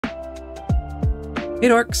Hey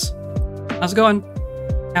dorks, how's it going?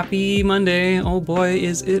 Happy Monday. Oh boy,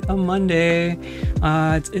 is it a Monday.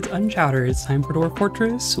 It's Unchowder. It's time for Dwarf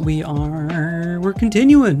Fortress. We're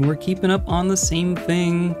continuing. We're keeping up on the same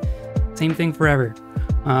thing forever.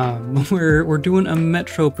 We're doing a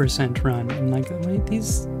metro percent run. I'm like, wait,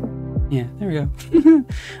 these, yeah, there we go.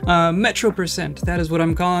 Metro percent, that is what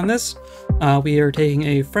I'm calling this. We are taking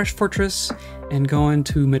a fresh fortress and going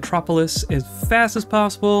to metropolis as fast as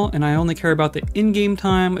possible, and I only care about the in-game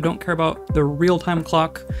time. I don't care about the real-time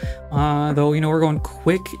clock, though, you know, we're going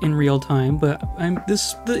quick in real time, but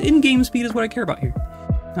the in-game speed is what I care about here.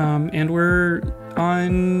 And we're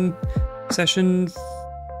on session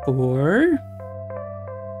 4.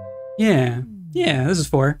 Yeah, this is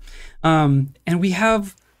 4. And we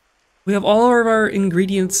have all of our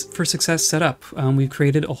ingredients for success set up. We've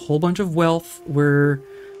created a whole bunch of wealth. We're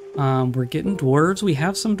getting dwarves. We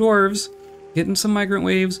have some dwarves, getting some migrant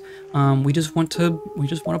waves. We just want to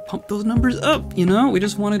pump those numbers up, you know? We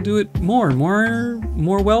just want to do it more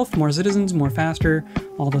wealth, more citizens, more faster,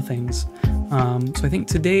 all the things. So I think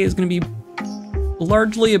today is going to be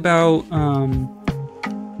largely about,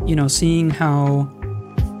 you know, seeing how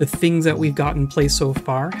the things that we've got in place so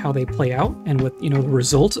far, how they play out, and what, you know, the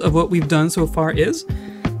result of what we've done so far is.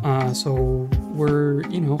 So we're,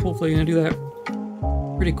 you know, hopefully gonna do that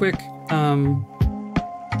pretty quick. And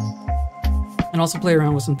also play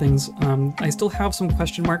around with some things. I still have some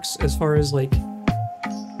question marks as far as like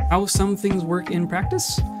how some things work in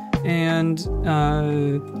practice, and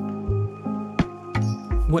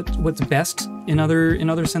what's best in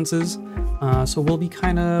other senses. So we'll be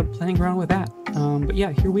kind of playing around with that. But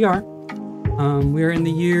yeah, here we are. We are in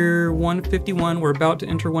the year 151. We're about to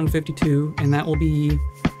enter 152, and that will be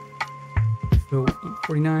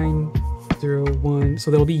 4901.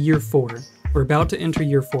 So that'll be year 4. We're about to enter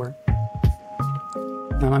year 4.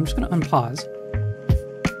 Now I'm just gonna unpause.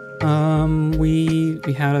 We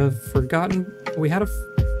had a forgotten.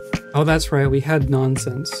 Oh, that's right. We had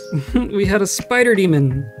nonsense. We had a spider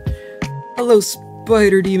demon. Hello,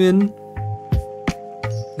 spider demon.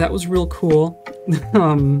 That was real cool.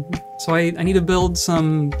 So I need to build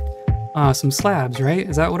some slabs, right?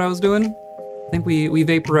 Is that what I was doing? I think we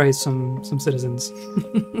vaporized some citizens.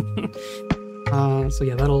 So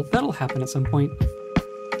yeah, that'll happen at some point.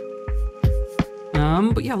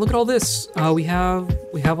 But yeah, look at all this. We have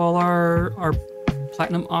all our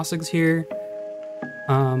platinum ossigs here.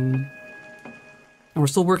 And we're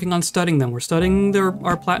still working on studying them. We're studying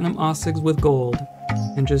our platinum ossigs with gold,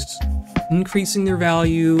 and just increasing their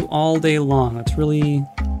value all day long. That's really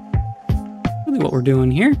what we're doing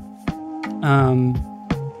here. And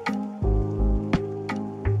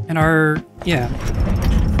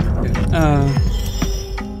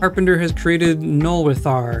Carpenter has created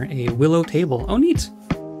Nolwithar, a willow table. Oh, neat.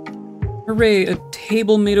 Hooray, a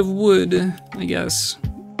table made of wood, I guess.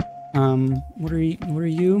 What are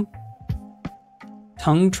you?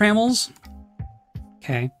 Tongue trammels?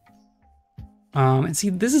 Okay. And see,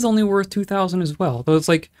 this is only worth 2,000 as well, though it's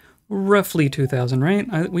like roughly 2,000, right?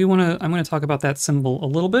 I'm gonna talk about that symbol a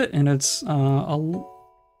little bit, and it's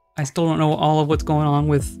I still don't know all of what's going on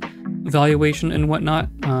with valuation and whatnot.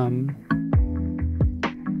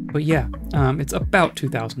 But yeah, it's about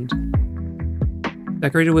 2,000.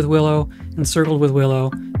 Decorated with willow, encircled with willow,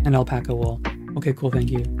 and alpaca wool. Okay, cool, thank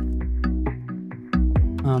you.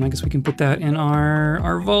 I guess we can put that in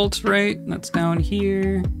our vault, right? That's down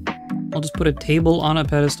here. I'll just put a table on a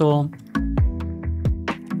pedestal.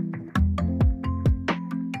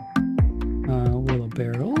 Willow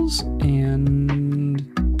barrels, and...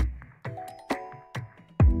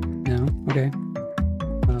 No, okay.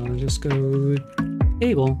 I'll just go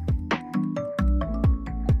table.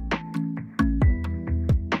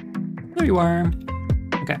 There you are.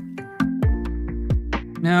 Okay.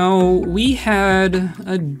 Now, we had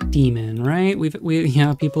a demon, right?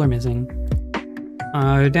 Yeah, people are missing.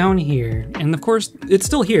 Down here, and of course it's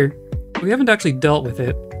still here. We haven't actually dealt with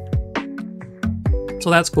it, so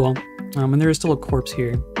that's cool. And there is still a corpse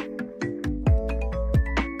here.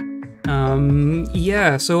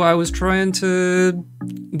 Yeah, so I was trying to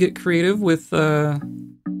get creative with you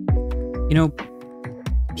know,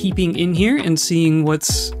 peeping in here and seeing what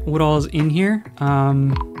all is in here.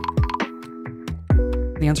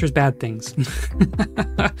 The answer is bad things.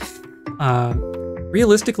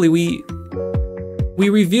 Realistically, we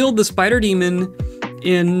revealed the spider demon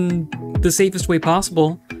in the safest way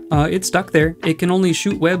possible. It's stuck there. It can only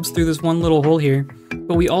shoot webs through this one little hole here.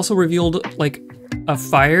 But we also revealed like a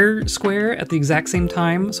fire square at the exact same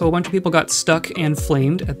time. So a bunch of people got stuck and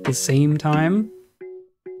flamed at the same time.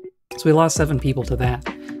 So we lost 7 people to that.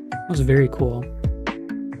 That was very cool.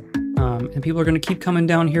 And people are going to keep coming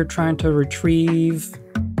down here trying to retrieve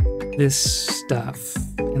this stuff.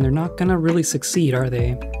 And they're not going to really succeed, are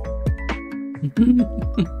they?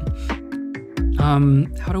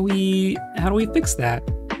 How do we fix that?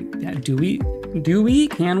 Yeah, do we?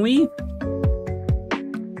 Can we?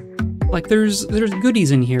 Like, there's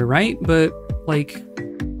goodies in here, right? But, like,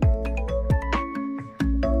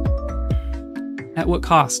 at what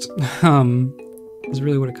cost? Is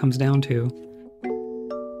really what it comes down to.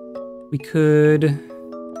 We could...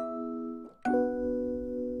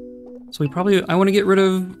 So we probably... I want to get rid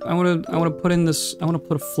of... I want to put in this... I want to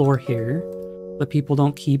put a floor here. So that people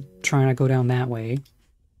don't keep trying to go down that way.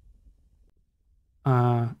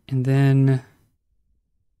 And then...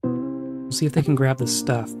 We'll see if they can grab this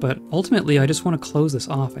stuff. But ultimately, I just want to close this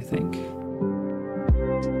off, I think.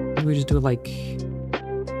 Maybe we just do it like...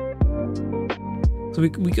 So I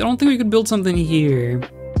don't think we could build something here.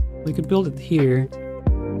 We could build it here.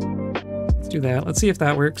 Let's do that. Let's see if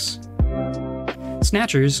that works.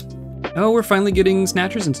 Snatchers. Oh, we're finally getting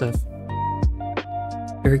snatchers and stuff.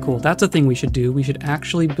 Very cool. That's a thing we should do. We should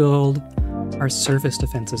actually build our surface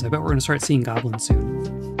defenses. I bet we're going to start seeing goblins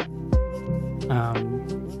soon.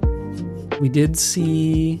 We did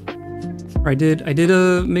see... I did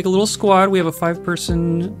make a little squad. We have a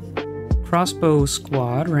 5-person crossbow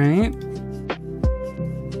squad, right?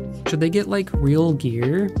 Should they get, like, real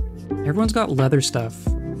gear? Everyone's got leather stuff.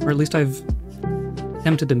 Or at least I've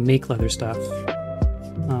attempted to make leather stuff.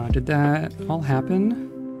 Did that all happen?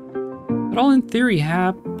 It all in theory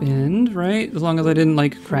happened, right? As long as I didn't,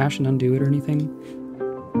 like, crash and undo it or anything.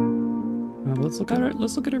 Let's look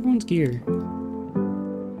at everyone's gear.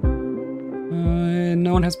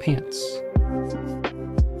 No one has pants.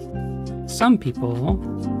 Some people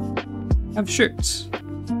have shirts.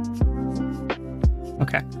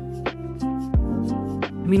 Okay.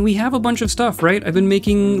 I mean, we have a bunch of stuff, right? I've been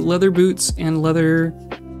making leather boots and leather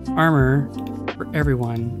armor for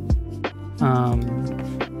everyone.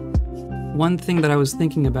 One thing that I was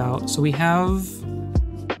thinking about, so we have...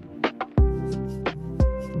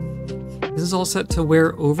 This is all set to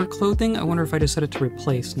wear over clothing. I wonder if I just set it to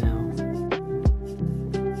replace now.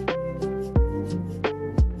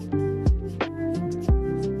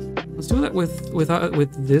 Let's do that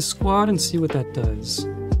with this squad and see what that does.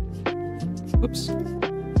 Whoops.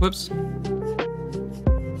 Whoops.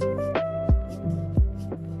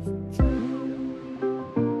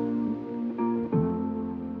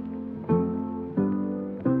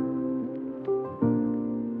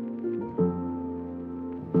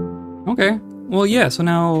 Okay. Well, yeah. So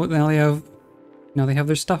now they have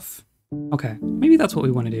their stuff. Okay. Maybe that's what we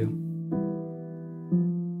want to do.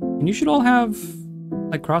 And you should all have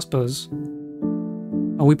like crossbows.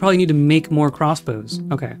 Oh, we probably need to make more crossbows.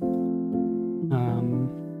 Okay.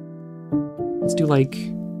 Let's do like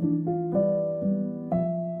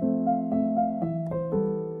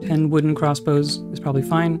 10 wooden crossbows is probably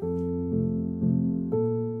fine.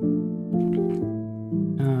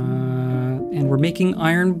 And we're making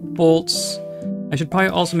iron bolts. I should probably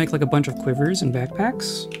also make like a bunch of quivers and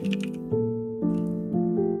backpacks.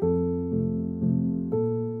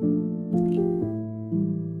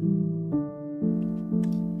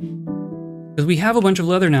 Because we have a bunch of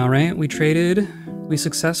leather now, right? We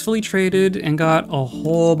successfully traded and got a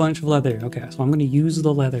whole bunch of leather. Okay, so I'm going to use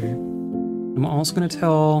the leather. I'm also going to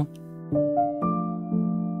tell...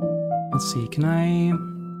 Let's see, can I...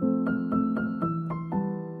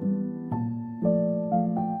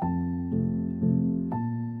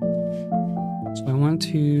 So I want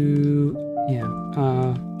to... Yeah,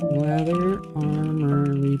 leather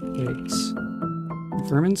armor replace.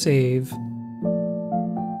 Confirm and save.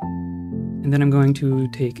 And then I'm going to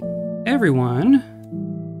take everyone...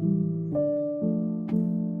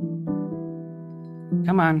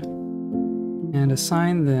 Come on. And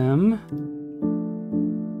assign them...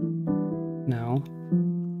 No.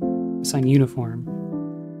 Assign uniform.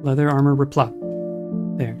 Leather armor replup.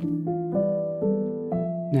 There.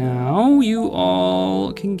 Now you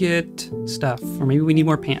all can get stuff. Or maybe we need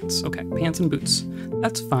more pants. Okay, pants and boots.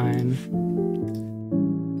 That's fine.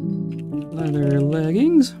 Leather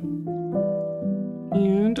leggings.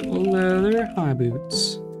 And leather high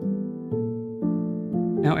boots.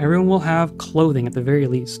 Now everyone will have clothing at the very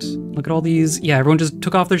least. Look at all these. Yeah, everyone just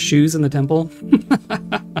took off their shoes in the temple.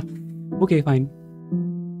 Okay, fine.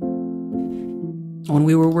 When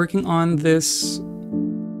we were working on this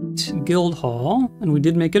guild hall, and we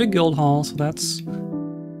did make it a guild hall, so that's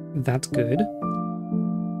good.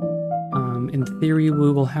 In theory,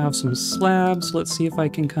 we will have some slabs. Let's see if I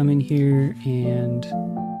can come in here and...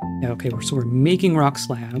 Yeah, okay, so we're making rock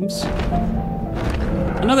slabs.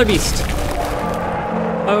 Another beast!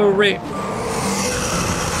 Hooray!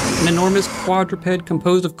 An enormous quadruped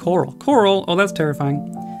composed of coral. Coral? Oh, that's terrifying.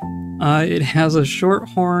 It has a short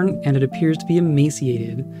horn and it appears to be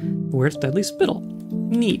emaciated. Where its deadly spittle.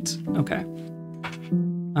 Neat. Okay.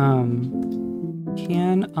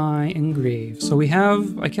 Can I engrave? So we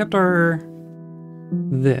have, I kept our,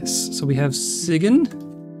 this. So we have Sigyn.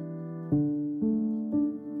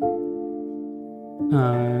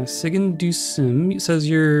 Sigyn Dusim. It says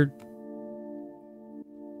you're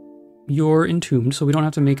entombed, so we don't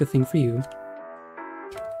have to make a thing for you.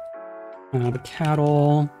 The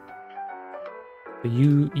cattle.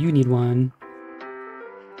 You need one.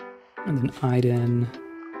 And then Iden.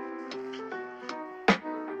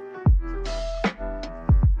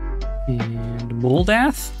 And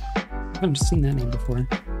Moldath? I haven't seen that name before.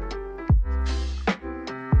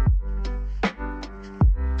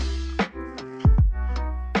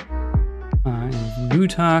 And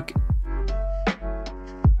Vutok.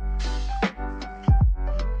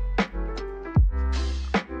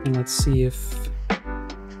 And let's see if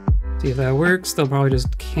that works. They'll probably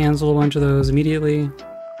just cancel a bunch of those immediately.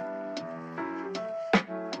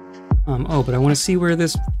 Oh, but I want to see where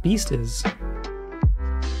this beast is.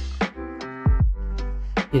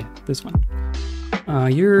 Yeah, this one.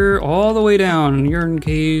 You're all the way down. You're in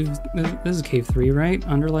cave... This is cave 3, right?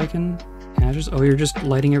 Under lichen. Ashes. Oh, you're just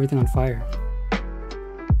lighting everything on fire.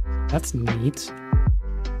 That's neat.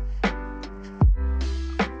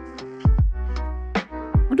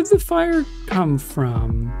 Where did the fire come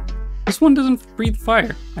from? This one doesn't breathe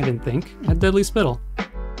fire, I didn't think. It had deadly spittle.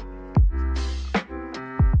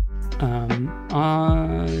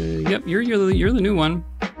 Yep, you're the new one.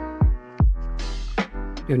 Do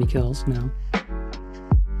you have any kills? No.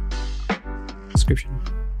 Description.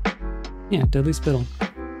 Yeah, deadly spittle. Do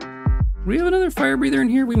we have another fire breather in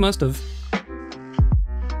here? We must have.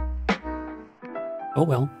 Oh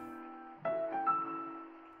well.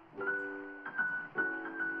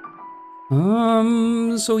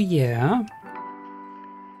 So yeah. I'm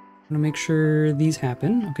gonna make sure these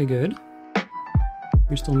happen. Okay, good.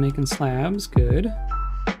 You're still making slabs, good.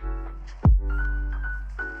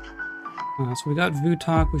 So we got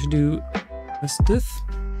Vutok, we should do Estith.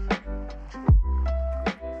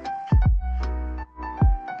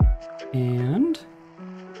 And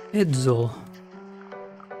Edsel.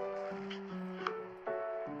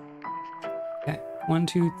 Okay, 1,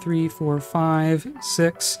 2, 3, 4, 5,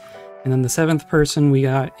 6. And then the 7th person we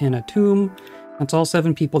got in a tomb. That's all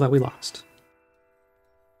 7 people that we lost.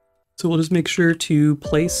 So we'll just make sure to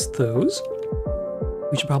place those.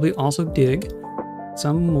 We should probably also dig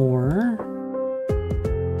some more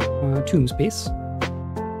tomb space.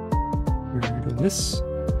 We're doing this.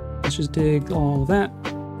 Let's just dig all of that.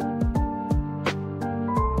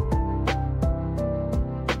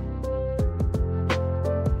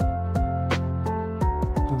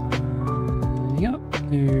 Yep,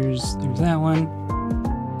 there's that one.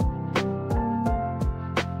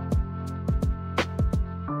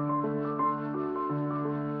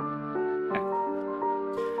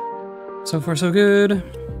 So far, so good.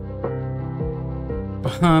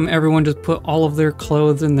 Everyone just put all of their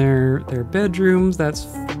clothes in their bedrooms. That's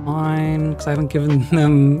fine, because I haven't given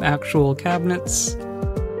them actual cabinets.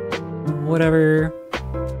 Whatever.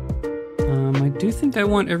 I do think I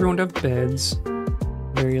want everyone to have beds, at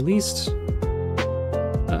the very least.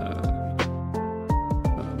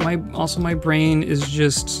 Also, my brain is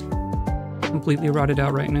just completely rotted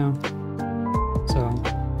out right now. So,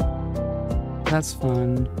 that's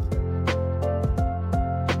fun.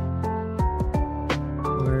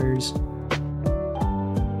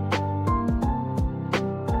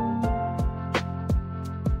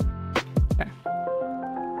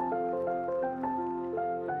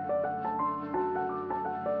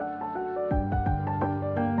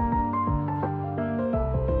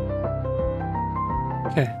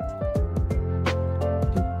 Okay.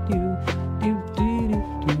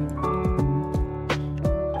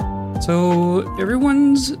 So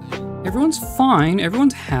everyone's fine.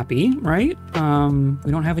 Everyone's happy, right?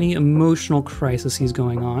 We don't have any emotional crises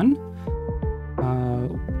going on.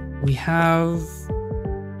 We have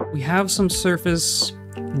some surface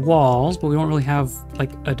walls, but we don't really have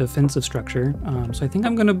like a defensive structure. So I think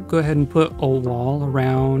I'm gonna go ahead and put a wall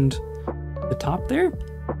around the top there.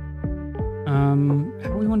 How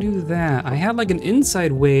do we want to do that? I had like an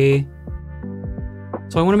inside way.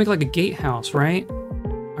 So I want to make like a gatehouse, right?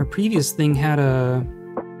 Our previous thing had an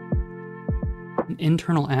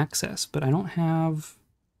internal access, but I don't have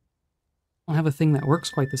a thing that works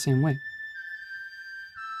quite the same way.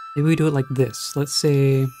 Maybe we do it like this. Let's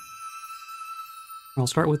say I'll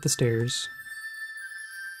start with the stairs.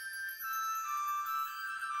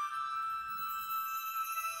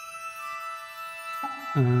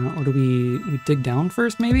 Or do we dig down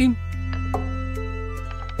first, maybe?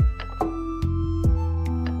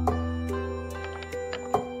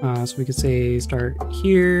 So we could say start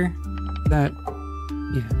here. That,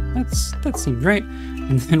 yeah, that seems right.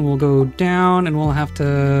 And then we'll go down and we'll have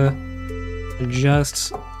to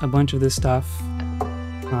adjust a bunch of this stuff.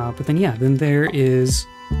 But then, yeah, then there is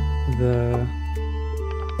the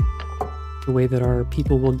way that our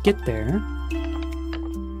people will get there.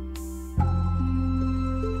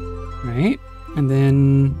 Right? And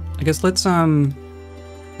then I guess let's I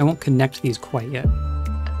won't connect these quite yet.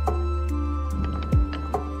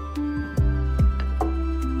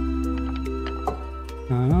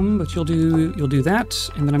 But you'll do that,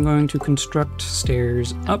 and then I'm going to construct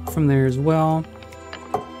stairs up from there as well.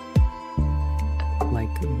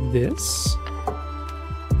 Like this.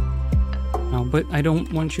 Oh, but I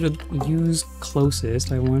don't want you to use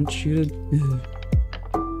closest. I want you to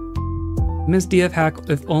miss DF hack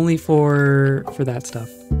if only for that stuff.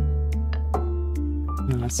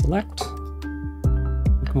 Select.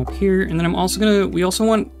 Come up here, and then I'm also gonna. We also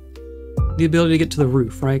want the ability to get to the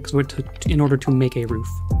roof, right? Because in order to make a roof.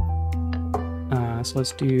 So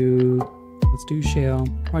let's do shale.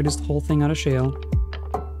 Probably just the whole thing out of shale.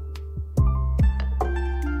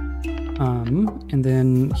 And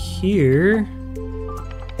then here,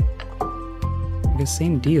 I guess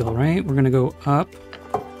same deal, right? We're gonna go up.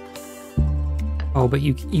 Oh, but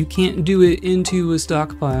you can't do it into a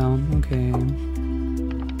stockpile. Okay.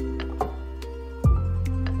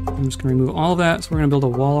 I'm just gonna remove all of that, so we're gonna build a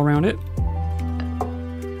wall around it.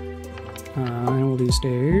 And we'll do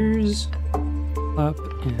stairs. Up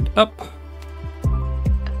and up.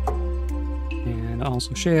 And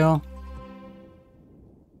also shale.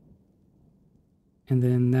 And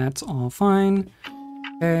then that's all fine.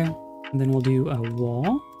 Okay. And then we'll do a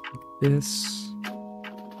wall like this.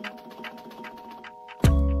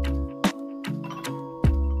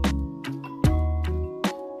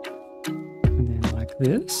 And then like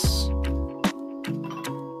this.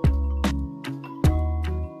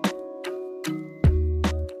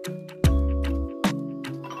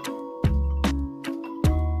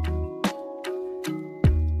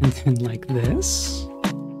 And like this.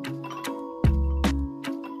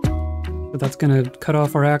 But that's gonna cut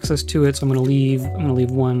off our access to it, so I'm gonna leave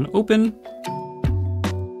one open.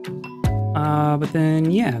 But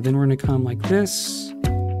then yeah, then we're gonna come like this.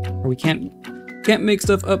 Or we can't make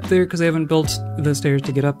stuff up there because I haven't built the stairs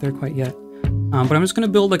to get up there quite yet. But I'm just gonna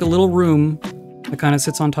build like a little room that kind of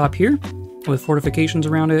sits on top here with fortifications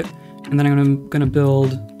around it, and then I'm gonna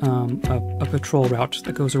build a patrol route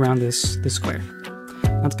that goes around this square.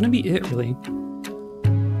 That's gonna be it, really.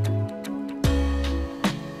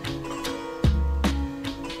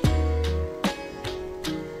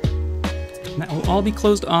 And that will all be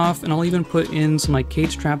closed off, and I'll even put in some like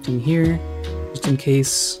cage traps in here, just in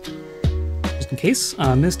case.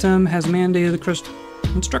 Mistem has mandated the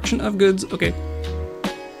construction of goods. Okay.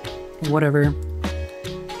 Whatever.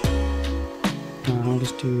 I'll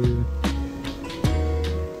just do.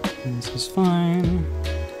 And this is fine.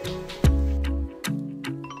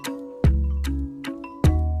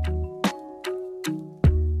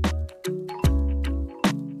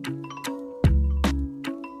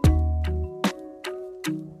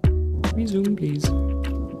 Resume, please.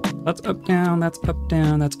 That's up, down, that's up,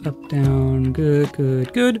 down, that's up, down. Good,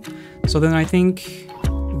 good, good. So then I think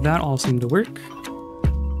that all seemed to work.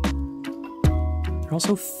 They're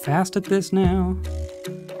also fast at this now.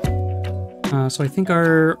 So I think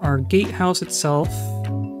our gatehouse itself,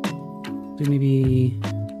 maybe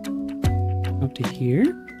up to here.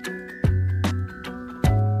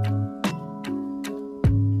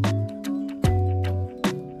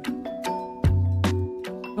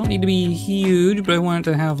 Don't need to be huge, but I want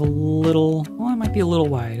it to have a little, well, it might be a little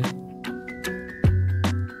wide.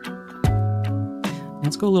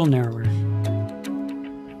 Let's go a little narrower.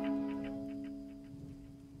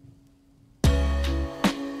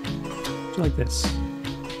 Like this.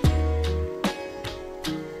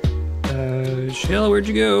 Shell, where'd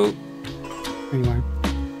you go? There you are.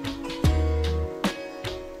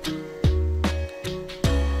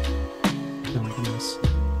 Oh my goodness.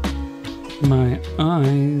 My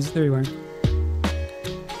eyes. There you are.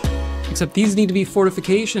 Except these need to be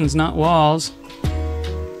fortifications, not walls.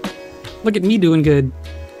 Look at me doing good.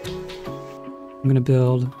 I'm gonna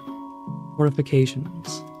build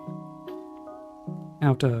fortifications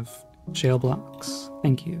out of shale blocks.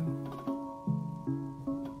 Thank you.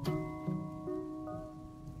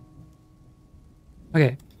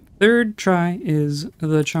 Okay, third try is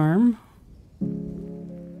the charm.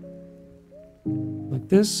 Like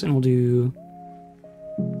this, and we'll do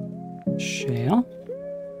shale.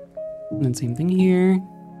 And then same thing here.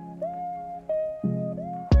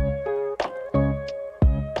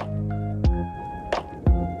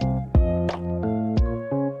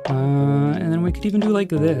 And then we could even do like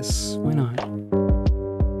this. Why not?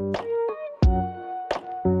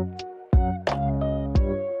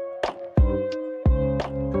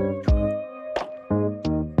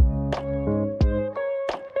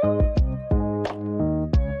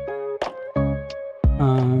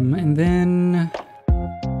 And then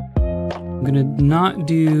I'm gonna not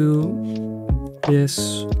do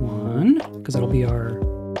this one because that'll be our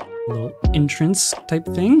little entrance type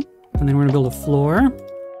thing. And then we're gonna build a floor.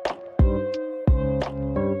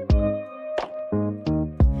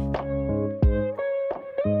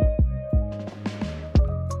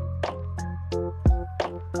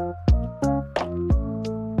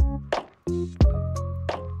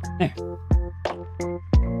 There.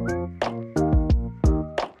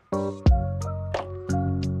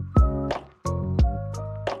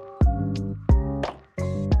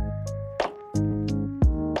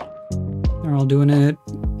 They're all doing it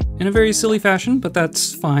in a very silly fashion, but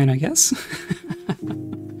that's fine, I guess.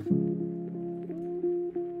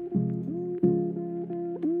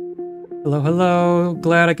 Hello, hello.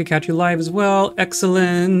 Glad I could catch you live as well.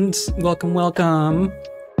 Excellent. Welcome, welcome.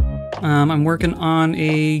 I'm working on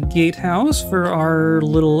a gatehouse for our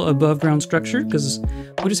little above ground structure because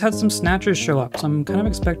we just had some snatchers show up. So I'm kind of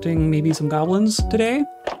expecting maybe some goblins today.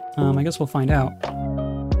 I guess we'll find out.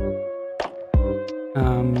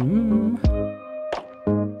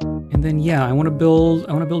 And then yeah, I want to build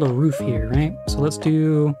a roof here, right? So let's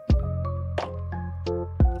do,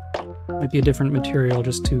 might be a different material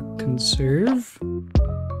just to conserve.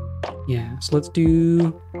 Yeah, so let's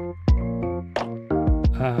do,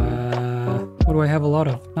 what do I have a lot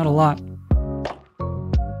of? Not a lot.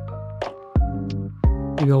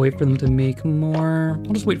 Maybe I'll wait for them to make more.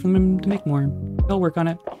 I'll just wait for them to make more. They'll work on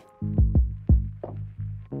it.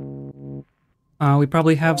 We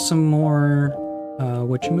probably have some more,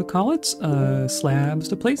 whatchamacallits, slabs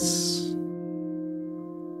to place.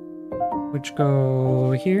 Which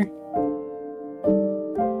go here.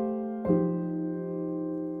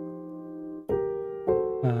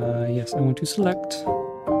 Yes, I want to select.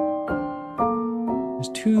 There's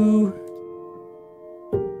two.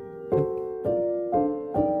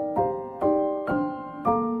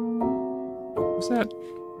 What's that?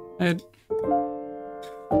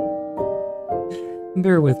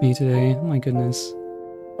 Bear with me today. Oh my goodness.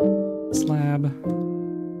 Slab.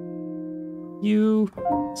 You.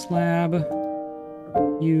 Slab.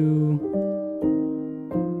 You.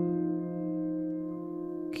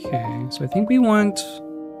 Okay, so I think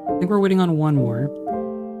we're waiting on one more.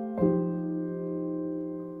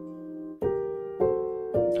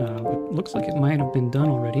 But looks like it might have been done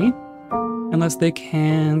already. Unless they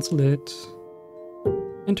cancel it.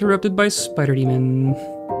 Interrupted by Spider Demon.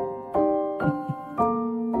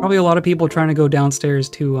 Probably a lot of people trying to go downstairs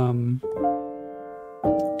to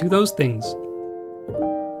do those things.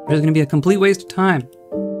 It's gonna be a complete waste of time.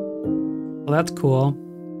 Well, that's cool.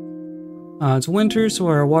 It's winter, so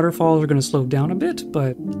our waterfalls are gonna slow down a bit,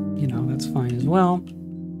 but you know, that's fine as well.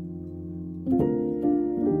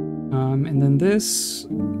 And then this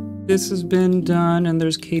has been done, and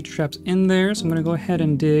there's cage traps in there, so I'm gonna go ahead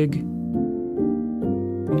and dig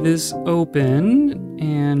this open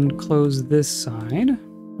and close this side.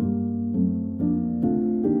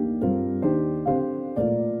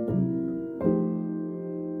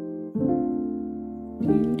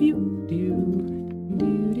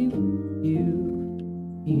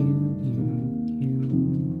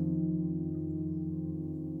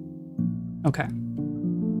 Okay.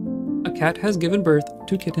 A cat has given birth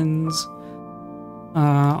to kittens.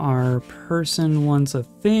 Our person wants a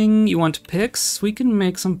thing. You want picks? We can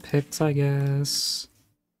make some picks, I guess.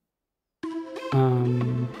 I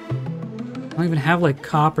don't even have like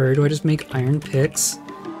copper. Do I just make iron picks?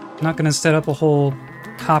 I'm not gonna set up a whole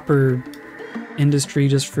copper industry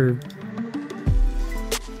just for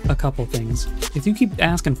a couple things. If you keep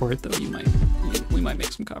asking for it though, we might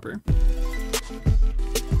make some copper.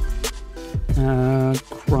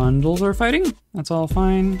 Grundles are fighting. That's all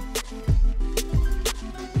fine.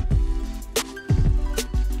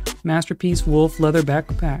 Masterpiece wolf leather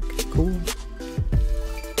backpack. Cool.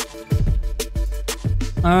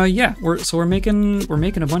 Yeah, we're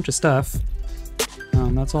making a bunch of stuff.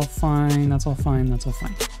 That's all fine. That's all fine. That's all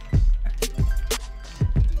fine. Okay.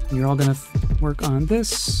 You're all gonna work on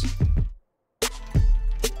this.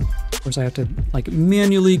 Of course, I have to like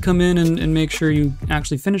manually come in and make sure you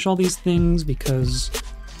actually finish all these things because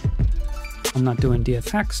I'm not doing DF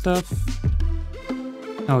hack stuff.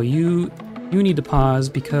 Oh, you need to pause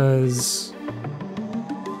because...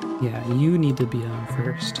 Yeah, you need to be on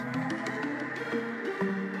first.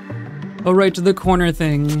 Oh, right, to the corner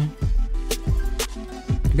thing.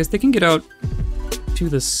 I guess they can get out to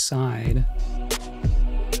the side.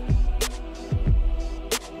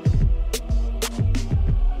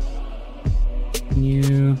 Can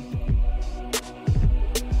you...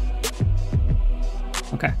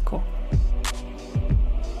 Okay, cool.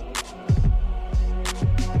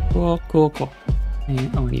 Cool.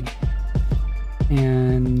 And, oh, I need...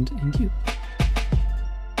 And you.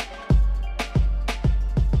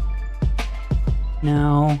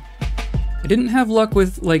 Now, I didn't have luck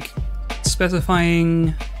with, like,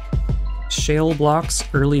 specifying shale blocks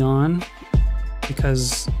early on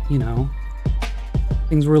because, you know,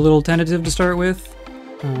 things were a little tentative to start with.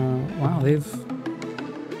 Wow,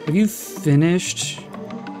 have you finished?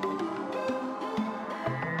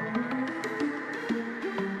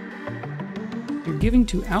 You're giving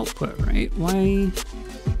to output, right? Why?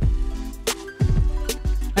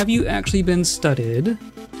 Have you actually been studded?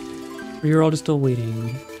 Or you're all just still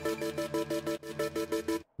waiting?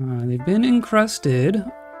 They've been encrusted.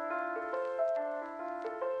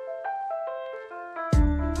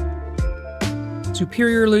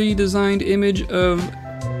 Superiorly designed image of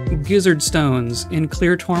gizzard stones in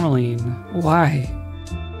clear tourmaline. Why?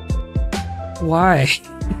 Why?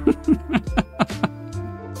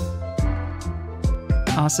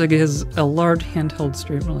 Asig has a large handheld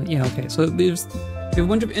straight. Yeah, okay. So there's we have a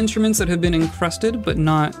bunch of instruments that have been encrusted but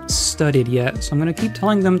not studded yet. So I'm gonna keep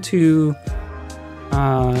telling them to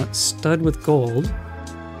stud with gold.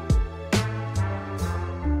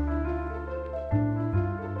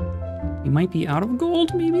 You might be out of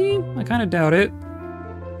gold, maybe? I kind of doubt it.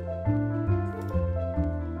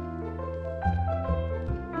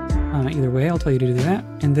 Either way, I'll tell you to do that.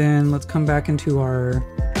 And then let's come back into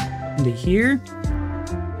here.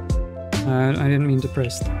 I didn't mean to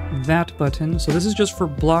press that button. So this is just for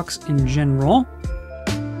blocks in general.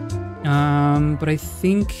 But I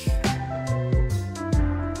think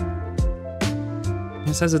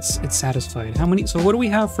it says it's satisfied. How many? So what do we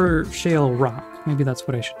have for shale rock? Maybe that's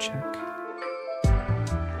what I should check.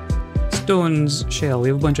 Stones, shale. We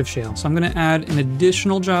have a bunch of shale. So I'm going to add an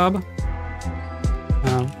additional job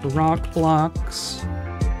for rock blocks.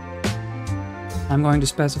 I'm going to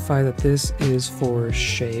specify that this is for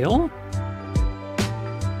shale,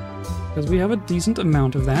 because we have a decent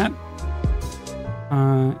amount of that.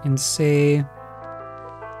 And say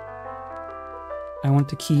I want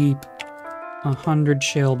to keep 100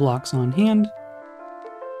 shale blocks on hand.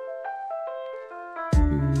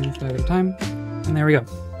 5 at a time. And there we go.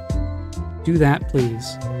 Do that,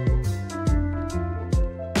 please.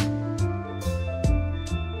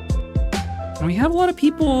 And we have a lot of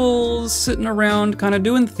people sitting around kind of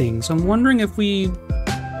doing things. So I'm wondering if we...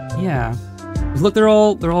 Yeah. Look, they're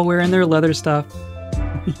all wearing their leather stuff.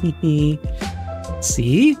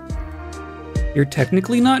 See? You're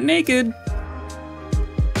technically not naked.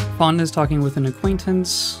 Fawn is talking with an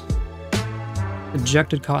acquaintance.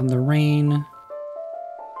 Ejected caught in the rain.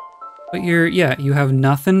 But you have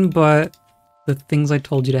nothing but the things I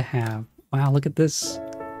told you to have. Wow, look at this.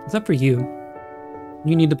 What's up for you?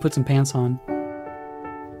 You need to put some pants on.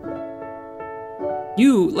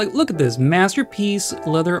 You, like, look at this. Masterpiece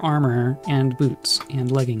leather armor and boots and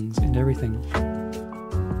leggings and everything.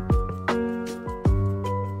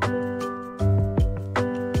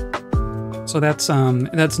 So that's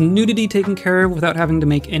nudity taken care of without having to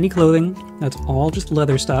make any clothing. That's all just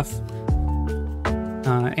leather stuff.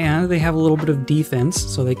 And they have a little bit of defense,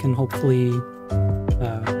 so they can hopefully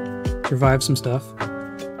survive some stuff.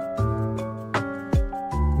 Are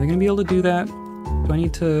they gonna be able to do that? Do I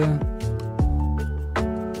need to...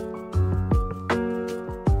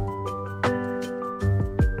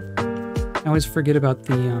 I always forget about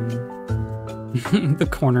the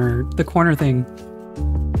the corner thing.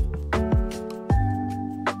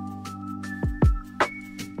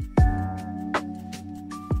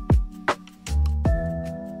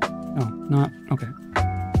 Oh, not okay.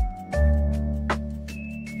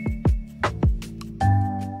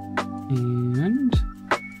 And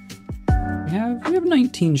we have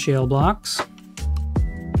 19 shale blocks.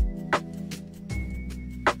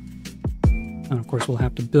 And of course we'll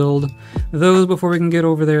have to build those before we can get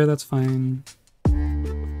over there, that's fine. We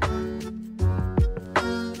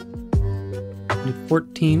need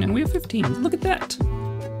 14, and we have 15. Look at that!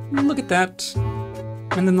 Look at that!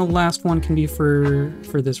 And then the last one can be for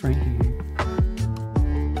this right here.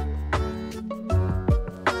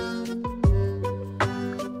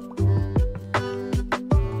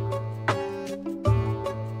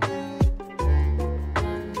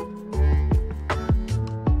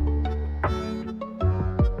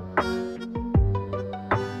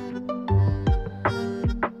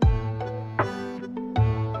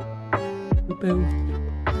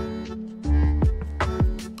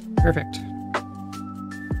 Perfect.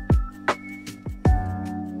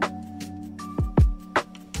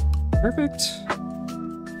 Perfect.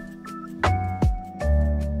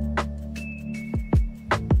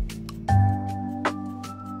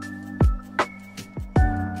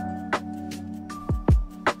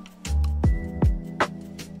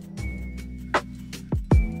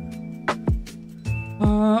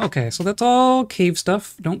 Okay, so that's all cave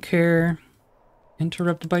stuff. Don't care.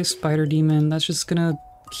 Interrupted by spider demon. That's just gonna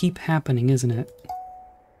keep happening, isn't it?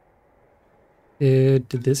 Did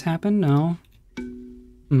this happen? No.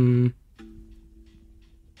 I'm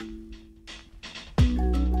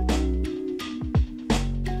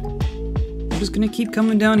just gonna keep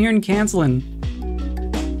coming down here and canceling.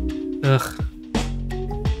 Ugh.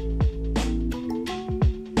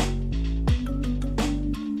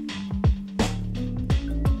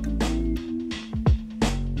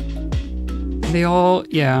 They all,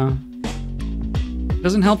 yeah.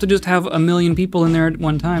 Doesn't help to just have a million people in there at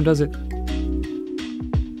one time, does it?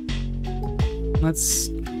 Let's...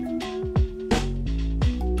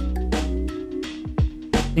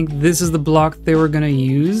 I think this is the block they were gonna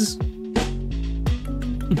use.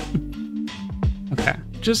 Okay,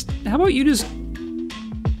 just, how about you just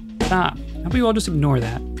stop? How about you all just ignore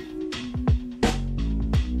that?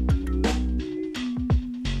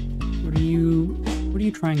 What are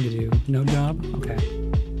you trying to do? No job? Okay.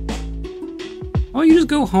 Oh, you just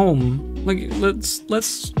go home. Like, let's...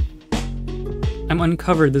 I'm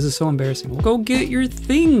uncovered. This is so embarrassing. Well, go get your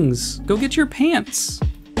things. Go get your pants.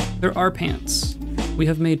 There are pants. We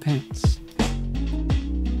have made pants.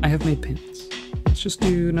 I have made pants. Let's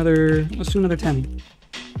do another 10.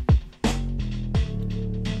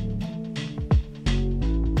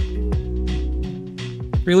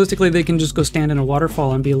 Realistically, they can just go stand in a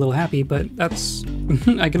waterfall and be a little happy, but that's...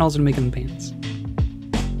 I can also make them pants.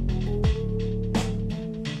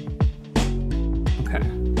 Okay.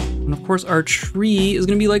 And of course our tree is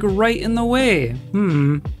gonna be like right in the way.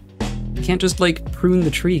 I can't just like prune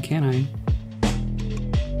the tree, can I?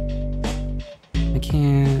 I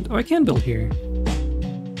can't... Oh, I can build here.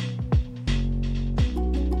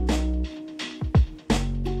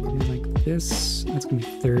 Like this. That's gonna be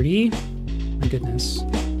 30. My goodness.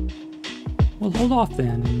 Well, hold off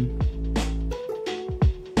then.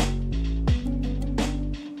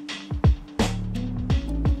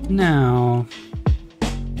 Now,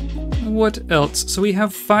 what else? So we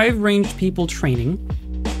have 5 ranged people training.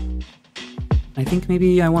 I think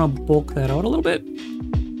maybe I want to bulk that out a little bit.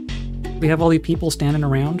 We have all these people standing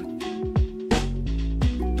around.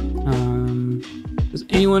 Does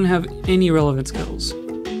anyone have any relevant skills?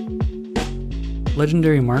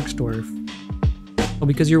 Legendary Marks Dwarf. Oh,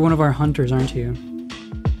 because you're one of our hunters, aren't you?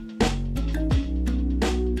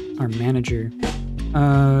 Our manager.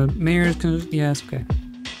 Mayor's... Yes, okay.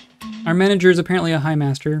 Our manager is apparently a high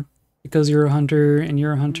master, because you're a hunter and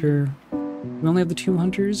you're a hunter. We only have the 2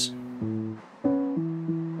 hunters.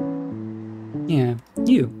 Yeah,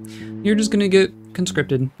 you. You're just gonna get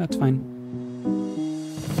conscripted. That's fine.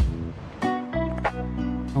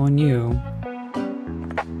 Oh, and you.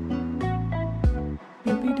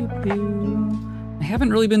 I haven't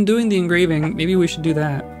really been doing the engraving. Maybe we should do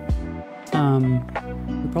that.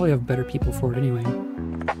 We probably have better people for it anyway.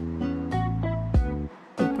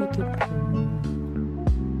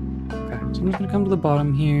 Okay, so I'm just gonna come to the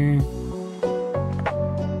bottom here.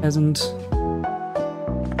 Peasant.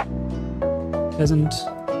 Peasant.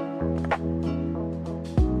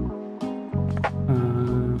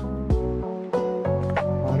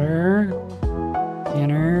 Water.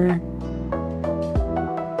 Canner.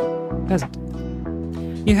 Peasant.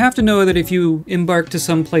 You have to know that if you embark to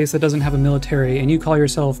some place that doesn't have a military and you call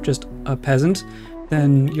yourself just a peasant,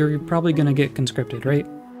 then you're probably gonna get conscripted, right?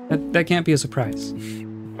 That can't be a surprise.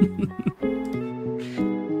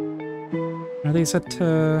 Are they set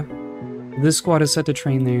to... This squad is set to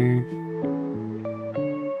train there.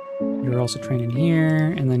 You're also training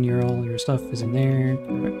here, and then all your stuff is in there.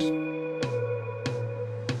 Perfect.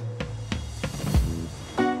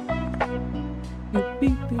 Boop,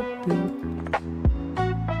 beep, boop, boop.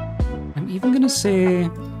 I'm even gonna say...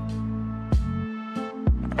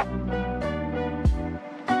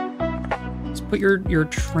 Let's put your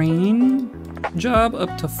train job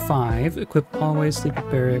up to 5. Equip hallways, sleep at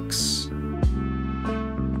barracks.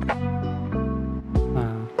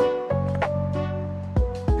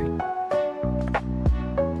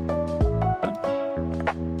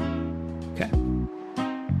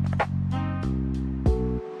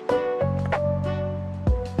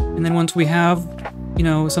 And then once we have, you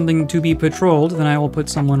know, something to be patrolled, then I will put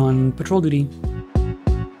someone on patrol duty.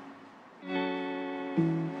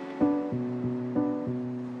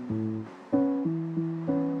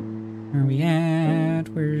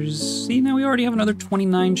 See, now we already have another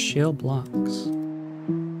 29 shale blocks.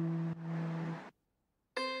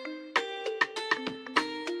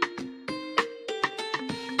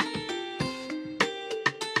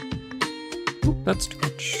 Oop, that's too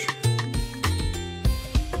much.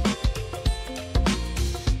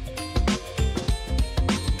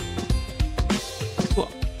 Cool.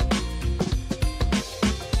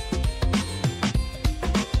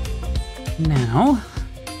 Now,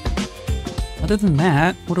 other than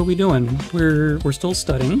that, what are we doing? We're still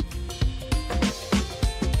studying.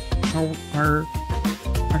 Our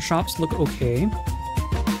shops look okay.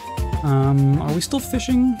 Are we still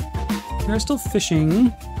fishing? We're still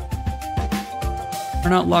fishing. We're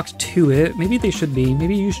not locked to it. Maybe they should be.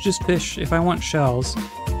 Maybe you should just fish if I want shells.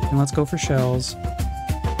 And let's go for shells.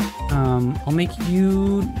 I'll make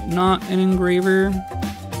you not an engraver.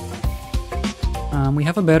 We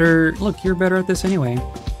have a better... Look, you're better at this anyway.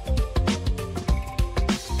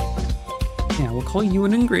 Yeah, we'll call you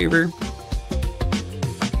an engraver.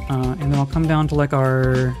 And then I'll come down to like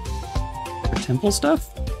our temple stuff.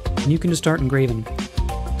 And you can just start engraving.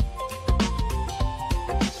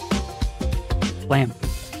 Blam.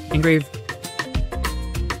 Engrave.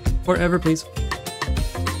 Forever, please.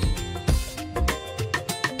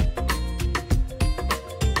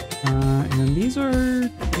 And then these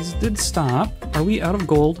did stop. Are we out of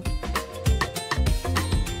gold?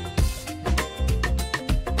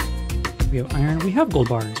 We have iron. We have gold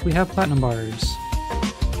bars. We have platinum bars.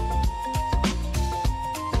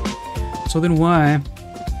 So then why?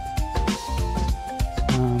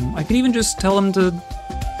 I could even just tell them to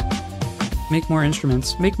make more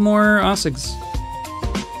instruments. Make more Osigs.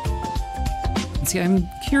 See, I'm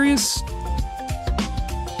curious...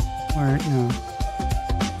 Or, you know...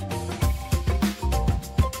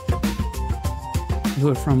 I'll do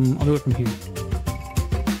it from here.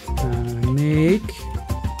 Make...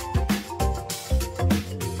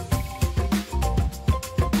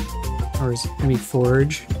 Or is it gonna be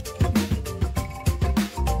forge?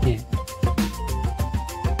 Yeah.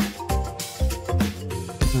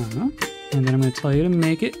 And then I'm going to tell you to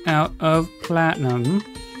make it out of platinum.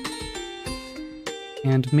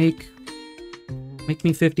 And make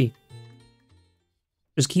me 50.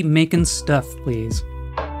 Just keep making stuff, please.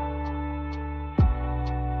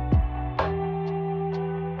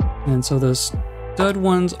 And so those stud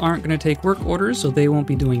ones aren't going to take work orders, so they won't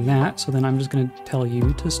be doing that. So then I'm just going to tell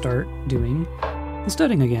you to start doing the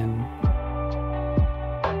studding again.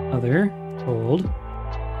 Other, hold,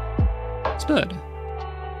 stud.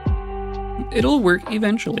 It'll work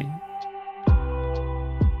eventually.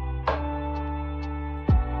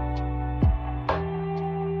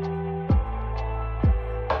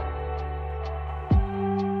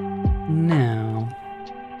 Now,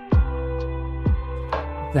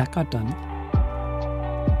 that got done.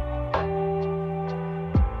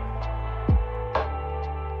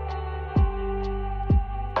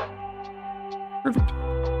 Perfect.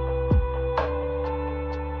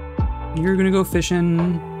 You're gonna go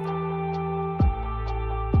fishing,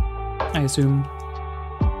 I assume.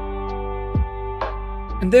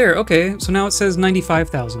 And there, okay, so now it says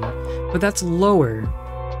 95,000, but that's lower.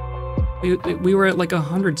 We were at like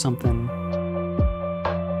 100 something.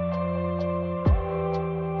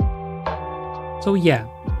 So yeah,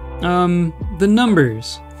 the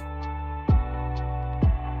numbers.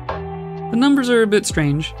 The numbers are a bit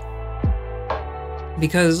strange.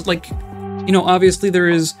 Because, like, you know, obviously there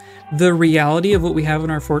is the reality of what we have in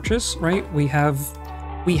our fortress, right? We have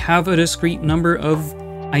a discrete number of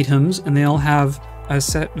items and they all have a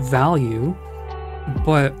set value,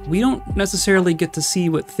 but we don't necessarily get to see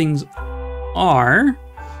what things are.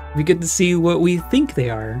 We get to see what we think they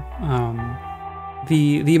are.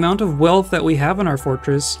 The amount of wealth that we have in our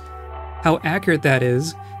fortress, how accurate that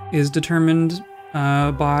is determined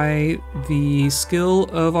by the skill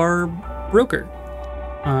of our broker.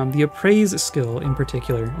 The appraise skill in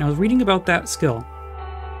particular. And I was reading about that skill,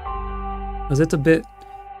 because it's a bit...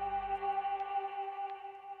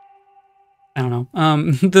 I don't know.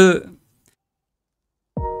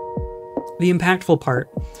 The impactful part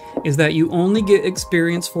is that you only get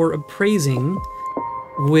experience for appraising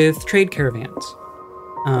with trade caravans.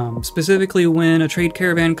 Specifically when a trade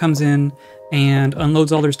caravan comes in and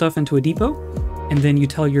unloads all their stuff into a depot, and then you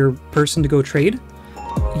tell your person to go trade,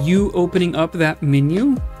 you opening up that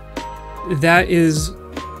menu, that is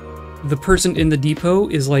the person in the depot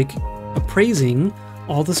is like appraising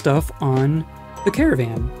all the stuff on the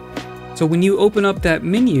caravan. So when you open up that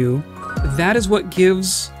menu, that is what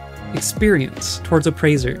gives experience towards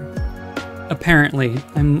appraiser. Apparently,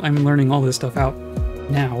 I'm learning all this stuff out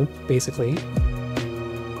now, basically.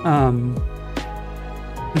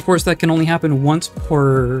 Of course, that can only happen once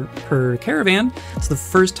per caravan. So the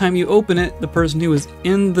first time you open it, the person who is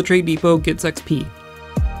in the trade depot gets XP.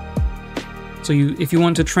 So if you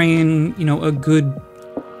want to train, you know, a good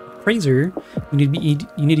appraiser, you need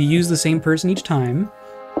to use the same person each time,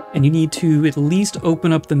 and you need to at least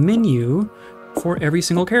open up the menu for every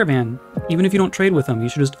single caravan. Even if you don't trade with them, you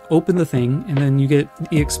should just open the thing, and then you get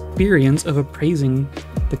the experience of appraising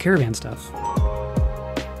the caravan stuff.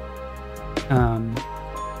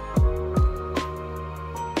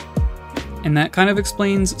 And that kind of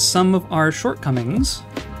explains some of our shortcomings.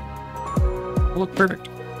 Oh, look, perfect.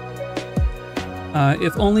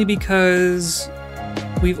 If only because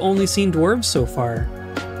we've only seen dwarves so far.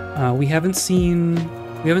 We haven't seen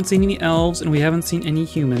any elves, and we haven't seen any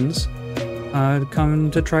humans come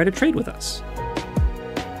to try to trade with us.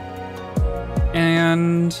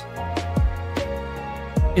 And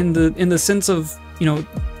in the sense of, you know,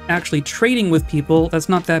 actually trading with people, that's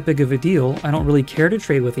not that big of a deal. I don't really care to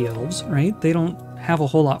trade with the elves, right? They don't have a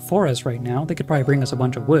whole lot for us right now. They could probably bring us a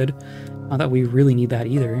bunch of wood. Not that we really need that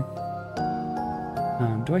either.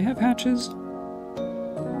 Do I have hatches?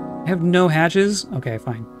 I have no hatches? Okay,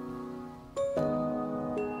 fine.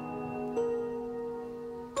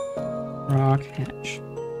 Rock hatch.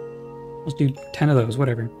 Let's do 10 of those,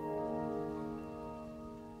 whatever.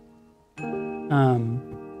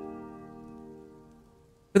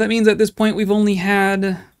 But that means at this point we've only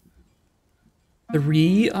had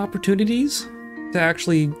 3 opportunities to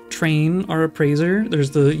actually train our appraiser.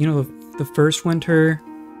 There's the, you know, the first winter,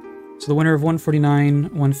 so the winter of 149,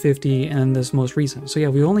 150, and this most recent. So yeah,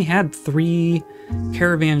 we only had 3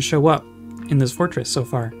 caravans show up in this fortress so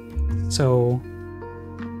far. So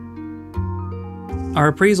our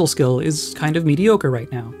appraisal skill is kind of mediocre right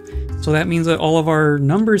now. So that means that all of our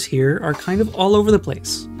numbers here are kind of all over the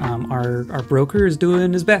place. Our broker is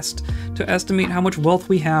doing his best to estimate how much wealth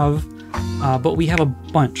we have, but we have a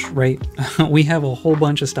bunch, right? We have a whole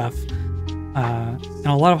bunch of stuff, and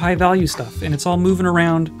a lot of high value stuff, and it's all moving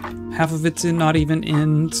around. Half of it's not even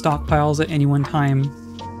in stockpiles at any one time.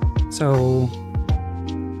 So,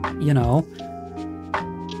 you know,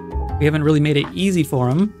 we haven't really made it easy for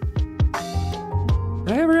him.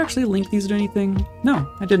 Did I ever actually link these to anything? No,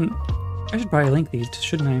 I didn't. I should probably link these,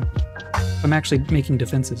 shouldn't I? I'm actually making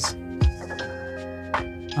defenses.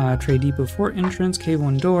 Trade depot fort entrance, cave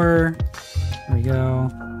 1 door. There we go.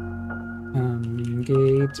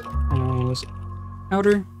 Gate house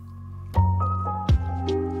outer.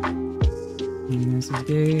 And this is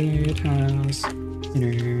gate house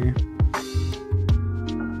inner.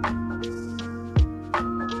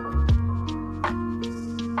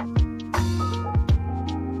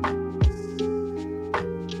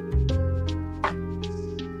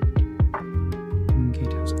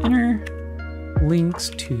 Inner links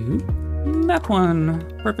to that one.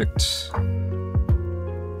 Perfect.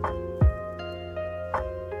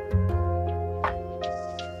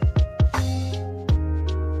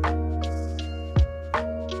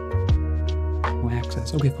 No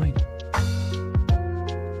access. Okay, fine.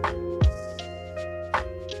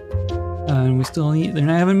 And we still need.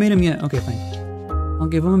 I haven't made them yet. Okay, fine. I'll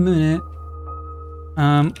give them a minute.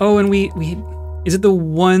 Oh, and we. Is it the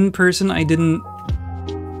one person I didn't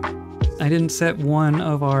set one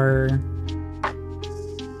of our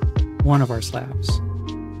slabs?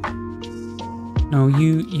 No,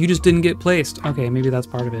 you just didn't get placed. Okay, maybe that's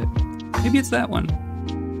part of it. Maybe it's that one.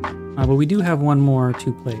 But we do have one more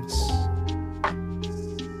to place.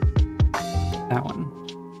 That one.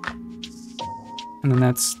 And then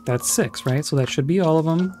that's 6, right? So that should be all of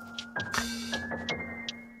them.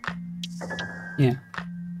 Yeah.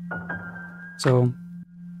 So,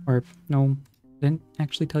 or no, didn't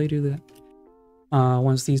actually tell you to do that.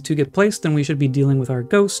 Once these 2 get placed, then we should be dealing with our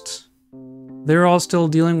ghosts. They're all still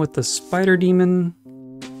dealing with the spider demon.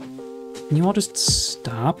 Can you all just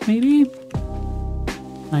stop, maybe?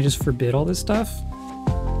 Can I just forbid all this stuff?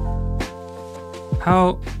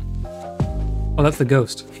 How? Oh, that's the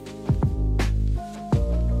ghost.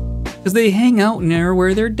 Because they hang out near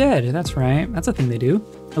where they're dead. That's right. That's a thing they do.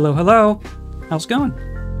 Hello, hello. How's it going?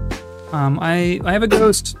 I have a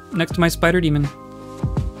ghost next to my spider demon.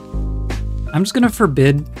 I'm just gonna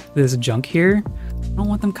forbid this junk here. I don't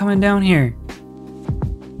want them coming down here.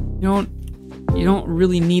 You don't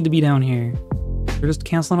really need to be down here. They're just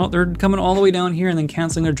canceling out. They're coming all the way down here and then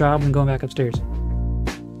canceling their job and going back upstairs.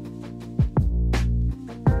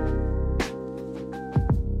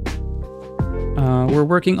 We're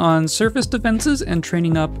working on surface defenses and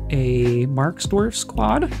training up a Marksdwarf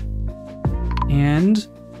squad. And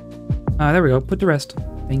there we go. Put the rest.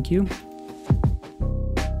 Thank you.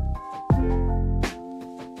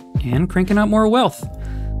 And cranking out more wealth.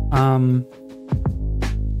 I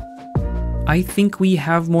think we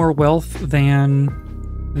have more wealth than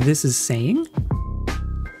this is saying.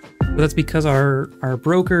 But that's because our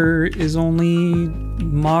broker is only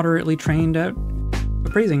moderately trained at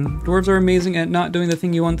appraising. Dwarves are amazing at not doing the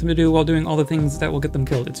thing you want them to do while doing all the things that will get them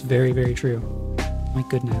killed. It's very, very true. My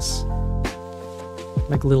goodness.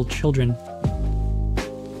 Like little children.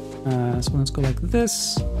 So let's go like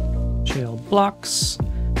this. Shale blocks.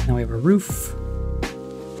 Now we have a roof.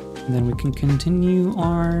 And then we can continue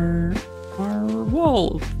our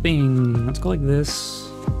wall thing. Let's go like this.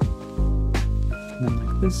 And then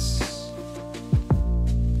like this.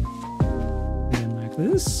 And then like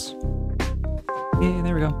this. Yeah,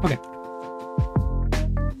 there we go. Okay.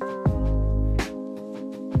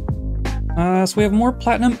 So we have more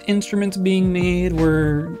platinum instruments being made.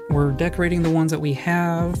 We're decorating the ones that we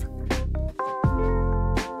have.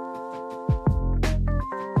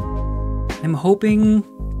 I'm hoping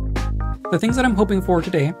the things that I'm hoping for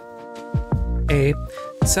today.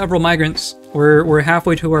 Several migrants. We're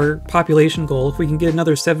halfway to our population goal. If we can get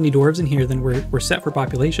another 70 dwarves in here, then we're set for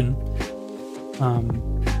population.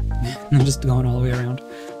 I'm just going all the way around.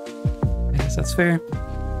 I guess that's fair.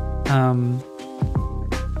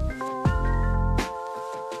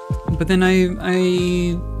 But then I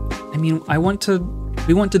mean,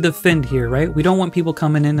 we want to defend here, right? We don't want people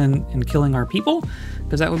coming in and killing our people,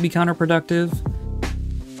 because that would be counterproductive.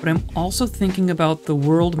 But I'm also thinking about the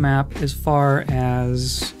world map as far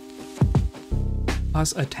as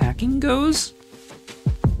us attacking goes.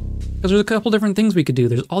 Because there's a couple different things we could do.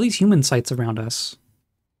 There's all these human sites around us.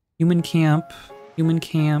 Human camp,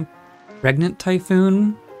 pregnant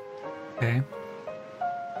typhoon. Okay.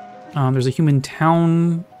 There's a human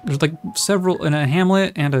town. There's like several in a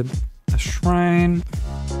hamlet and a shrine.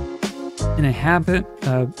 In a hamlet.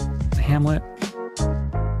 There's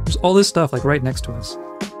all this stuff like right next to us.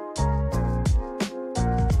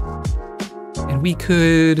 And we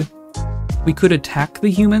could attack the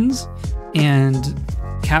humans and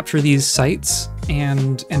capture these sites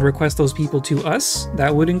and request those people to us.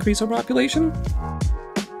 That would increase our population.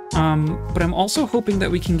 But I'm also hoping that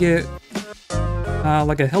we can get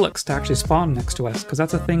like a hillocks to actually spawn next to us, because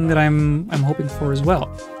that's a thing that I'm hoping for as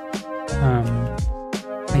well.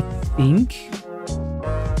 I think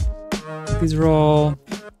these are all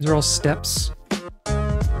steps.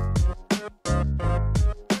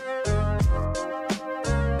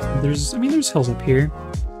 There's hills up here.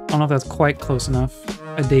 I don't know if that's quite close enough.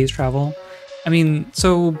 A day's travel. I mean,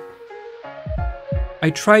 so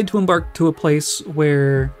I tried to embark to a place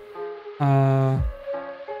where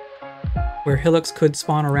hillocks could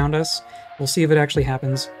spawn around us. We'll see if it actually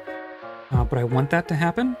happens. But I want that to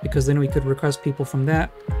happen, because then we could request people from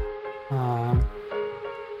that. I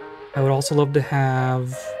would also love to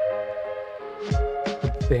have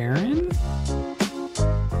a baron.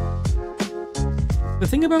 The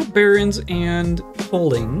thing about barons and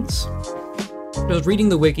holdings, I was reading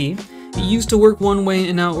the wiki, it used to work one way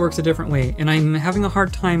and now it works a different way, and I'm having a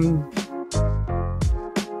hard time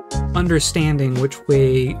understanding which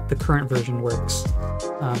way the current version works.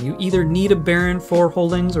 You either need a baron for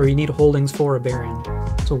holdings or you need holdings for a baron.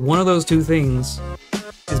 So one of those two things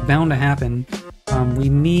is bound to happen. We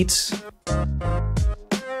meet...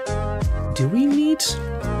 Do we meet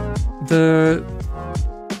the...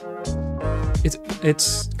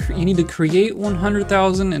 It's you need to create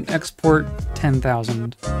 100,000 and export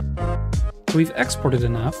 10,000. We've exported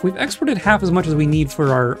enough. We've exported half as much as we need for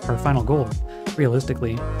our final goal,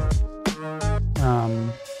 realistically.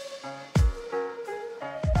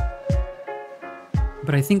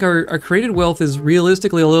 But I think our created wealth is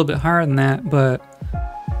realistically a little bit higher than that, but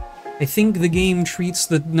I think the game treats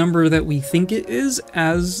the number that we think it is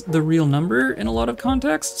as the real number in a lot of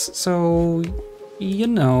contexts, so, you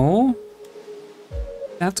know,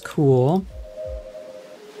 that's cool.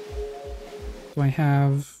 Do I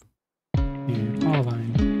have... Here, olive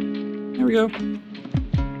vine. There we go.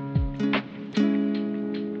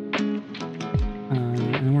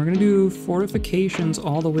 And we're gonna do fortifications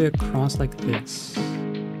all the way across like this.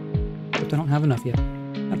 Except I don't have enough yet.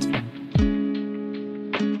 That's fine.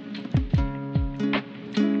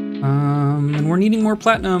 And we're needing more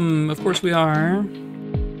platinum. Of course we are.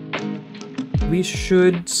 We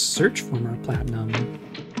should search for more platinum.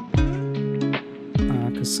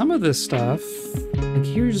 Because some of this stuff, like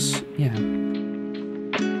here's, yeah.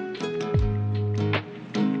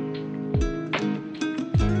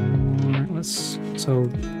 So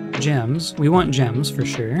gems, we want gems for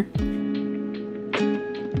sure.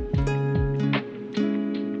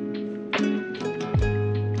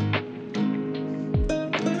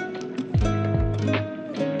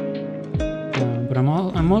 But I'm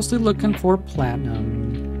mostly looking for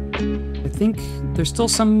platinum. I think there's still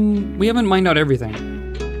some... We haven't mined out everything.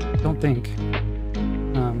 Don't think.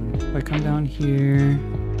 If I come down here,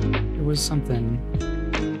 there was something.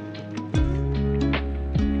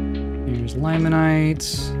 Here's limonite.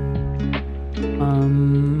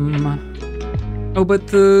 Oh, but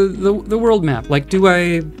the world map. Like, do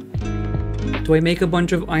I make a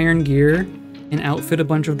bunch of iron gear and outfit a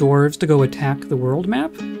bunch of dwarves to go attack the world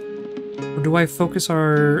map? Or do I focus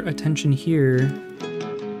our attention here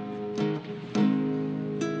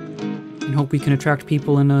and hope we can attract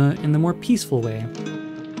people in the more peaceful way?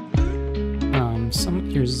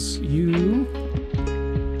 Here's you.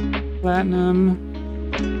 Platinum.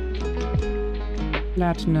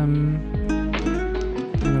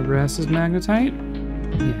 And the rest is magnetite?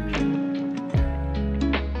 Yeah.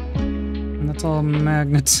 And that's all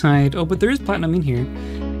magnetite. Oh, but there is platinum in here.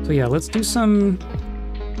 So yeah, let's do some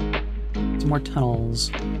more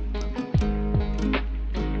tunnels.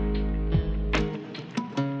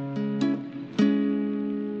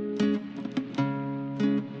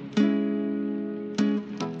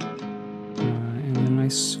 And then I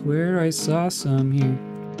swear I saw some here.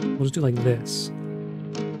 We'll just do like this.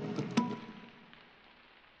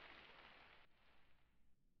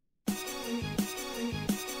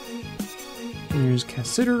 There's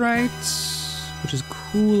cassiterite, which is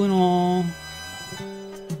cool and all.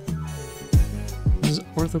 This is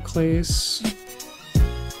orthoclase,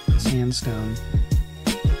 sandstone.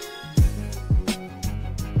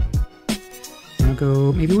 I'm gonna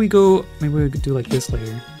go. Maybe we could do like this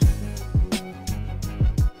layer.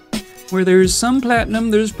 Where there's some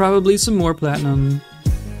platinum, there's probably some more platinum.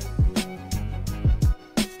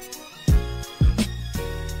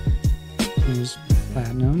 There's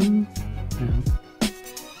platinum. No.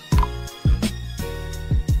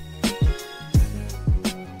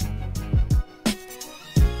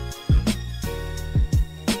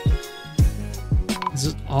 This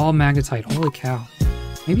is all magnetite. Holy cow.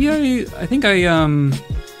 Maybe I think I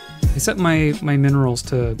set my minerals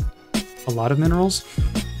to a lot of minerals.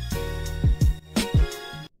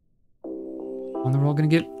 And they're all gonna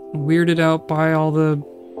get weirded out by all the...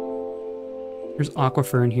 There's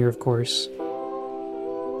aquifer in here, of course.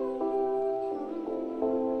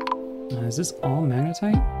 Is this all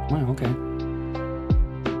magnetite? Wow, okay.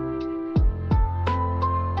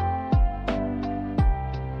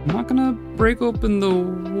 I'm not gonna break open the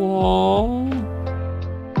wall.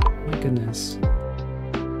 My goodness.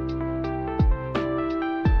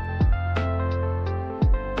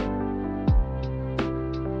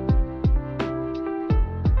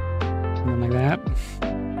 Something like that.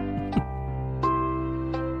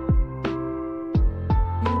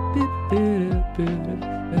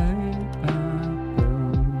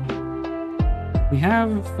 We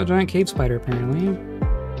have a giant cave spider, apparently.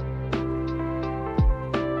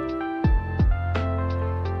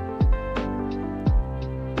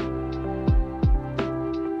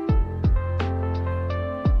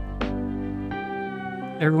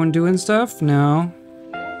 Everyone doing stuff? No.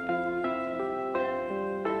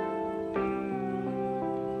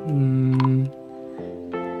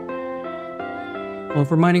 Well,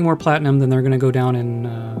 if we're mining more platinum, then they're gonna go down and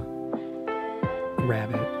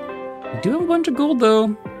grab it. I do have a bunch of gold,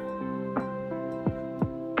 though.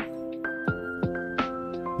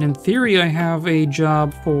 And in theory, I have a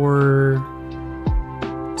job for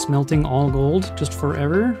smelting all gold just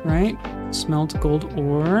forever, right? Smelt gold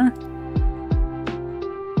ore.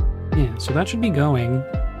 Yeah, so that should be going.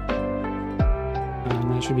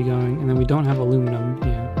 That should be going. And then we don't have aluminum,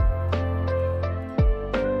 yeah.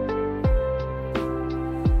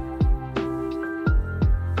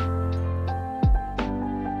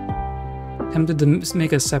 Tempted to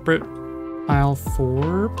make a separate pile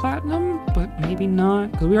for platinum, but maybe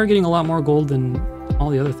not, because we are getting a lot more gold than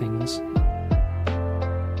all the other things.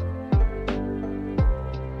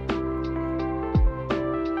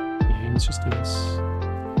 Yeah, let's just do this.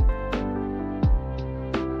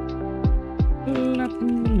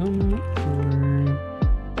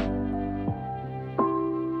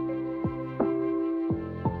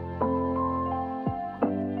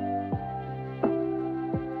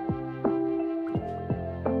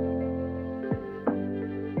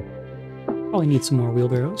 Probably need some more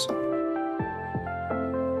wheelbarrows.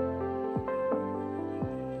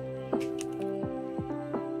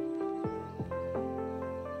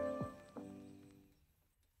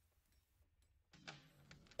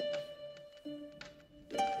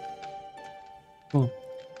 Well,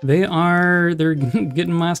 they're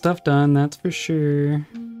getting my stuff done, that's for sure.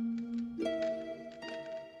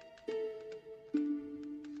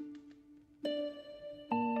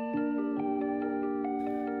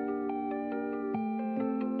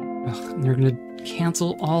 And they're gonna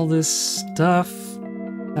cancel all this stuff.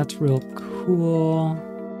 That's real cool.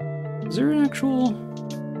 Is there an actual...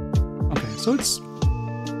 Okay, so it's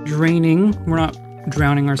draining. We're not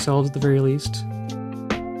drowning ourselves at the very least.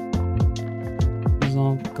 This is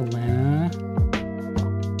all glass.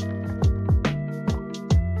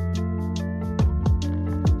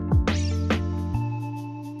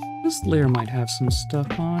 This layer might have some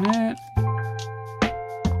stuff on it.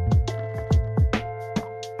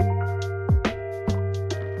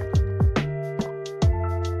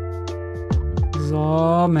 This is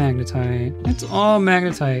all magnetite. It's all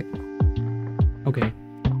magnetite. Okay.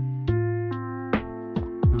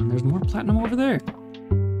 There's more platinum over there.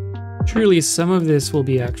 Surely some of this will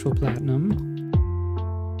be actual platinum.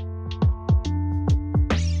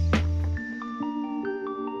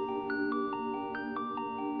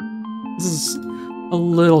 This is a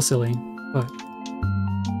little silly, but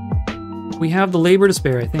we have the labor to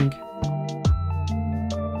spare, I think.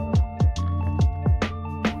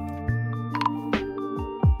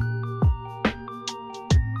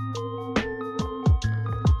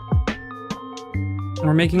 And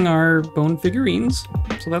we're making our bone figurines,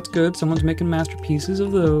 so that's good. Someone's making masterpieces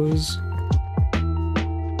of those.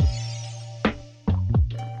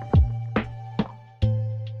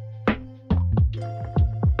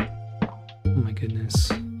 Oh my goodness.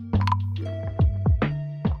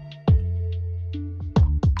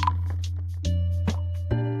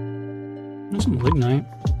 There's some lignite.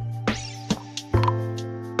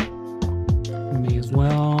 May as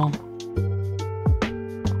well.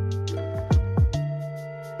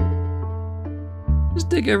 Just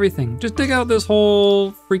dig everything. Just dig out this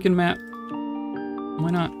whole freaking map. Why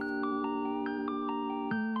not?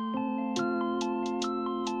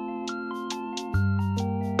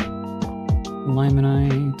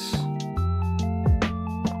 Limonite.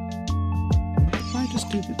 If I just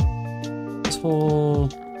do this whole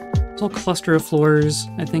cluster of floors,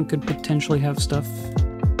 I think could potentially have stuff.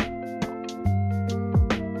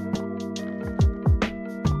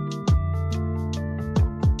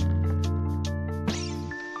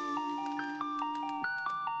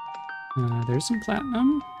 There's some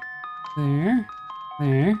platinum. There.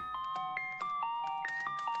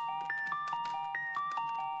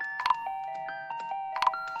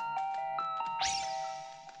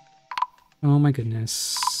 Oh my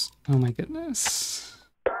goodness. Oh my goodness.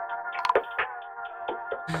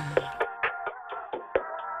 Can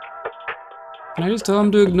I just tell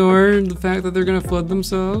them to ignore the fact that they're gonna flood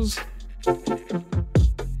themselves?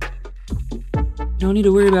 Don't need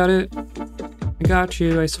to worry about it. I got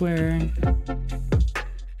you, I swear.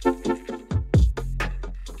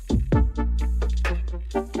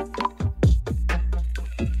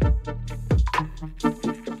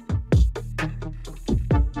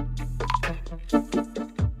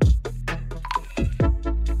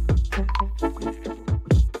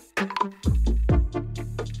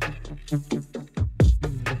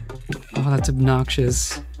 Oh, that's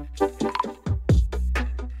obnoxious.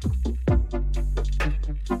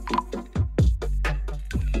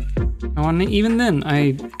 Oh, and even then,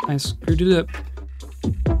 I screwed it up.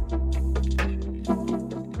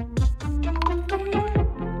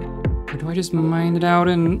 Or do I just mine it out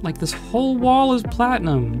and, like, this whole wall is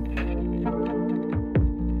platinum?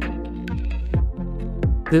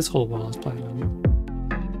 This whole wall is platinum.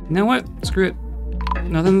 You know what? Screw it.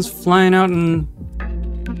 Nothing's flying out and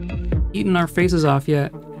eating our faces off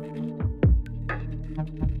yet.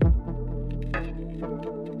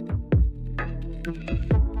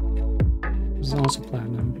 This is also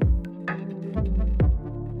platinum.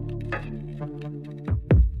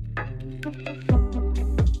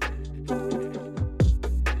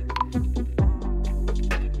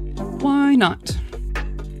 Why not?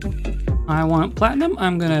 I want platinum.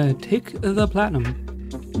 I'm gonna take the platinum.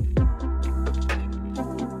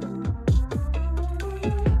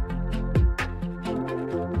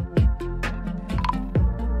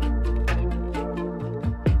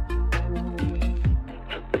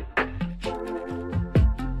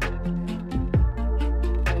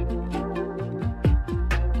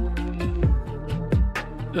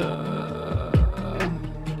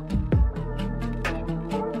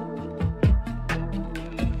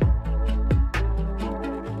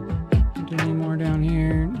 Any more down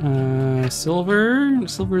here? Silver?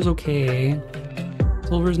 Silver's okay.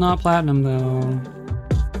 Silver's not platinum though.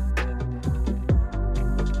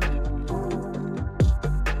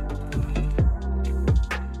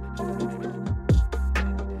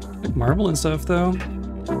 Like marble and stuff though.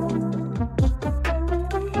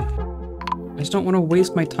 I just don't want to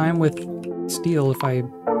waste my time with steel if I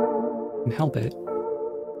can help it.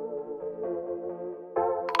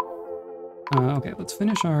 Okay, let's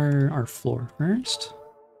finish our floor first.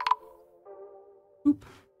 Oop.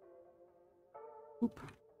 Oop.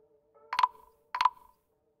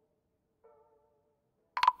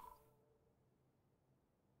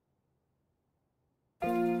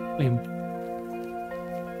 Bam.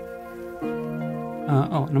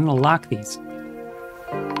 Oh, and I'm gonna lock these.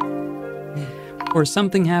 Or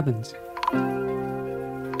something happens.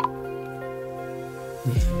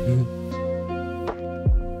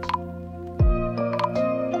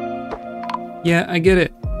 Yeah, I get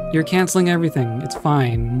it. You're canceling everything. It's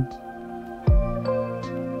fine.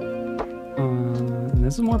 And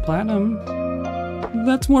this is more platinum.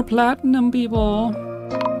 That's more platinum, people.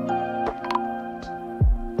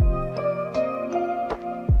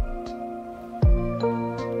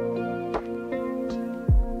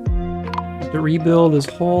 To rebuild this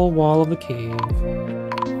whole wall of the cave.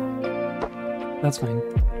 That's fine.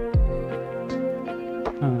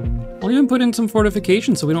 I'll even put in some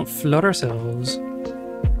fortifications so we don't flood ourselves.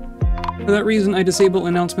 For that reason, I disable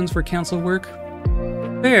announcements for council work.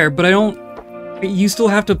 Fair, but I don't... You still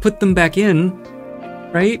have to put them back in,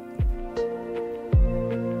 right?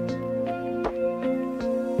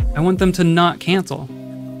 I want them to not cancel.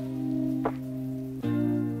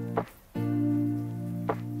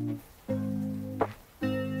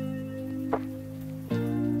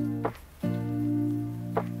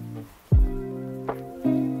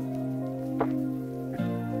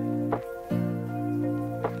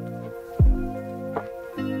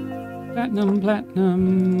 Platinum,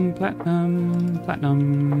 platinum, platinum,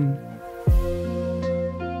 platinum.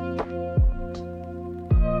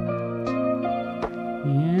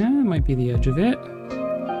 Yeah, might be the edge of it.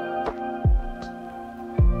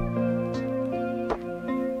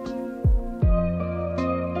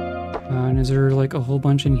 And is there like a whole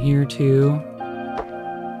bunch in here too?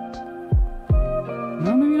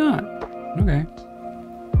 No, maybe not. Okay.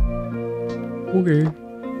 Okay.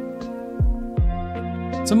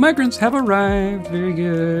 Some migrants have arrived. Very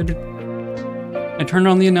good. I turned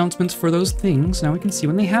on the announcements for those things. Now we can see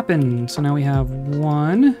when they happen. So now we have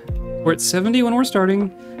 1. We're at 70 when we're starting.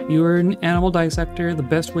 You are an animal dissector. The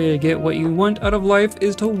best way to get what you want out of life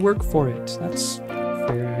is to work for it. That's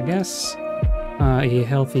fair, I guess. A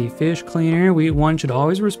healthy fish cleaner. One should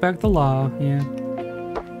always respect the law. Yeah.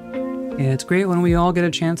 Yeah, it's great when we all get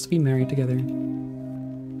a chance to be married together.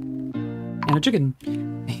 And a chicken.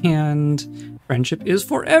 And... friendship is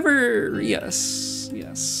forever! Yes,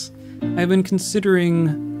 yes. I've been considering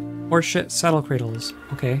horseshit saddle cradles.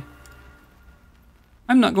 Okay.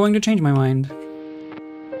 I'm not going to change my mind.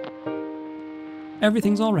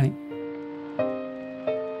 Everything's alright.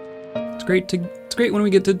 It's great when we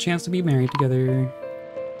get the chance to be married together.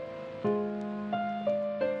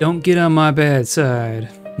 Don't get on my bad side.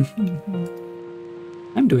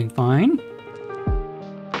 I'm doing fine.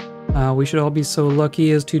 We should all be so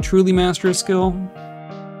lucky as to truly master a skill.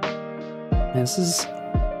 This is...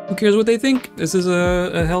 who cares what they think? This is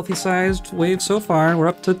a healthy-sized wave so far. We're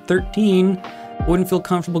up to 13. Wouldn't feel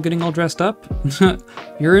comfortable getting all dressed up?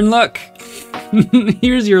 You're in luck!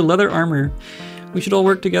 Here's your leather armor. We should all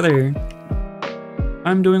work together.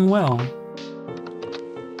 I'm doing well.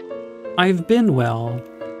 I've been well.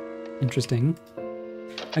 Interesting.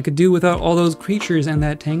 I could do without all those creatures and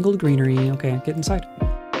that tangled greenery. Okay, get inside.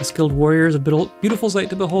 A skilled warrior is a beautiful sight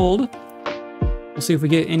to behold. We'll see if we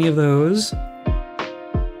get any of those.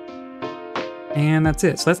 And that's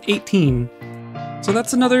it. So that's 18. So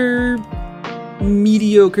that's another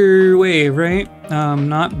mediocre wave, right?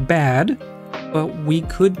 Not bad, but we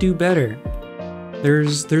could do better.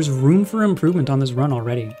 There's room for improvement on this run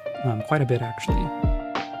already. Quite a bit, actually.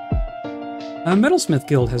 A metalsmith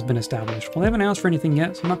guild has been established. Well, they haven't asked for anything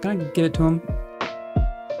yet, so I'm not gonna give it to them.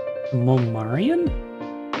 Mulmarian?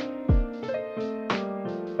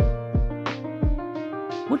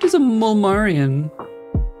 What is a Mulmarian?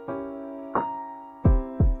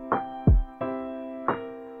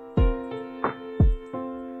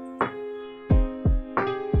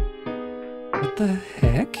 What the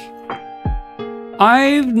heck?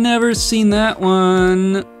 I've never seen that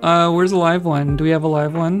one. Where's the live one? Do we have a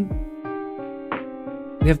live one?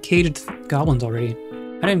 We have caged goblins already.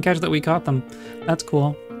 I didn't catch that we caught them. That's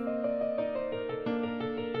cool.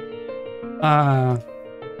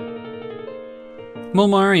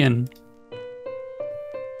 Mulmarian.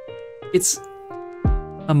 It's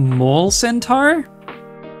a mole centaur?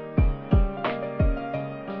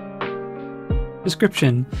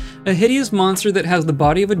 Description. A hideous monster that has the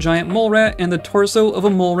body of a giant mole rat and the torso of a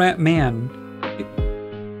mole rat man.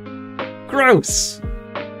 Gross!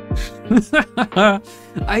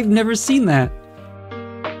 I've never seen that.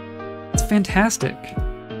 It's fantastic.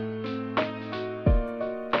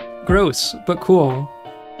 Gross, but cool.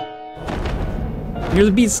 You're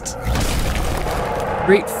the beast.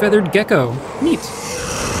 Great feathered gecko. Neat.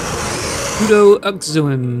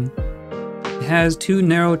 Pseudo-uxoem. It has 2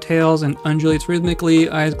 narrow tails and undulates rhythmically.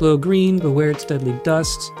 Eyes glow green. Beware its deadly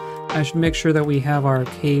dust. I should make sure that we have our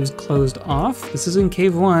caves closed off. This is in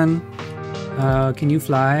cave 1. Can you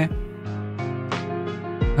fly?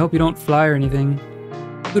 I hope you don't fly or anything.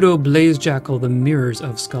 Pseudo blaze jackal, the mirrors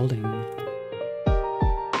of scalding.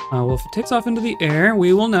 Well, if it takes off into the air,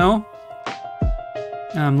 we will know.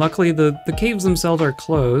 Luckily, the caves themselves are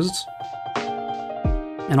closed.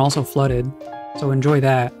 And also flooded. So enjoy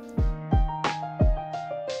that.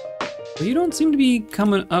 But you don't seem to be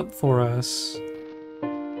coming up for us.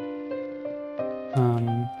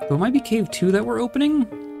 So it might be cave 2 that we're opening?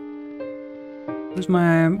 Where's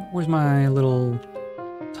my little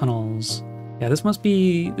tunnels? Yeah, this must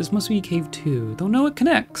be cave 2. Don't know it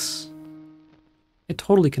connects. It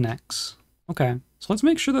totally connects. Okay, so let's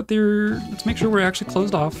make sure that we're actually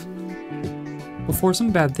closed off before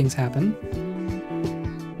some bad things happen.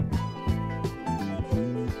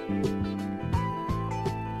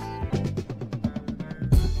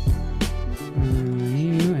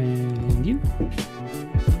 You and you.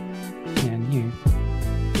 And you.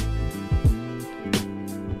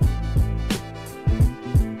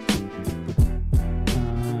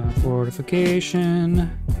 Fortification.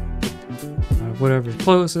 Whatever's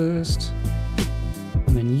closest.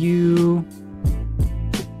 And then you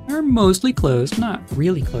are mostly closed, not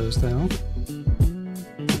really closed though.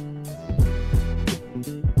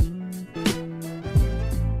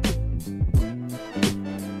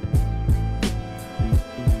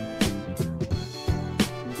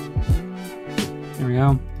 There we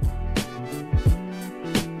go.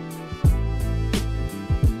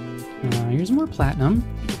 Here's more platinum.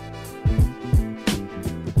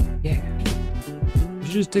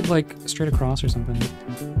 Just dig like straight across or something.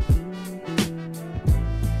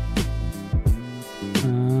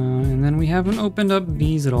 And then we haven't opened up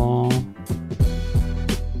these at all.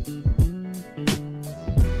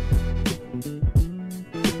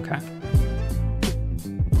 Okay.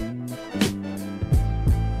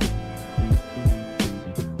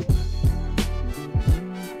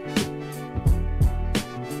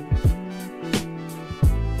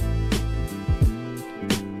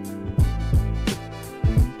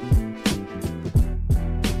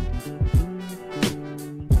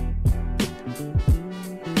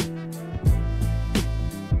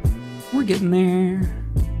 Getting there.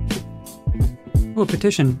 Oh, a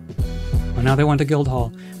petition. Oh, now they want a guild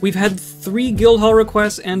hall. We've had 3 guild hall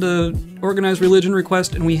requests and a organized religion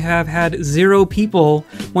request, and we have had 0 people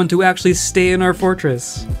want to actually stay in our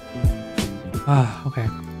fortress. Ah, okay.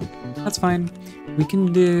 That's fine. We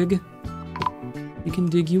can dig. We can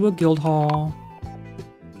dig you a guild hall.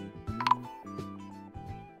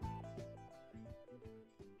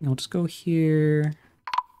 I'll just go here.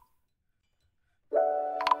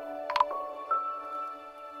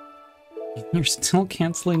 You're still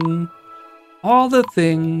canceling all the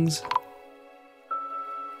things.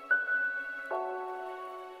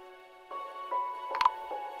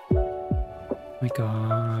 My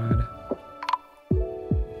god.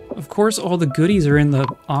 Of course all the goodies are in the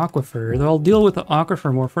aquifer. I'll deal with the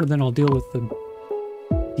aquifer more further than I'll deal with the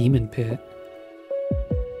demon pit.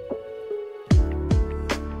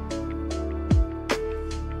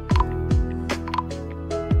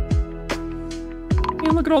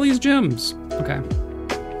 And look at all these gems. Okay,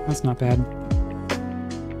 that's not bad.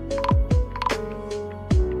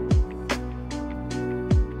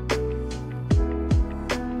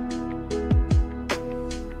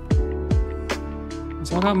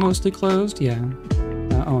 It's all got mostly closed, yeah.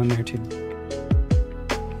 Oh, and there too.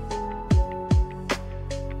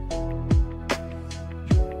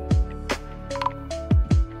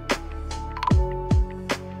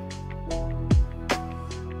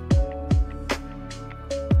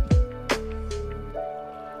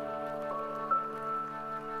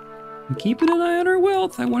 I'm keeping an eye on our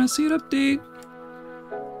wealth. I want to see it update.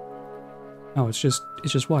 Oh, it's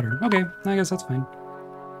just water. Okay, I guess that's fine.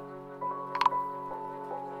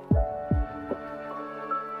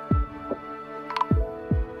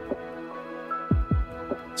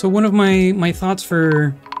 So one of my thoughts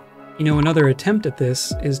for, you know, another attempt at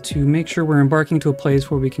this is to make sure we're embarking to a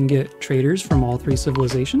place where we can get traders from all 3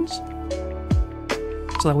 civilizations,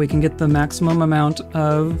 so that we can get the maximum amount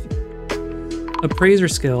of appraiser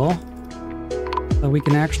skill, so that we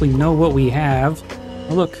can actually know what we have.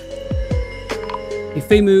 Oh look, a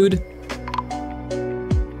Fey mood.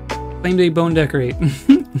 Claim day bone decorate.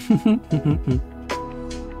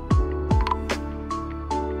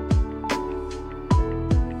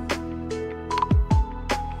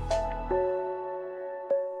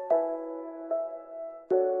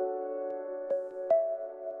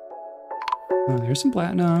 Oh, there's some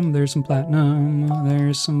platinum, there's some platinum,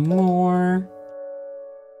 there's some more.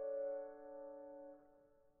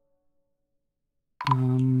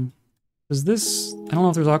 Is this... I don't know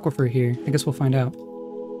if there's aquifer here. I guess we'll find out.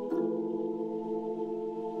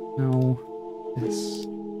 No. This.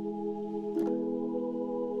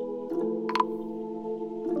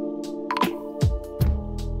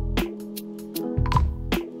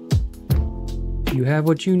 You have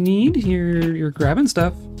what you need? You're grabbing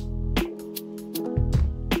stuff.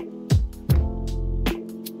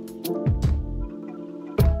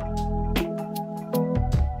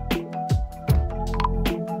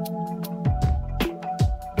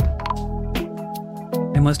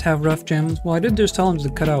 Must have rough gems. Well, I did just tell him to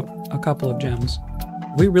cut out a couple of gems.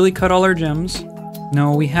 We really cut all our gems?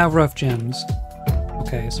 No, we have rough gems.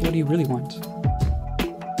 Okay, so what do you really want?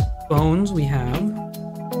 Bones we have.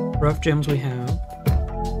 Rough gems we have.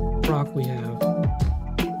 Rock we have.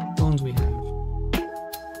 Bones we have.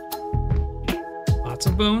 Lots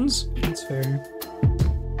of bones? That's fair.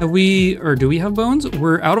 Have we, or do we have bones?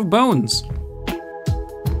 We're out of bones.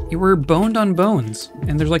 We're boned on bones.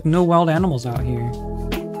 And there's like no wild animals out here.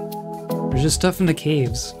 There's just stuff in the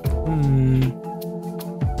caves.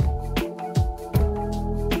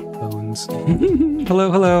 Bones. Hello,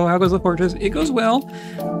 hello. How goes the fortress? It goes well.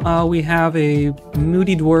 We have a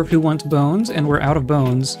moody dwarf who wants bones, and we're out of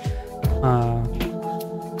bones.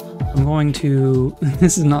 I'm going to...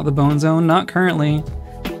 This is not the bone zone. Not currently.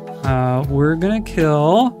 We're gonna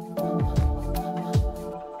kill...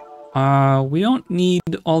 we don't need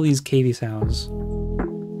all these cavey sows.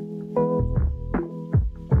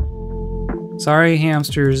 Sorry,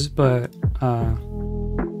 hamsters, but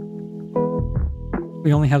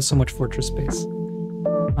we only have so much fortress space.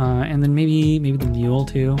 And then maybe the mule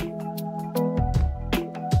too.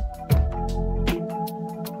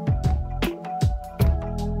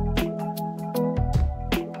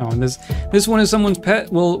 Oh, and this one is someone's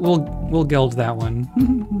pet. We'll geld that one.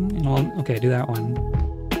 And okay, do that one.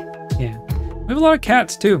 Yeah, we have a lot of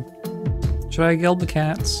cats too. Should I geld the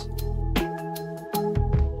cats?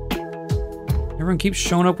 Everyone keeps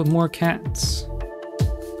showing up with more cats.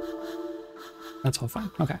 That's all fine.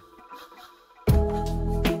 Okay.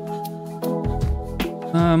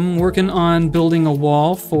 Working on building a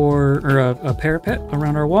wall or a parapet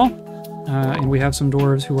around our wall. And we have some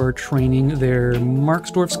dwarves who are training their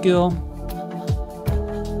Marksdwarf skill.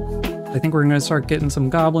 I think we're gonna start getting some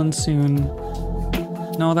goblins soon.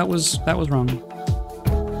 No, that was wrong.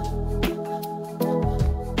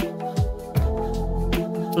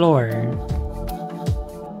 Floor.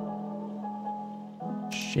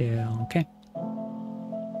 Okay.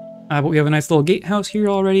 But we have a nice little gatehouse here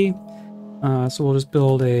already. So we'll just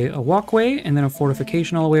build a walkway and then a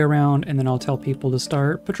fortification all the way around, and then I'll tell people to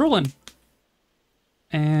start patrolling.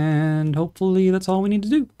 And hopefully that's all we need to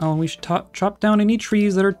do. Oh, and we should chop down any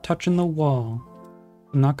trees that are touching the wall.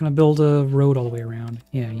 I'm not going to build a road all the way around.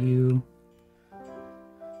 Yeah, you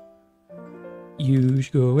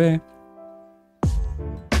should go away.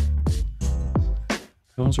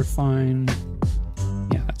 Those are fine.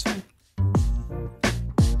 Yeah, that's fine.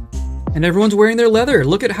 And everyone's wearing their leather.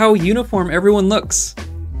 Look at how uniform everyone looks.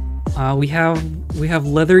 We have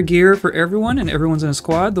leather gear for everyone, and everyone's in a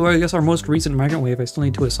squad. Though I guess our most recent migrant wave, I still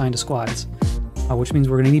need to assign to squads, which means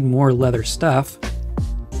we're gonna need more leather stuff.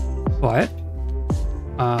 But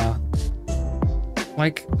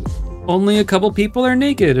like only a couple people are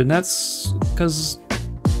naked, and that's because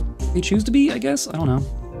they choose to be, I guess. I don't know.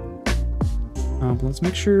 But let's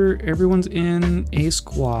make sure everyone's in a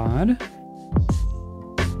squad.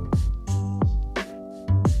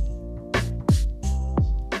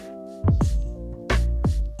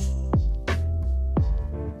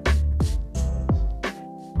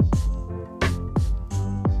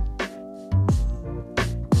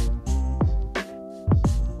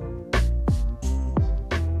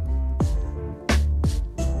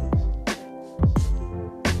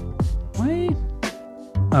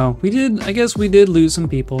 Oh, I guess we did lose some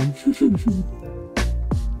people.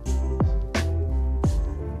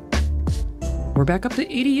 We're back up to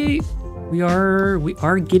 88. We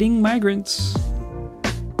are getting migrants.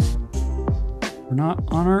 We're not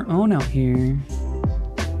on our own out here.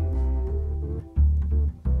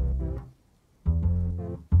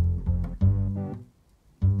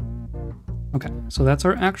 Okay, so that's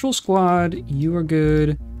our actual squad. You are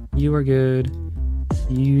good. You are good.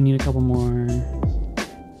 You need a couple more.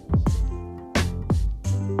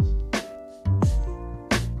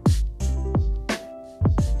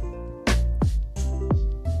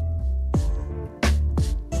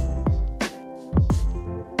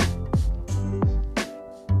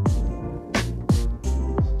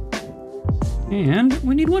 And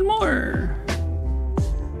we need one more.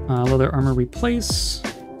 Leather armor replace.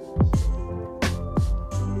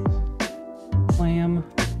 Blam.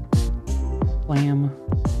 Blam.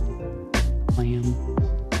 Blam. Blam.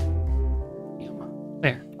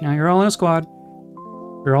 There. Now you're all in a squad.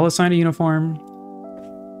 You're all assigned a uniform.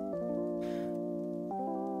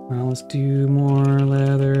 Let's do more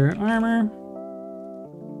leather armor.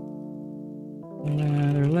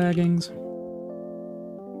 Leather leggings.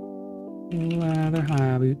 Leather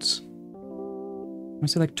high boots. I'm gonna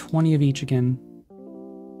say like 20 of each again.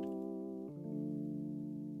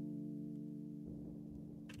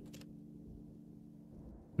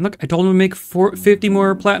 Look, I told him to make 50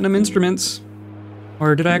 more platinum instruments.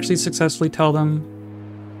 Or did I actually successfully tell them?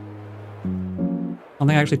 I don't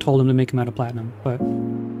think I actually told him to make them out of platinum, but...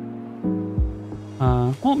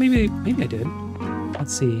 well, maybe I did.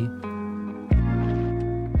 Let's see.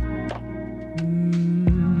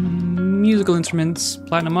 Musical instruments,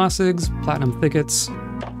 platinum mossigs, platinum thickets.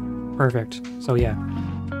 Perfect. So yeah.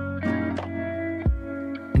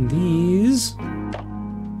 And these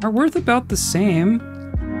are worth about the same.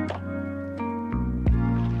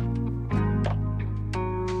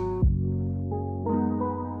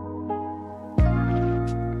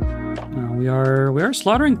 We are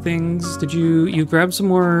slaughtering things. Did you grab some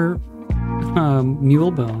more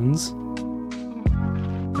mule bones?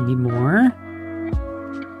 I need more.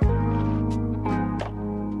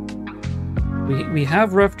 We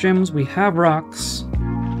have rough gems, we have rocks,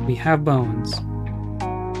 we have bones.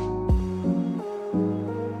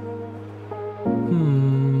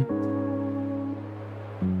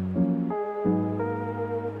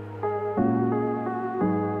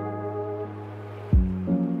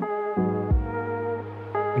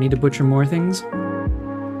 We need to butcher more things.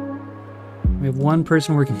 We have one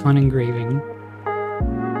person working on engraving.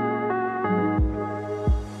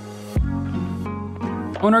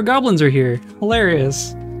 Oh, and our goblins are here.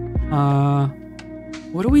 Hilarious.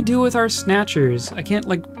 What do we do with our snatchers? I can't,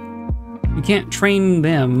 like... You can't train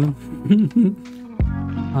them.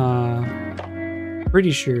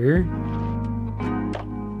 Pretty sure.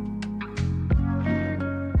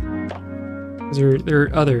 There are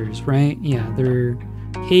others, right? Yeah, they're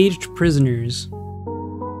caged prisoners.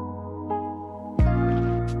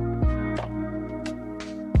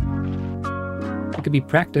 It could be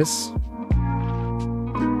practice.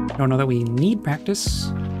 I don't know that we need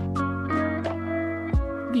practice. What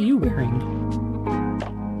are you wearing?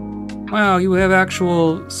 Wow, you have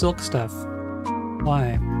actual silk stuff.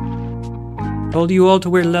 Why? Told you all to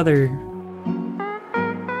wear leather.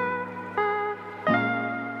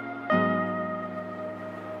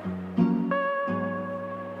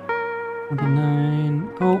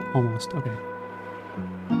 Oh, almost. Okay.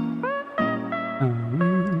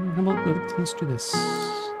 How about let's do this.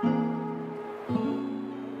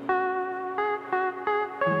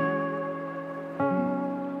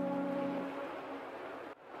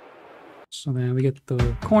 So then we get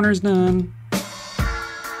the corners done.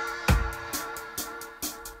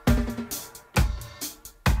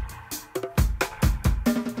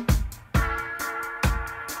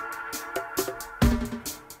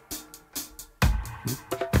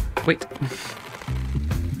 Wait.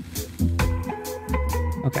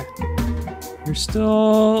 Okay. You're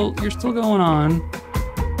still going on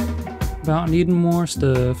about needing more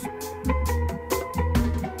stuff.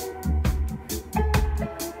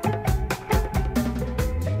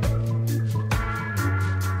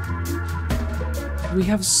 We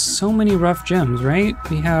have so many rough gems, right?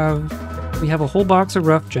 We have a whole box of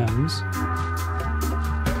rough gems.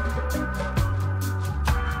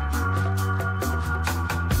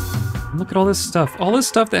 Look at all this stuff. All this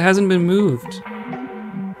stuff that hasn't been moved.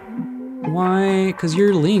 Why? Because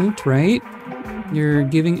you're linked, right? You're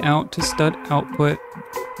giving out to stud output,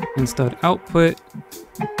 and stud output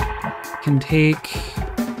can take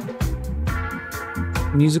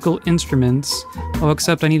musical instruments. Oh,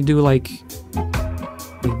 except I need to do like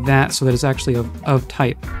that so that it's actually of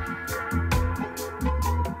type.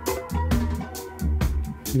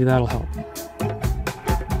 Maybe that'll help.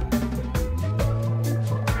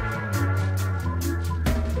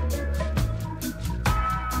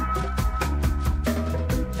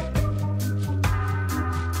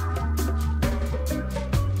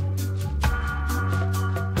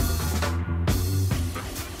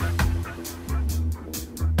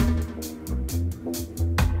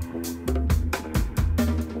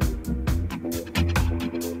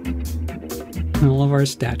 All of our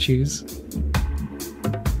statues.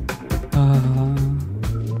 Come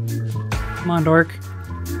on, Dork.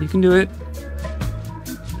 You can do it.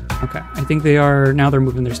 Okay, I think they are... Now they're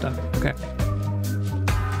moving their stuff. Okay.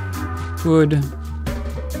 Good.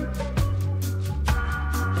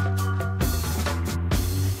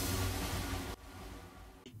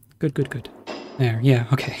 Good. There, yeah,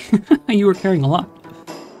 okay. You were carrying a lot.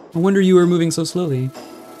 No wonder you were moving so slowly.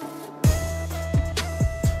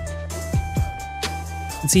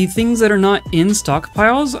 And see, things that are not in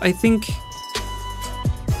stockpiles, I think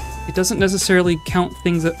it doesn't necessarily count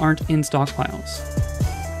things that aren't in stockpiles.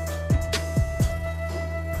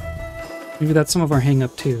 Maybe that's some of our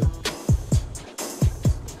hang-up too.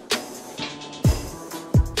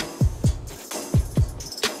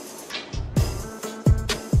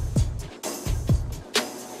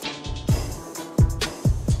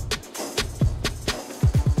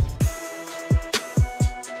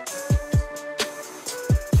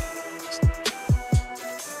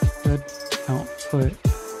 Good output.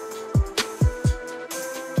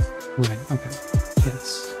 Right, okay.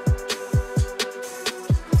 Yes.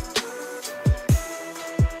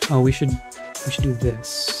 Oh, we should do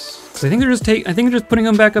this. Because I think they're just putting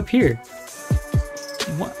them back up here.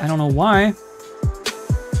 What? I don't know why.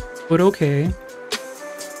 But okay.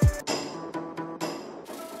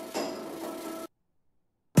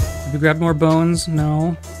 Have you grabbed more bones?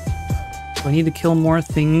 No. Do I need to kill more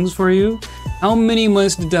things for you? How many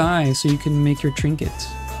must die so you can make your trinkets?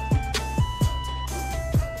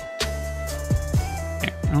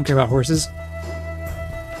 Okay, I don't care about horses.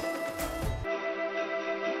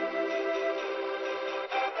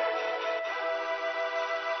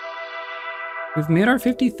 We've made our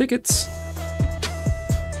 50 thickets.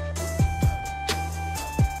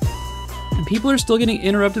 And people are still getting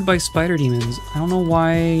interrupted by spider demons. I don't know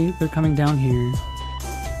why they're coming down here.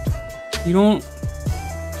 You don't...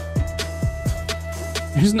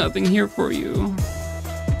 There's nothing here for you.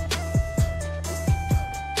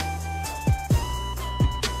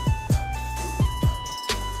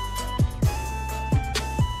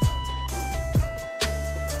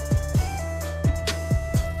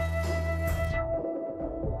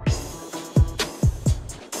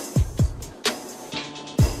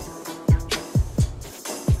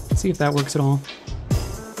 See if that works at all.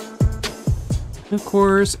 Of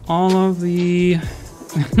course, all of the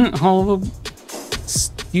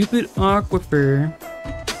stupid aquifer.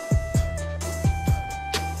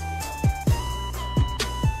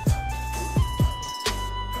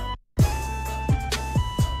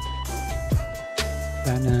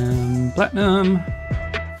 Platinum.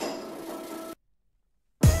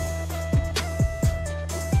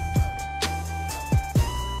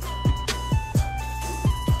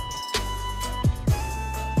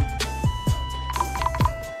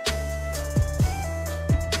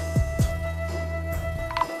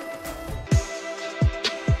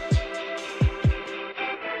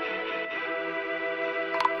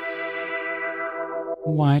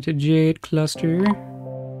 White jade cluster.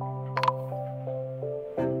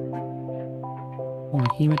 More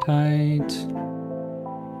hematite.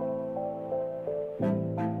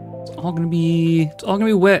 It's all gonna be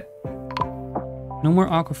wet. No more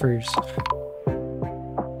aquifers.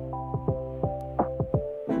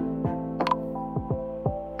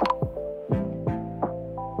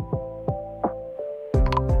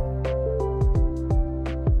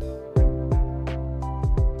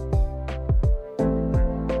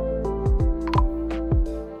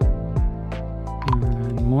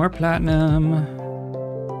 More platinum.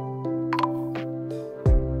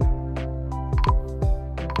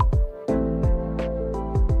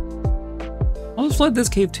 I'll just flood this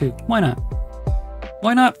cave too. Why not?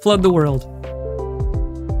 Why not flood the world?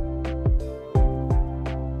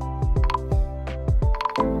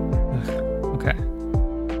 Ugh, okay.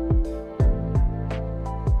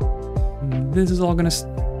 This is all gonna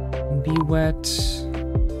be wet.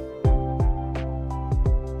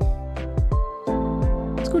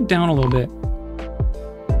 Go down a little bit.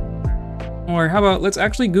 Or how about, let's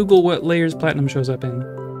actually Google what layers platinum shows up in.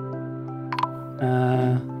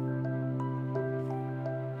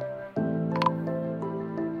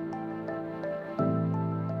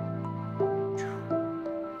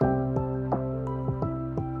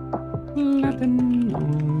 Platinum.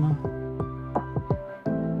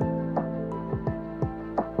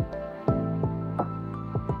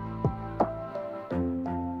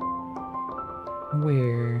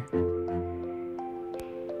 Where?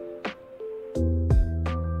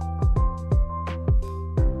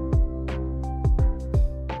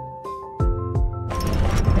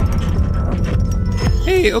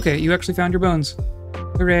 Hey, okay, you actually found your bones.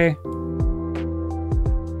 Hooray.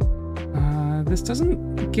 This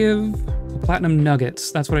doesn't give platinum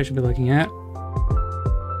nuggets. That's what I should be looking at.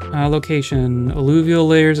 Location. Alluvial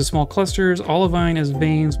layers as small clusters. Olivine as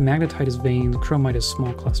veins. Magnetite as veins. Chromite as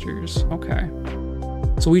small clusters. Okay.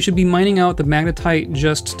 So we should be mining out the magnetite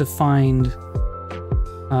just to find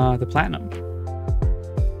the platinum.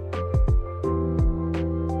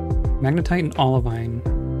 Magnetite and olivine.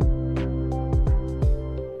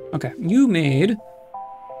 Okay, you made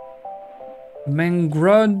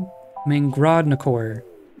Mangrodnicor,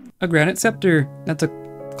 a granite scepter. That's a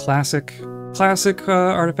classic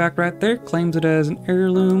artifact right there. Claims it as an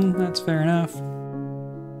heirloom. That's fair enough.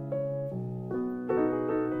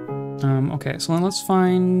 Okay, so then let's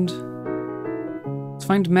find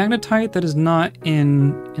magnetite that is not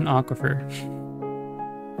in an aquifer.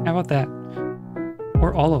 How about that?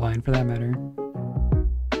 Or olivine, for that matter.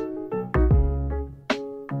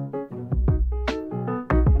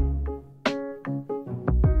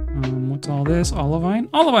 What's all this? Olivine?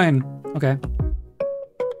 Olivine! Okay.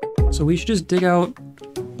 So we should just dig out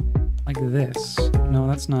like this. No,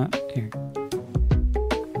 that's not here.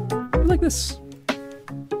 Like this.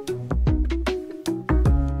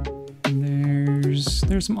 And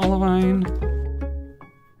there's some olivine.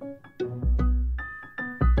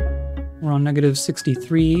 We're on negative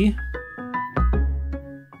 63.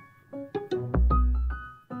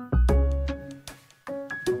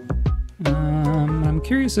 I'm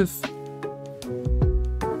curious if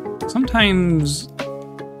sometimes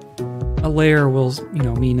a layer will,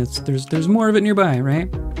 mean there's more of it nearby, right?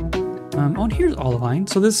 Oh, and here's olivine.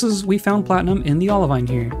 So we found platinum in the olivine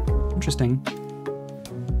here. Interesting.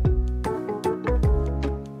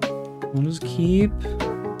 We'll just keep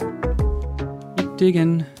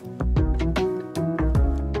digging.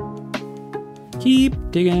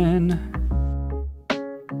 Keep digging.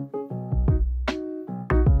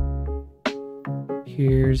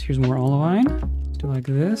 Here's more olivine. Let's do like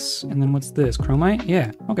this. And then what's this? Chromite?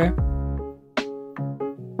 Yeah, okay.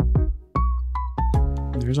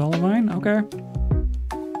 There's olivine, okay.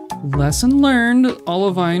 Lesson learned.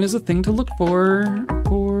 Olivine is a thing to look for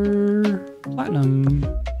platinum.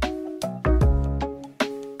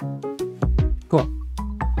 Cool.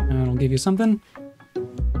 And I'll give you something.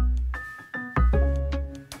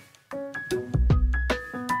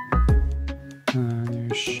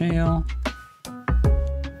 There's shale.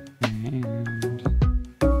 And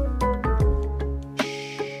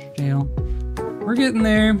shale. We're getting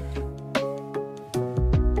there.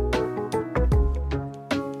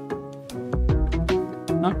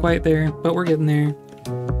 Not quite there, but we're getting there.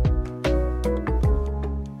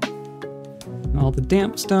 All the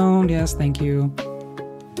damp stone, yes, thank you.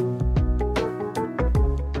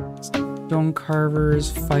 Stone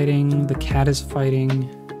carvers fighting, the cat is fighting.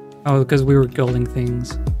 Oh, because we were building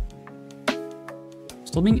things.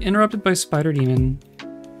 Still being interrupted by Spider Demon.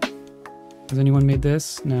 Has anyone made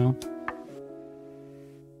this? No.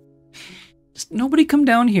 Just nobody come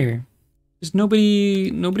down here. Just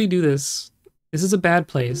nobody do this. This is a bad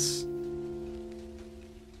place.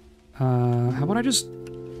 How about I just...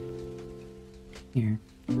 Here.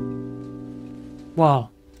 Wow.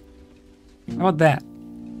 How about that?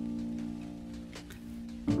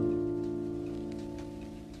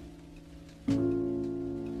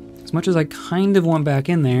 As much as I kind of want back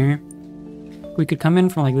in there, we could come in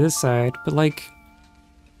from like this side, but like...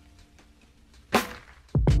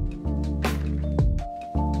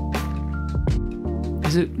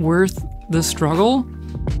 Is it worth the struggle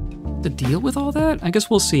to deal with all that? I guess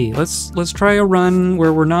we'll see. Let's try a run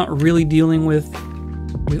where we're not really dealing with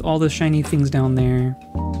all the shiny things down there.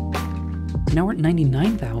 Now we're at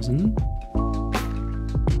 99,000.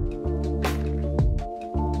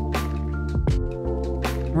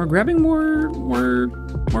 We're grabbing more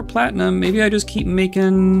platinum. Maybe I just keep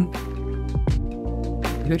making...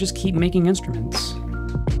 Maybe I just keep making instruments.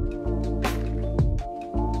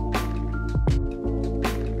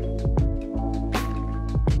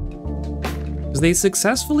 They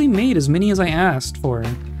successfully made as many as I asked for.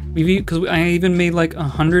 Because I even made like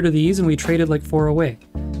 100 of these and we traded like 4 away.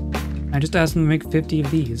 I just asked them to make 50 of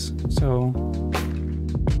these. So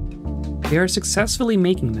they are successfully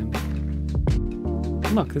making them.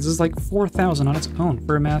 Look, this is like 4,000 on its own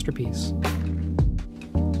for a masterpiece.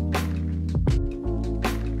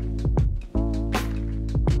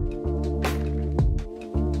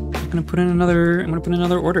 I'm gonna put in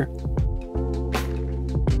another order.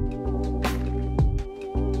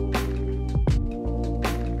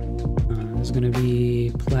 Gonna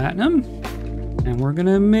be platinum, and we're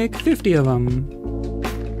gonna make 50 of them.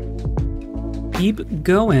 Keep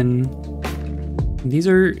going. These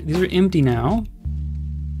are empty now.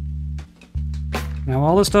 Now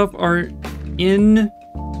all the stuff are in.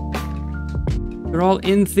 They're all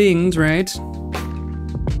in things, right?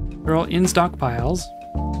 They're all in stockpiles.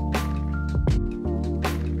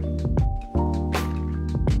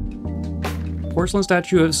 Porcelain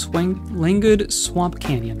statue of Langud Swamp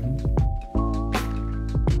Canyon.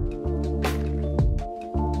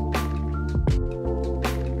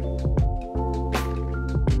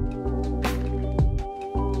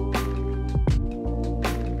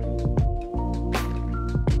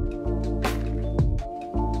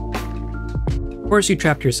 Of course you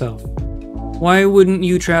trapped yourself. Why wouldn't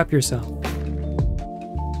you trap yourself?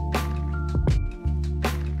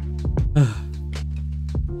 Ugh.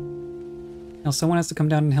 Now someone has to come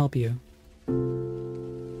down and help you.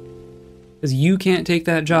 Because you can't take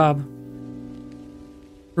that job.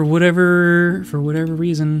 For whatever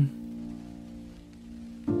reason.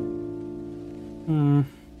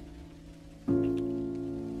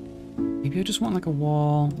 Maybe I just want like a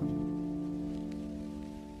wall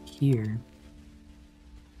here.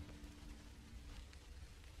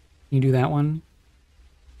 Can you do that one?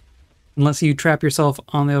 Unless you trap yourself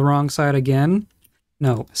on the wrong side again.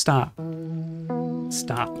 No, stop.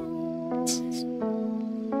 Stop.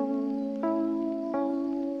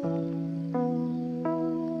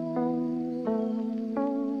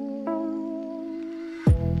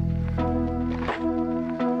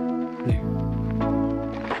 There.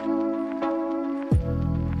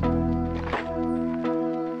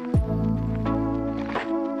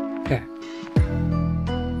 Okay.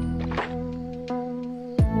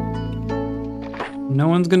 No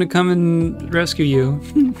one's gonna come and rescue you.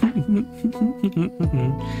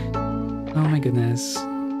 Oh my goodness.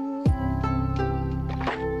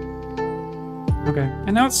 Okay,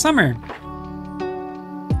 and now it's summer.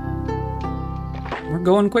 We're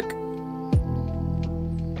going quick.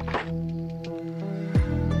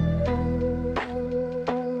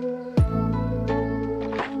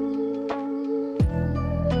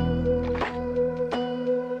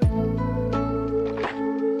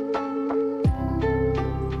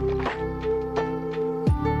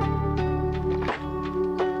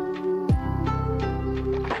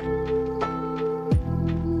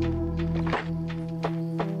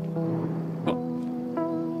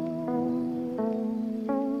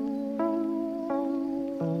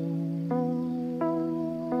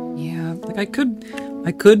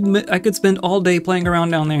 I could spend all day playing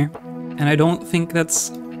around down there, and I don't think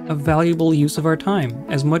that's a valuable use of our time.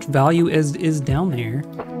 As much value as is down there.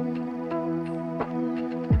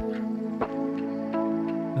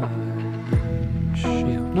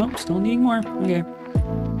 Shale. Nope, still needing more. Okay.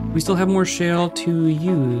 We still have more shale to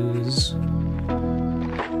use.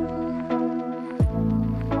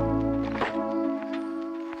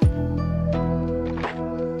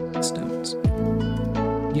 Stones.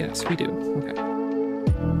 Yes, we do. Okay.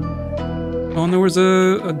 Oh, and there was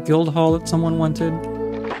a guild hall that someone wanted.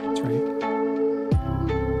 That's right.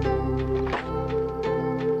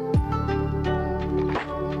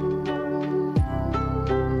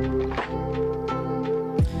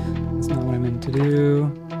 That's not what I meant to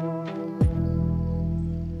do.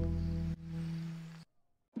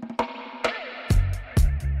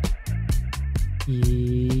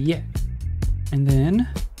 Yeah. And then...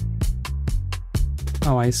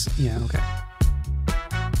 Oh, yeah, okay.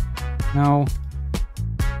 No.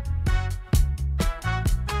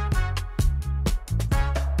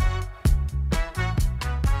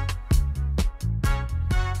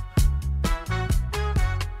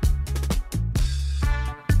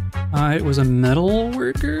 It was a metal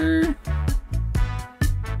worker?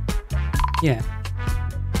 Yeah.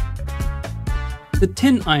 The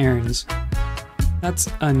tin irons. That's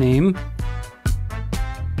a name.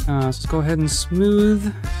 Let's go ahead and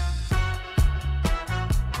smooth.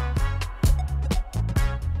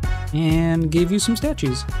 And give you some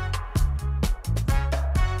statues.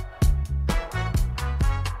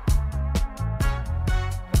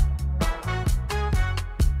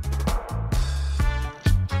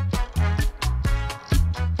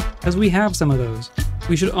 Because we have some of those.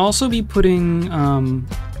 We should also be putting,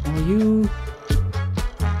 you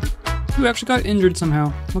actually got injured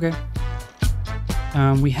somehow. Okay.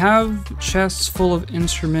 We have chests full of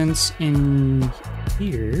instruments in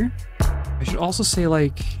here. I should also say,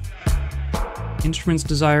 like, instruments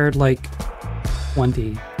desired, like,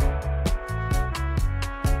 20.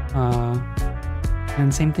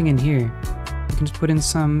 And same thing in here. You can just put in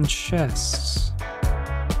some chests.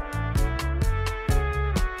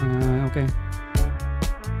 Okay.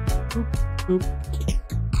 Boop, boop.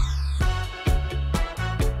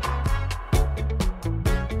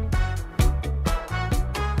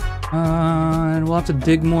 And we'll have to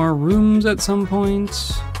dig more rooms at some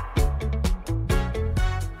point.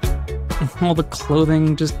 All the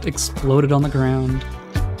clothing just exploded on the ground.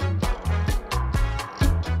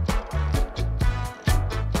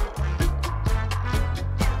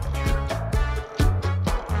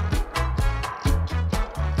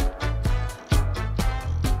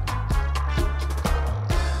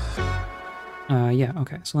 Yeah,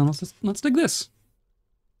 okay, so then let's dig this.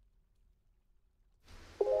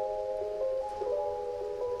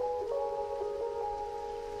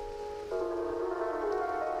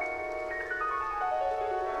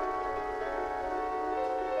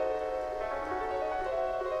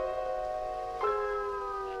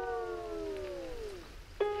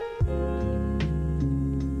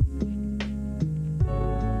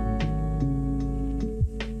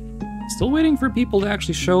 Still waiting for people to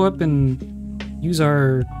actually show up and use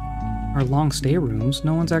our long stay rooms.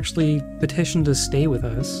 No one's actually petitioned to stay with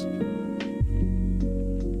us.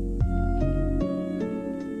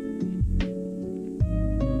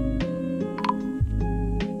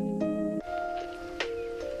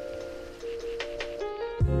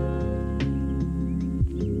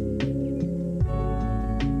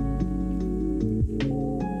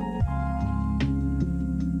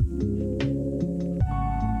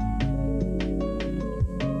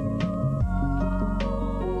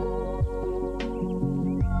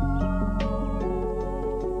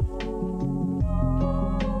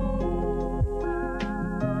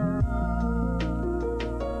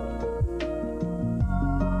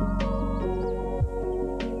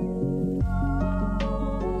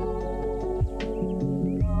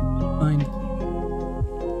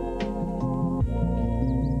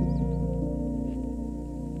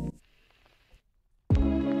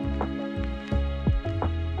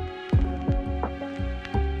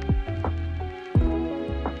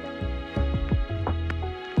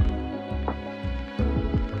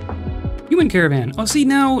 Human caravan. Oh, see,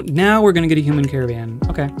 now we're gonna get a human caravan.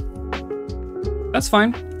 Okay. That's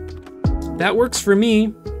fine. That works for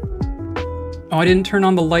me. Oh, I didn't turn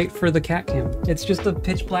on the light for the cat cam. It's just a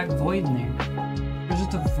pitch black void in there. There's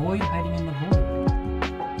just a void hiding in the void.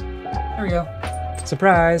 There we go.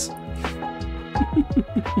 Surprise.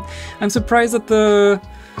 I'm surprised that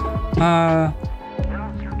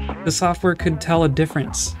the software could tell a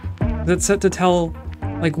difference. It's set to tell,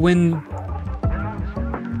 like, when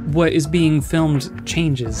what is being filmed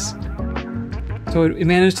changes. So it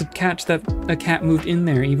managed to catch that a cat moved in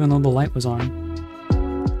there even though the light was on.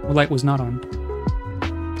 The light was not on.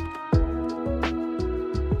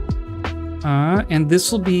 And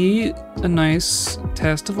this will be a nice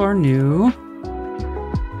test of our new...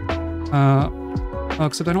 oh,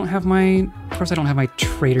 except I don't have my... Of course I don't have my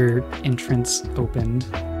trader entrance opened.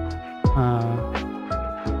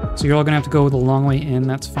 So you're all gonna have to go the long way in,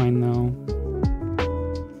 that's fine though.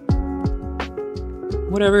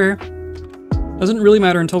 Whatever. Doesn't really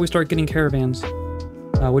matter until we start getting caravans,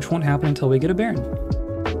 which won't happen until we get a baron.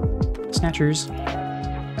 Snatchers.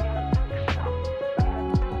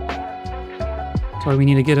 Sorry, we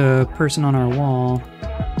need to get a person on our wall.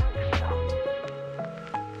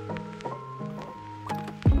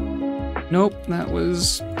 Nope, that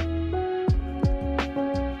was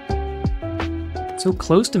so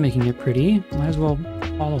close to making it pretty. Might as well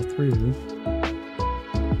follow through.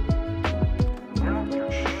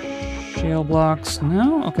 Shale blocks,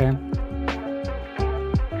 no? Okay.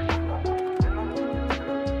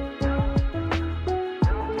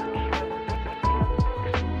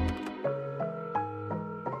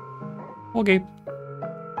 Okay.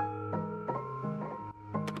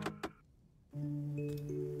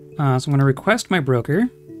 So I'm going to request my broker.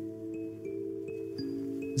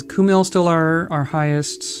 Is Kumil still our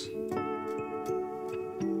highest?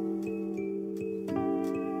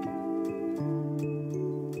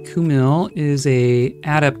 Kumil is a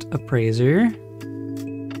adept appraiser.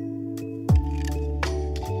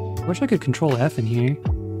 I wish I could control F in here.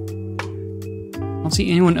 I don't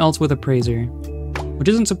see anyone else with appraiser, which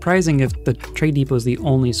isn't surprising if the trade depot is the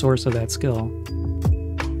only source of that skill.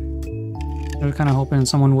 I was kind of hoping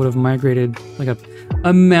someone would have migrated, like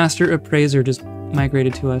a master appraiser just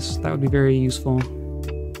migrated to us. That would be very useful.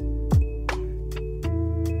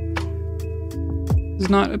 Does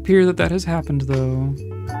not appear that that has happened though.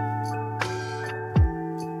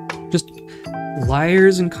 Just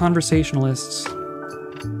liars and conversationalists.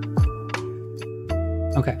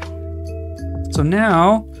 Okay. So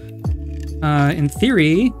now, in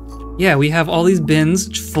theory, yeah, we have all these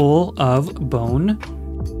bins full of bone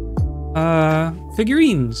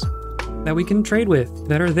figurines that we can trade with,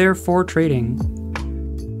 that are there for trading.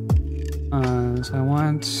 So I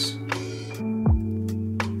want...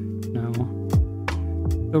 No.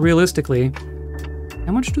 So realistically,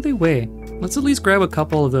 how much do they weigh? Let's at least grab a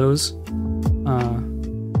couple of those.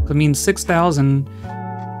 I mean, 6,000.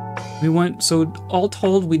 We want, so all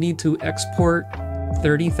told, we need to export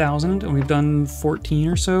 30,000, and we've done 14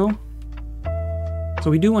 or so. So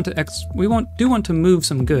we do want to do want to move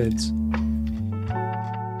some goods.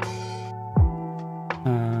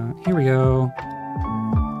 Here we go.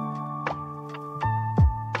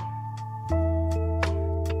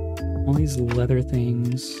 All these leather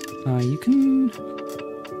things. You can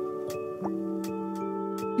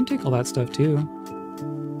take all that stuff too.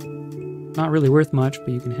 Not really worth much, but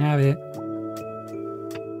you can have it.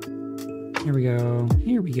 Here we go.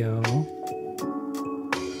 Here we go.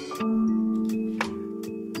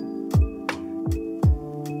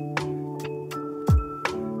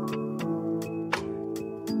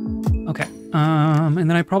 Okay. And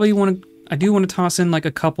then I probably want to. I do want to toss in like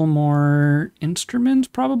a couple more instruments,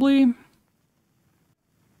 probably. And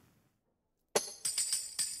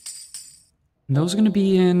those are going to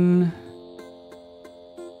be in.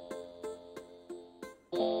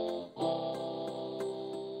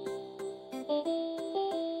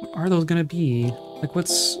 What are those going to be? Like, what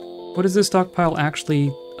is this stockpile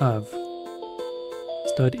actually of?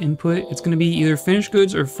 Stud input. It's going to be either finished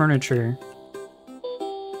goods or furniture.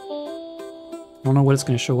 I don't know what it's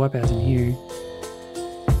going to show up as in here.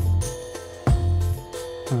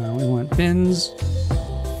 We want bins.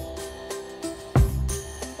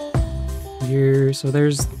 Here, so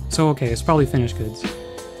there's... So, okay, it's probably finished goods.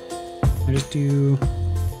 I just do...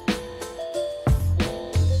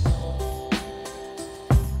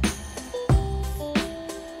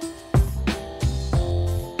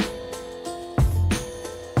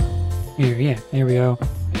 Here, yeah, there we go.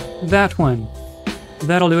 That one.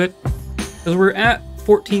 That'll do it. Because we're at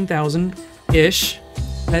 14,000-ish.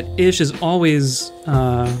 That ish is always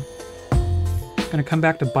gonna come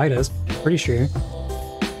back to bite us, pretty sure.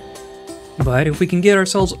 But if we can get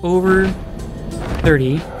ourselves over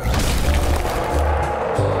 30...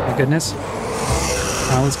 My goodness.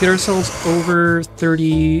 Let's get ourselves over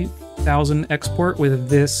 30,000 export with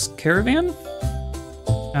this caravan.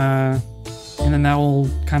 And then that will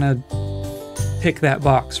kind of pick that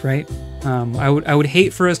box, right? I would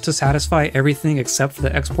hate for us to satisfy everything except for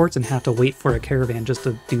the exports and have to wait for a caravan just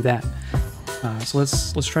to do that. So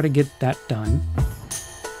let's try to get that done.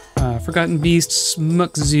 Forgotten Beast,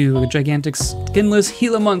 Smukzoo, a gigantic skinless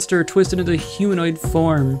Gila monster twisted into humanoid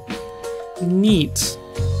form. Neat.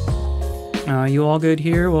 You all good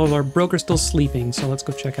here? Well, our broker's still sleeping, so let's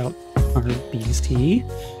go check out our beastie.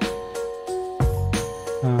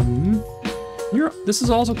 This is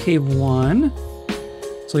also cave 1.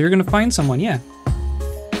 So you're gonna find someone, yeah.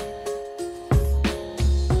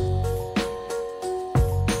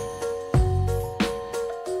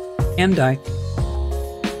 And die.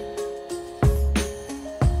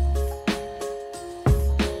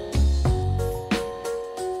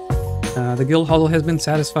 The guild hall has been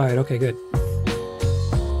satisfied. Okay, good.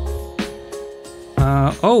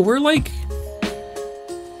 Oh, we're like...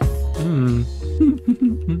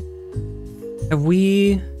 Have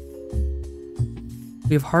we...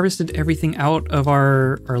 We've harvested everything out of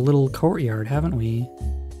our little courtyard, haven't we?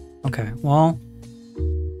 Okay, well...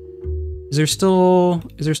 Is there still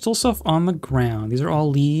stuff on the ground? These are all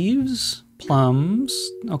leaves, plums.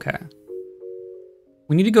 Okay.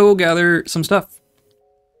 We need to go gather some stuff.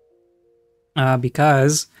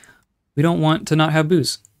 Because we don't want to not have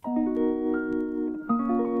booze.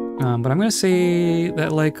 But I'm gonna say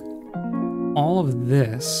that, like, all of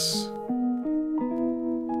this...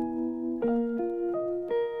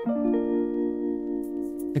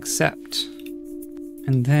 Accept.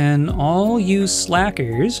 And then all you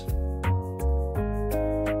slackers...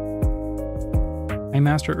 High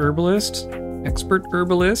Master Herbalist, Expert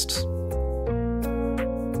Herbalist...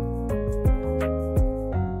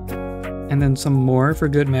 And then some more for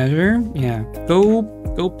good measure. Yeah,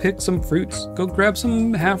 go pick some fruits. Go grab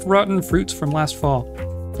some half-rotten fruits from last fall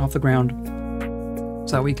off the ground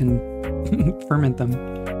so that we can ferment them.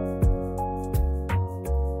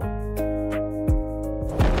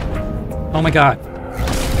 Oh my god.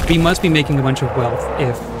 We must be making a bunch of wealth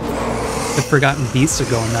if the Forgotten Beasts are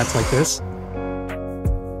going nuts like this.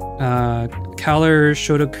 Kalar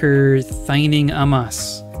Shodokur Thining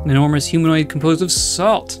Amas. An enormous humanoid composed of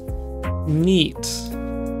salt. Neat.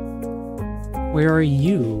 Where are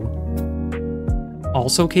you?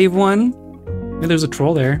 Also cave 1? Yeah, there's a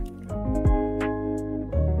troll there.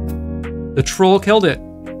 The troll killed it.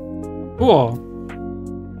 Cool.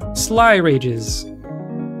 Sly rages.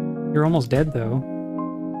 You're almost dead, though.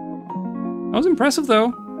 That was impressive,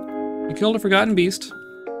 though. You killed a Forgotten Beast.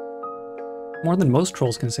 More than most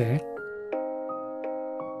trolls can say.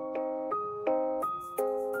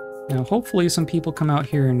 Now, hopefully some people come out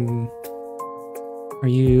here and... Are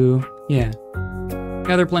you... Yeah.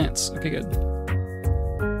 Gather plants. Okay, good.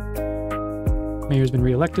 Mayor's been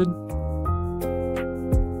re-elected.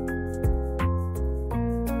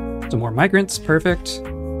 Some more migrants. Perfect.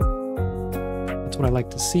 That's what I like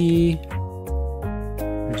to see.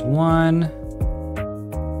 There's one.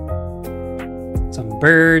 Some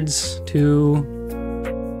birds, 2,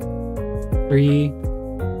 3,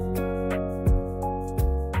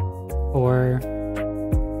 4,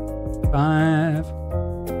 5,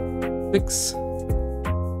 6,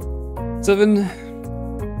 7.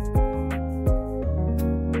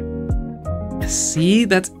 See,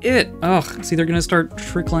 that's it. Ugh, see, they're gonna start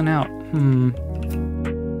trickling out. You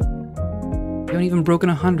haven't even broken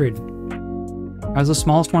 100. That was the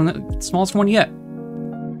smallest one yet.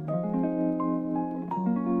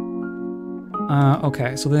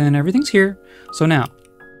 Okay, so then everything's here. So now,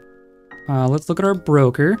 let's look at our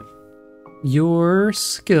broker. Your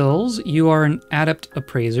skills, you are an adept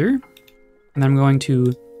appraiser. And I'm going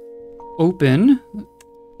to open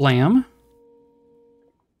Blam.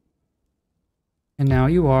 And now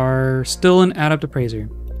you are still an adept appraiser.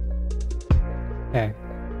 Okay.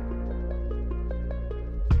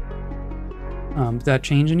 Did that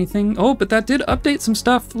change anything? Oh, but that did update some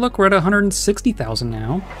stuff. Look, we're at 160,000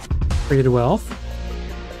 now. Created wealth.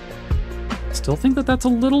 Still think that that's a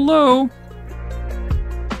little low.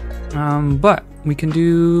 But we can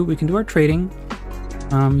do our trading.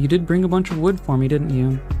 You did bring a bunch of wood for me, didn't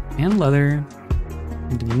you? And leather.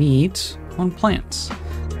 And meat on plants.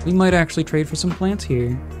 We might actually trade for some plants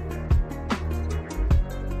here.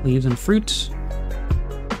 Leaves and fruit.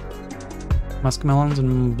 Muskmelons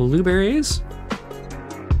and blueberries.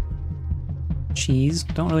 Cheese.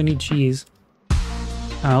 Don't really need cheese.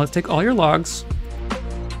 Let's take all your logs.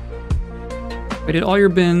 If I did all your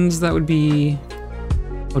bins, that would be...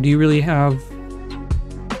 Oh, do you really have...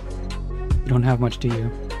 You don't have much, do you?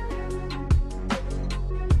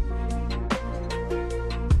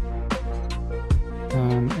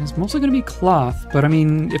 It's mostly going to be cloth, but I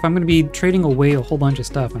mean, if I'm going to be trading away a whole bunch of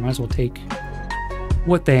stuff, I might as well take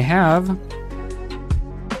what they have. I'm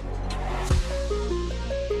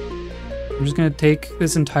just going to take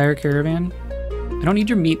this entire caravan. I don't need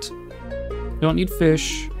your meat. I don't need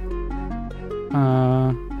fish.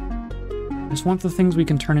 I just want the things we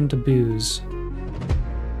can turn into booze.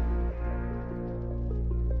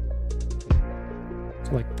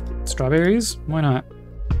 So like strawberries? Why not?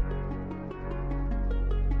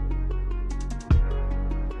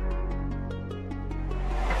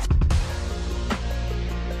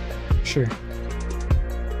 Sure.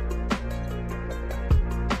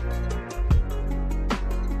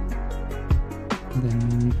 And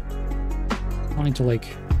then I need to like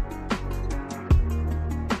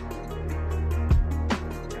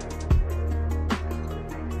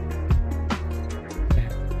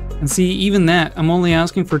and see, even that, I'm only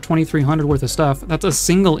asking for 2,300 worth of stuff. That's a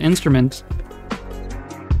single instrument.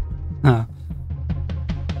 Huh.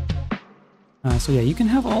 So yeah, you can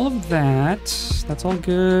have all of that. That's all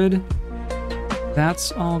good.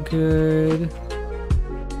 That's all good.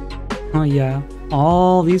 Oh yeah,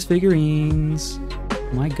 all these figurines.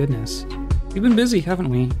 My goodness. We've been busy, haven't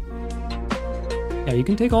we? Yeah, you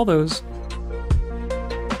can take all those.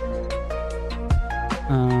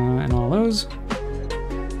 And all those.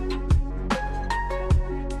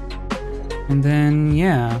 And then,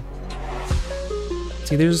 yeah.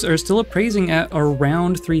 See, there's still appraising at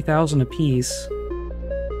around 3,000 apiece.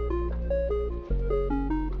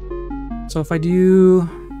 So if I do...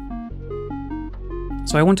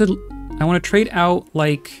 So I want to trade out,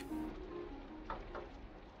 like...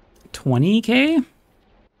 20k?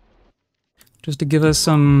 Just to give us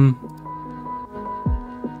some...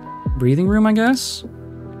 breathing room, I guess?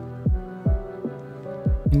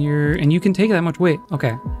 And you can take that much weight.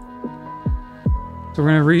 Okay. So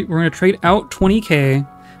we're gonna trade out 20k,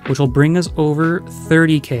 which will bring us over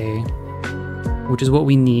 30k, which is what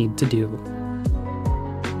we need to do.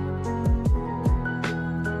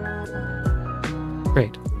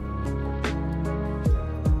 Great.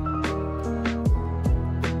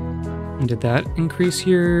 And did that increase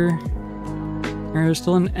your... There's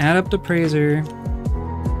still an adept appraiser.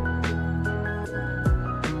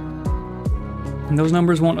 And those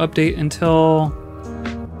numbers won't update until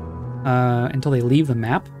they leave the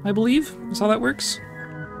map, I believe. Is how that works.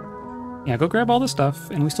 Yeah, go grab all the stuff.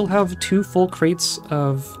 And we still have 2 full crates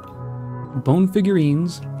of bone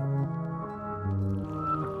figurines.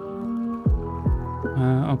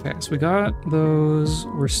 Okay, so we got those.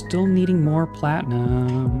 We're still needing more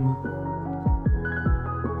platinum.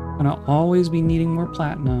 Gonna always be needing more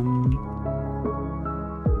platinum.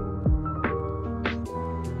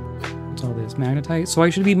 What's all this? Magnetite? So I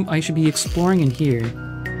should be exploring in here.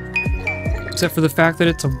 Except for the fact that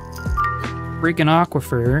it's a freaking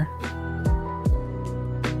aquifer.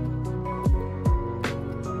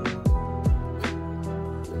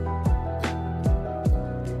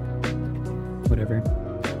 Whatever.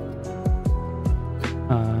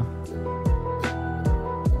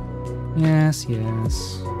 Yes,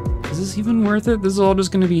 yes. Is this even worth it? This is all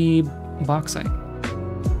just gonna be bauxite.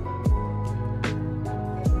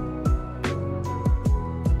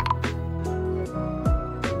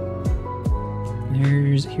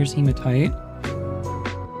 Here's hematite.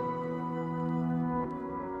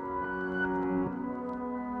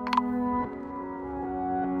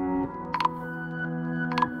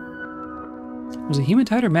 Was it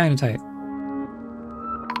hematite or magnetite?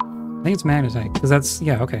 I think it's magnetite, because that's,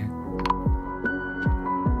 yeah, okay.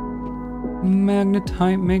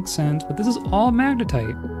 Magnetite makes sense, but this is all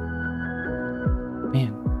magnetite.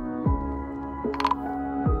 Man.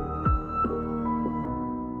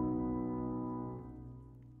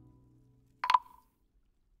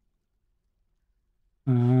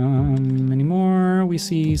 Any more? We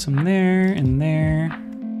see some there and there.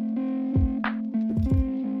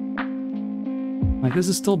 Like, this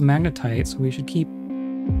is still magnetite, so we should keep,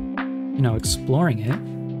 you know, exploring it.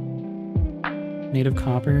 Native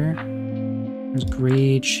copper. There's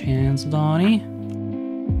great chance, Donnie.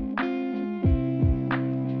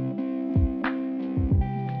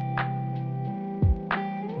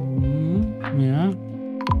 Yeah.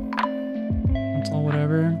 That's all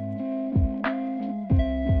whatever.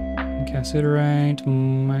 Cassiterite,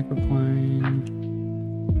 microquine.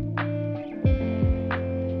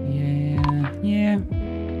 Yeah.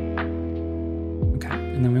 Okay,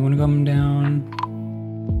 and then we want to come down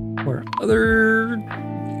for other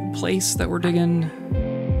place that we're digging.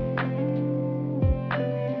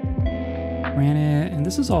 Granite, and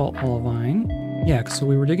this is all olivine. Yeah, so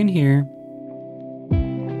we were digging here.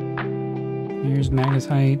 Here's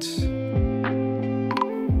magnetite,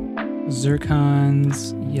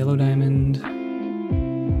 zircons, yellow diamond.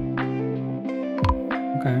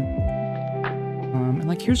 Okay. And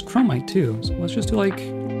like here's chromite too. So let's just do like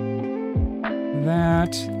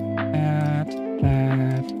that.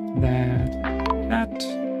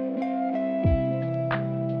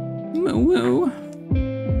 Woo.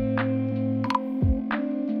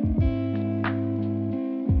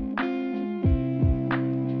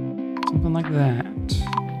 Something like that.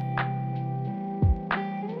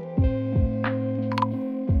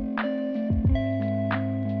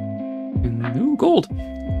 And ooh, gold.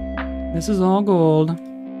 This is all gold.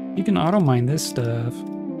 You can auto mine this stuff.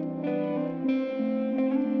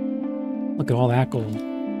 Look at all that gold.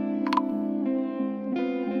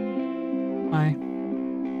 Bye.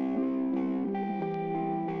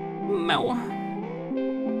 No.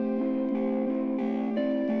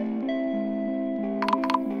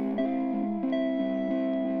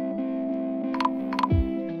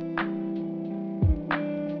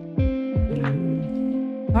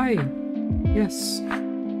 Hi. Yes.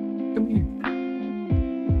 Come here.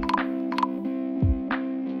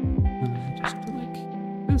 Just do like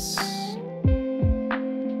this.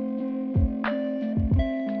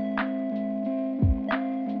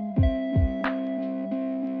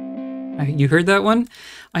 You heard that one?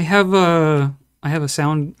 I have a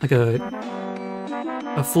sound, like a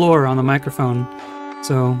floor on the microphone,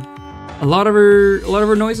 so a lot of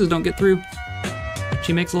her noises don't get through.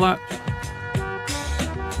 She makes a lot.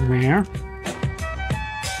 Yeah.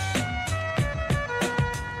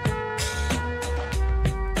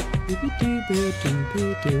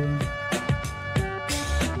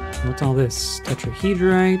 What's all this?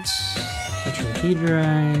 Tetrahedrite.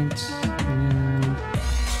 And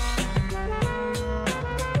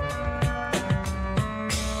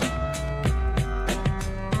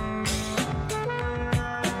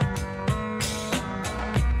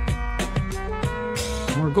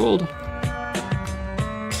more gold.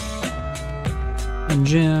 And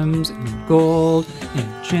gems, and gold,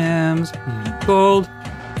 and gems, and gold.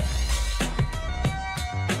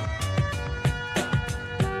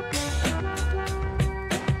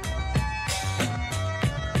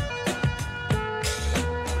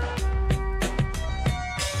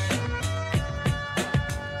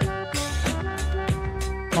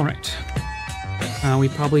 All right. We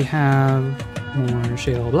probably have more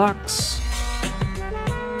shale blocks.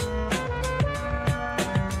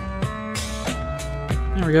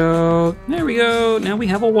 There we go. There we go. Now we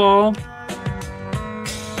have a wall.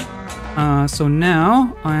 So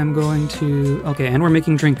now I'm going to... Okay, and we're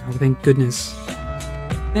making drink. Oh, thank goodness.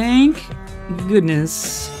 Thank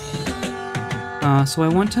goodness. So I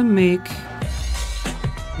want to make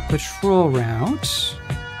a patrol route.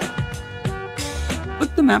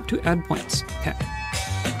 Click the map to add points. Okay.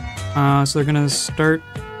 So they're gonna start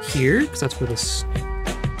here, because that's where this...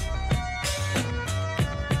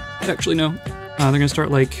 Actually, no. They're gonna start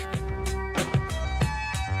like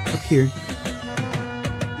up here.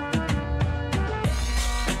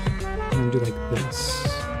 I'm gonna do like this.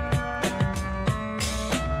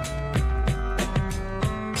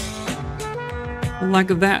 Like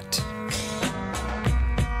that.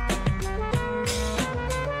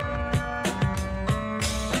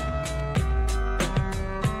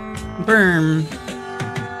 Boom.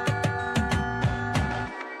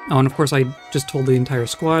 Oh, and of course I just told the entire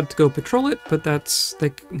squad to go patrol it, but that's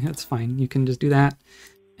fine. You can just do that.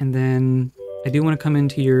 And then I do want to come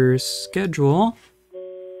into your schedule.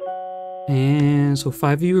 And so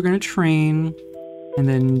 5 of you are going to train, and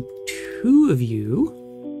then 2 of you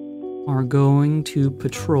are going to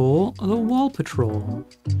patrol the wall patrol.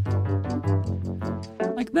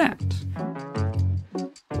 Like that.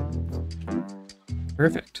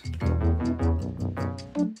 Perfect.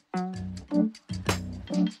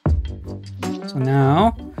 So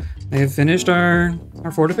now they have finished our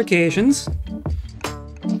fortifications.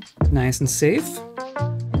 Nice and safe.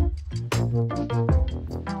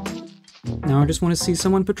 Now I just want to see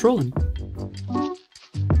someone patrolling.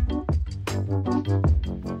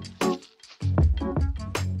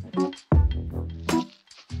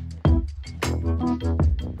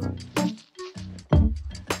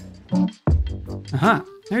 Aha,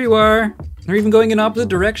 there you are. They're even going in opposite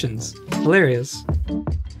directions. Hilarious.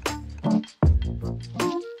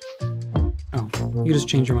 Oh, you just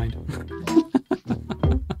changed your mind.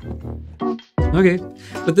 Okay,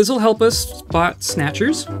 but this will help us spot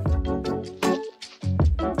snatchers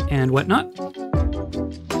and whatnot,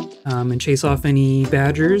 and chase off any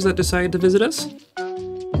badgers that decide to visit us.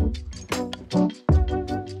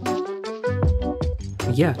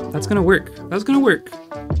 Yeah, that's gonna work. That's gonna work.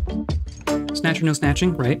 Snatcher, no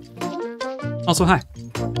snatching, right? Also, hi.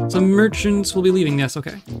 Some merchants will be leaving. Yes,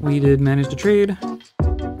 okay. We did manage to trade.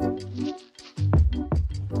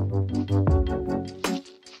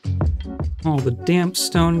 All the damp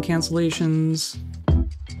stone cancellations.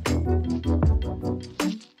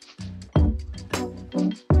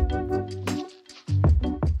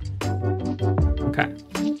 Okay.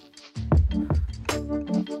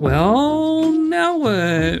 Well, now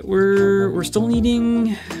what? We're still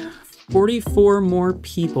needing 44 more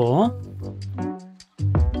people.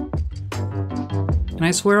 And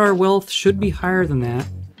I swear our wealth should be higher than that.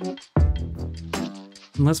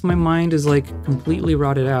 Unless my mind is like completely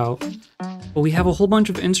rotted out. But we have a whole bunch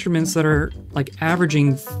of instruments that are like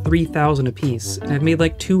averaging 3,000 a piece, and I've made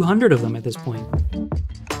like 200 of them at this point.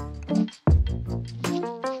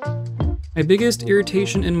 My biggest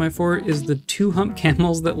irritation in my fort is the 2 hump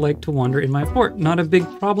camels that like to wander in my fort. Not a big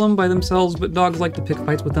problem by themselves, but dogs like to pick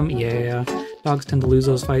fights with them. Yeah, dogs tend to lose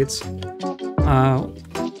those fights.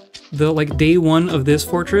 The like day 1 of this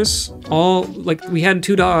fortress, we had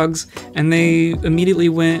 2 dogs, and they immediately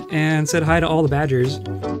went and said hi to all the badgers.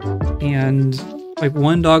 And like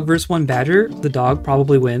 1 dog versus 1 badger, the dog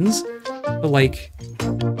probably wins. But like,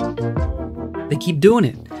 they keep doing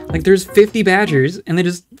it. Like there's 50 badgers and they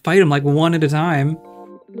just fight them like 1 at a time.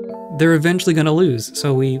 They're eventually gonna lose.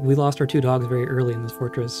 So we lost our 2 dogs very early in this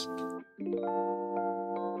fortress.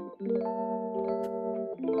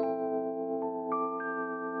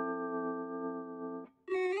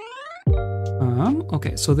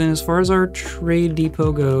 Okay, so then as far as our trade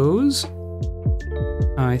depot goes,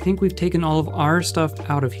 I think we've taken all of our stuff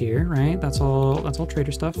out of here, right? That's all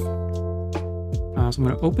trader stuff. So I'm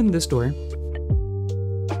gonna open this door.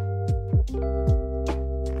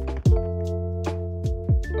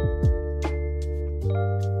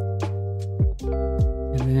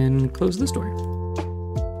 And then close this door.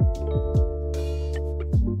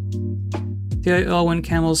 See, when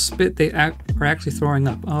camels spit, they are actually throwing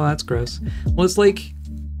up. Oh, that's gross. Well, it's like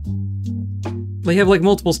they have like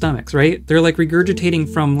multiple stomachs, right? They're like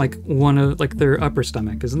regurgitating from like one of like their upper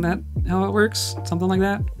stomach. Isn't that how it works? Something like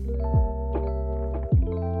that?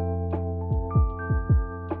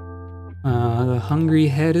 The hungry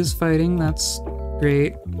head is fighting. That's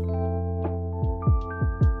great.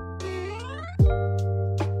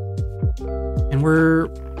 And we're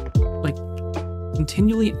like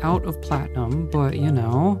continually out of platinum, but you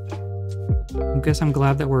know, I guess I'm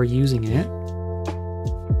glad that we're using it.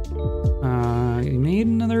 We made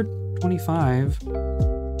another 25.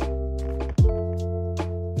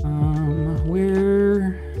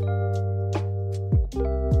 Where?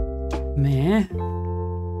 Meh.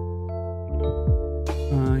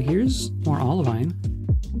 Here's more olivine.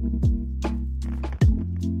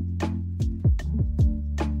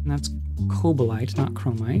 And that's cobalite, not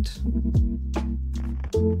chromite.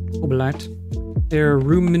 Cobalite. They're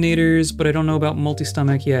ruminators, but I don't know about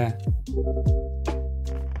multi-stomach. Yeah.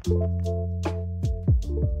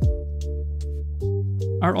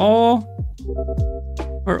 Are all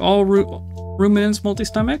ruminants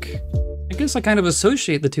multi-stomach? I guess I kind of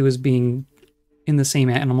associate the two as being in the same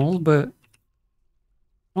animal, but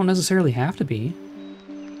don't necessarily have to be.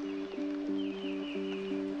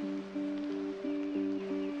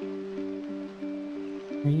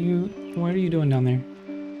 What are you doing down there?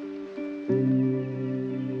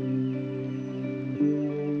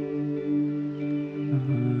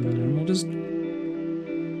 We'll just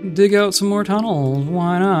dig out some more tunnels.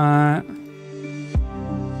 Why not?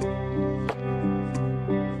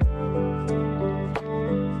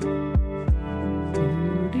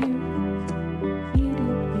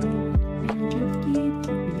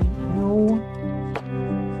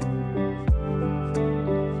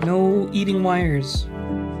 No eating wires.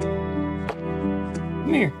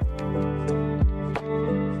 Come here.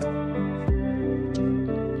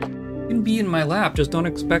 You can be in my lap, just don't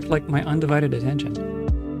expect like my undivided attention.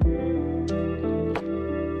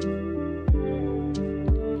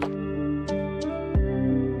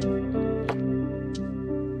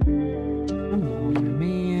 Come on,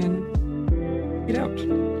 man. Get out.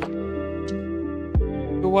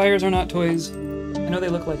 The wires are not toys. I know they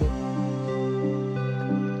look like it.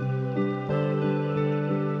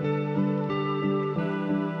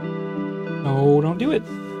 No, don't do it.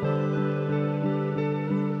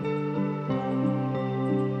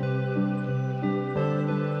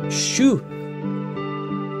 Shoo!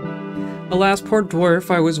 Alas, poor dwarf,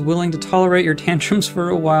 I was willing to tolerate your tantrums for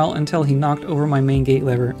a while until he knocked over my main gate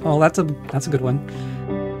lever. Oh, that's a good one.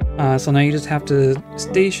 So now you just have to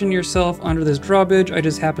station yourself under this drawbridge. I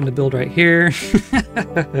just happened to build right here. Some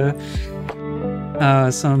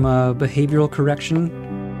behavioral correction.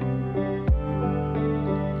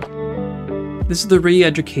 This is the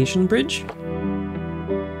re-education bridge.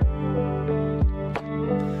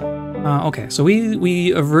 Okay, so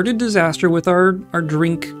we averted disaster with our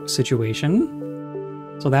drink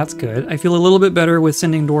situation. So that's good. I feel a little bit better with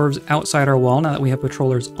sending dwarves outside our wall now that we have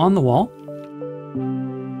patrollers on the wall.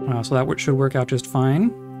 So that should work out just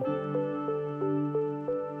fine.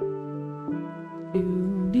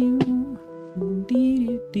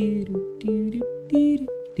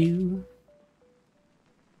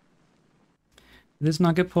 Did this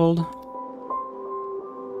not get pulled?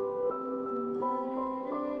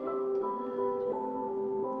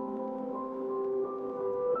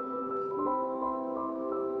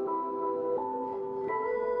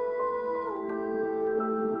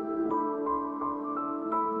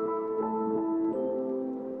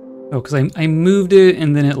 Oh, because I moved it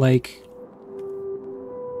and then it like...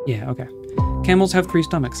 Yeah, okay. Camels have 3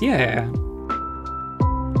 stomachs. Yeah.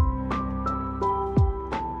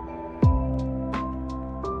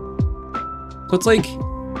 So it's like,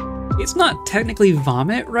 it's not technically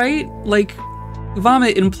vomit, right? Like,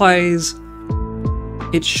 vomit implies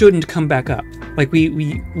it shouldn't come back up. Like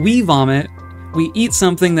we vomit, we eat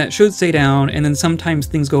something that should stay down, and then sometimes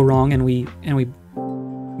things go wrong and we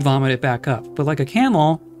vomit it back up. But like a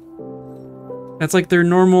camel, that's like their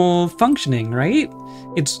normal functioning, right?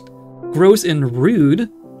 It's gross and rude,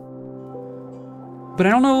 but I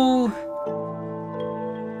don't know,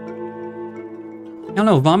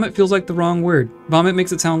 vomit feels like the wrong word. Vomit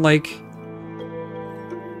makes it sound like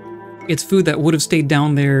it's food that would have stayed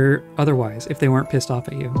down there otherwise if they weren't pissed off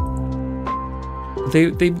at you. They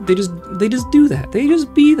just do that. They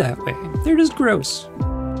just be that way. They're just gross.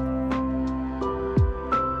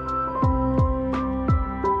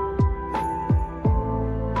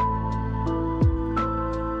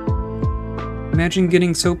 Imagine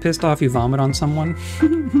getting so pissed off you vomit on someone.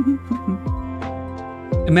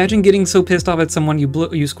 Imagine getting so pissed off at someone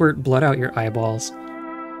you squirt blood out your eyeballs.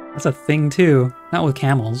 That's a thing too. Not with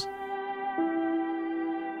camels.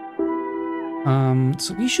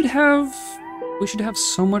 So we should have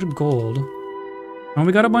so much gold. Oh,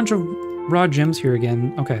 we got a bunch of raw gems here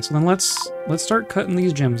again. Okay, so then let's start cutting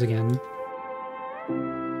these gems again.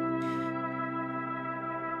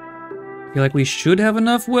 I feel like we should have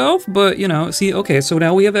enough wealth, but you know, see, okay, so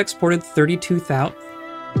now we have exported 32,000,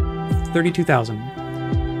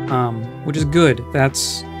 which is good.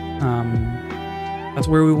 That's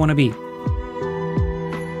where we want to be.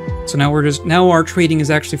 So now our trading is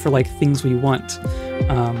actually for like things we want,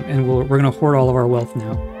 and we're gonna hoard all of our wealth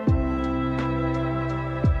now.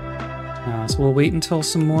 So we'll wait until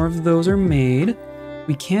some more of those are made.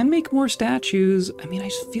 We can make more statues. I mean, I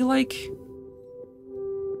just feel like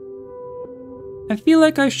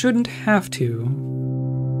I shouldn't have to.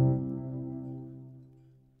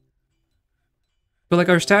 But like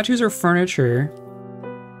our statues are furniture.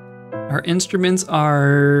 Our instruments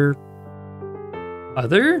are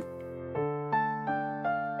other?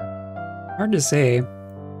 Hard to say.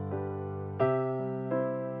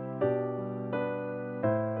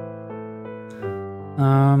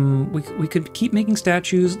 We could keep making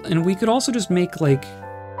statues, and we could also just make like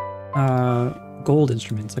gold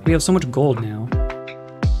instruments. Like we have so much gold now.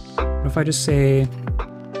 What if I just say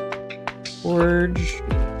forge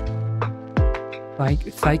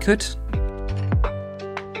Thykut.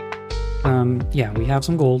 Yeah, we have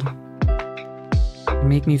some gold.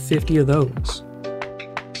 Make me 50 of those.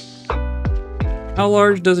 How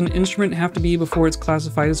large does an instrument have to be before it's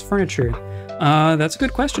classified as furniture? That's a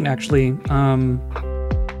good question, actually. I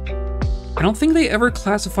don't think they ever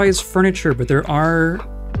classify as furniture, but there are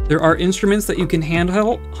instruments that you can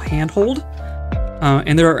handhold,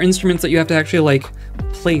 and there are instruments that you have to actually like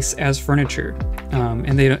place as furniture,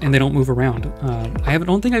 and they don't move around. I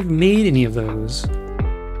don't think I've made any of those.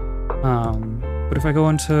 But if I go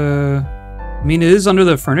into, I mean, it is under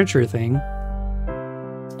the furniture thing.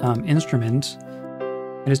 Instrument.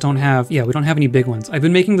 I just don't have, yeah, we don't have any big ones. I've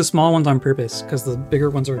been making the small ones on purpose because the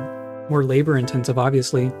bigger ones are more labor intensive,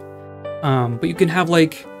 obviously. But you can have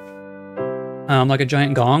like a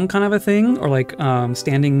giant gong kind of a thing, or like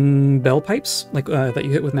standing bell pipes, like that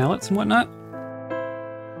you hit with mallets and whatnot.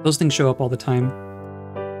 Those things show up all the time.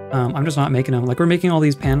 I'm just not making them. Like, we're making all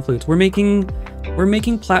these pan flutes. We're making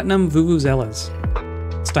platinum vuvuzelas.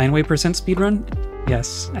 Steinway % speedrun?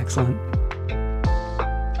 Yes, excellent.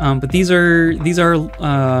 But these are the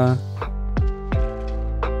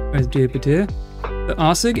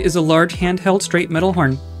Ossig is a large handheld straight metal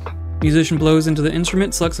horn. Musician blows into the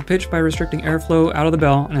instrument, selects a pitch by restricting airflow out of the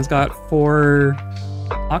bell, and it's got 4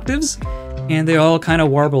 octaves, and they all kind of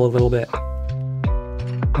warble a little bit.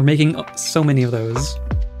 We're making so many of those.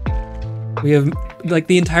 We have, like,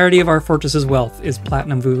 the entirety of our fortress's wealth is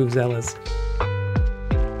platinum vuvuzelas.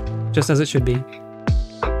 Just as it should be.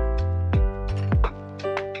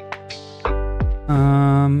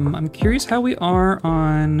 I'm curious how we are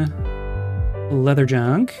on leather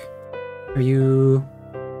junk. Are you...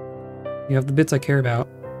 You have the bits I care about.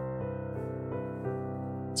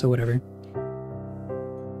 So whatever.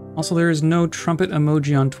 Also, there is no trumpet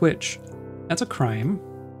emoji on Twitch. That's a crime.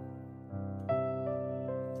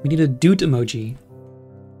 We need a doot emoji.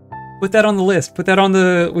 Put that on the list. Put that on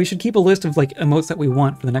the... We should keep a list of, like, emotes that we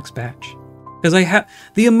want for the next batch. Because I have...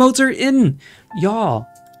 The emotes are in! Y'all!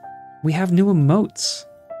 We have new emotes.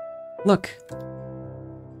 Look.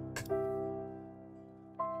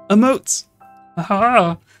 Emotes!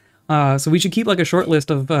 Aha! So we should keep, like, a short list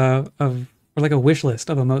of... or, like, a wish list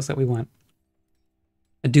of emotes that we want.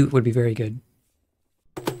 A doot would be very good.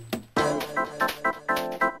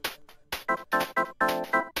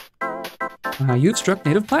 You've struck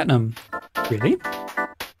native platinum. Really?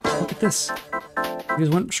 Look at this. You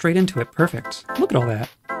just went straight into it. Perfect. Look at all that.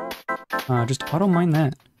 Just auto mine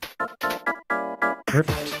that.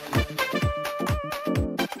 Perfect.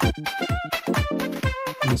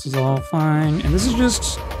 This is all fine. And this is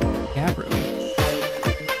just Gabbro.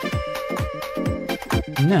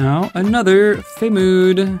 Now, another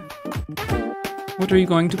Femood. What are you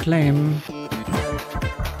going to claim?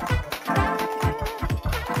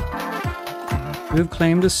 We have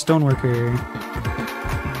claimed a stoneworker.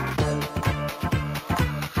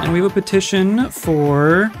 And we have a petition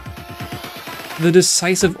for the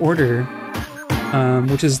Decisive Order,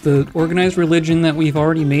 which is the organized religion that we've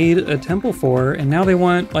already made a temple for, and now they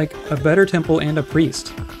want, like, a better temple and a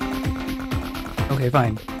priest. Okay,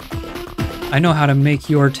 fine. I know how to make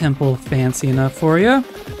your temple fancy enough for you.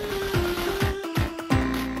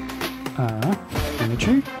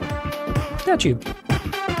 Furniture. Statue.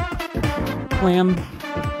 Blam,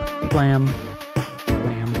 blam,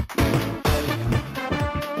 blam, blam.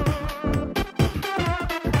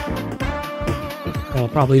 That'll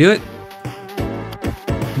probably do it.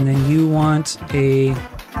 And then you want a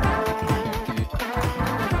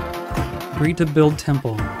agree to build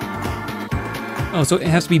temple. Oh, so it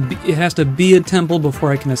has to be a temple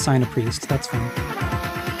before I can assign a priest. That's fine.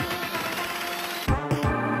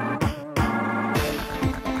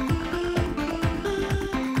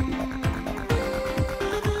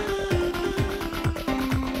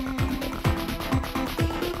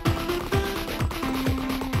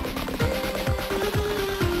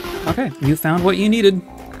 Okay, you found what you needed.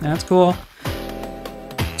 That's cool.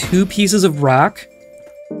 2 pieces of rock.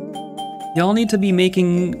 Y'all need to be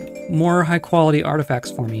making more high quality artifacts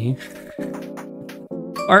for me.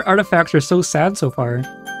 Our artifacts are so sad so far.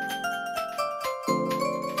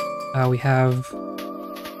 We have...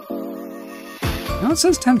 Oh, it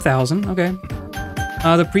says 10,000. Okay.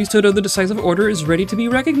 The priesthood of the Decisive Order is ready to be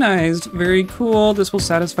recognized. Very cool. This will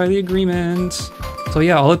satisfy the agreement. So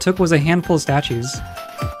yeah, all it took was a handful of statues.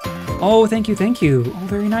 Oh, thank you, thank you. Oh,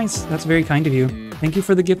 very nice. That's very kind of you. Thank you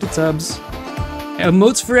for the gifted subs.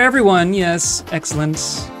 Emotes for everyone. Yes, excellent.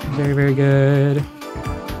 Very, very good.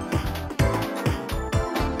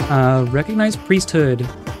 Recognized priesthood.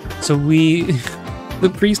 So we... the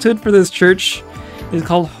priesthood for this church is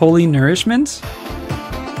called Holy Nourishment.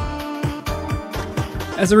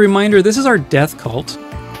 As a reminder, this is our death cult.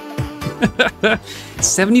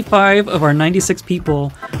 75 of our 96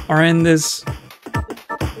 people are in this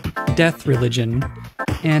death religion.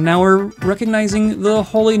 And now we're recognizing the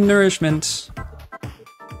holy nourishment.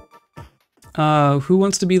 Who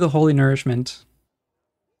wants to be the holy nourishment?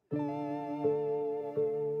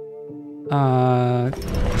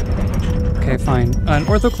 Okay, fine. An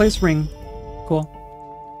orthoclase ring. Cool.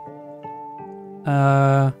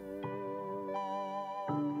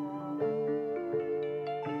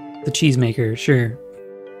 The cheesemaker, sure.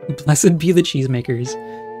 Blessed be the cheesemakers.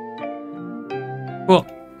 Cool.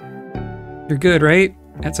 You're good, right?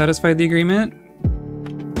 That satisfied the agreement?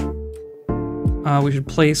 We should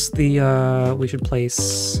place the, we should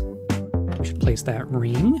place that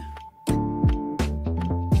ring.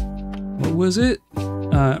 What was it?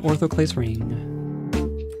 Orthoclase ring.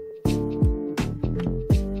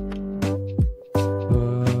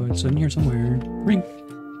 It's in here somewhere. Ring.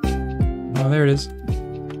 Oh, there it is.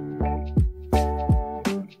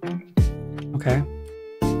 Okay.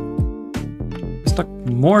 Stuck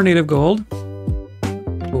more native gold.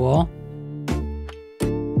 Cool.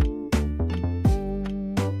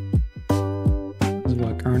 This is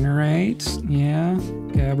what, Garnerite? Yeah.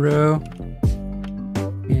 Gabbro.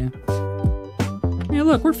 Yeah. Yeah,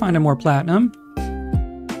 look, we're finding more platinum.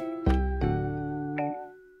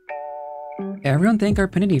 Everyone thank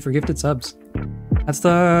Arpinity for gifted subs. That's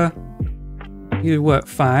the... You what,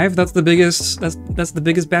 5? That's the biggest, that's the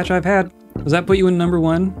biggest batch I've had. Does that put you in number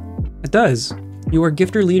 1? It does. You are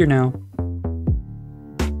gifter leader now.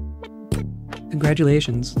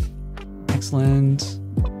 Congratulations. Excellent.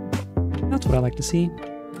 That's what I like to see.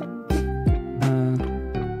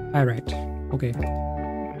 Alright. Okay. Is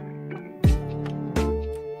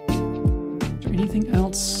there anything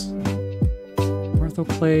else?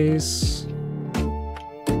 Orthoclase.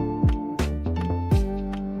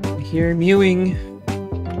 I hear mewing.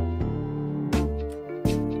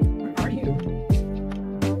 Where are you?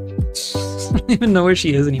 I don't even know where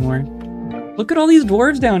she is anymore. Look at all these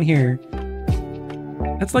dwarves down here.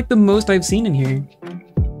 That's like the most I've seen in here.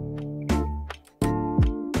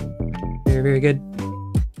 Very, very good.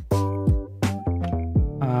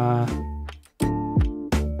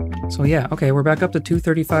 So yeah, okay, we're back up to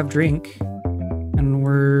 235 drink. And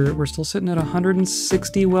we're still sitting at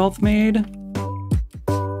 160 wealth made.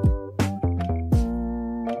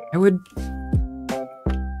 I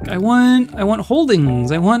want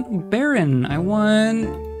holdings. I want Baron. I want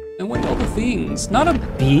all the things. Not a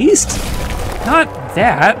beast. Not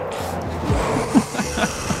that.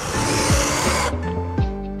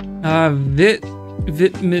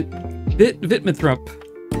 Vitmithrop.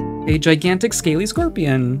 A gigantic scaly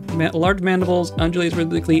scorpion. Large mandibles, undulates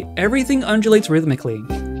rhythmically. Everything undulates rhythmically.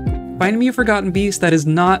 Find me a forgotten beast that is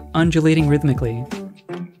not undulating rhythmically.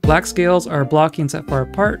 Black scales are blocky and set far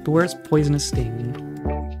apart. Dwarf's poisonous sting.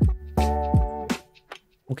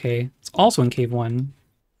 Okay, it's also in Cave 1.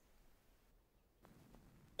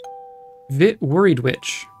 Worried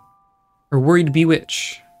Witch. Or Worried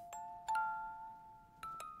Bewitch.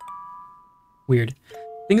 Weird. I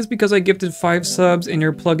think it's because I gifted 5 subs and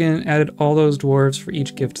your plugin added all those dwarves for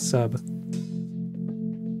each gift sub.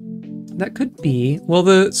 That could be.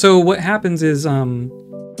 Well, so what happens is the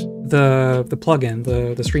plugin,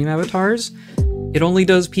 the stream avatars, it only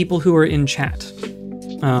does people who are in chat.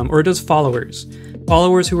 Or it does followers.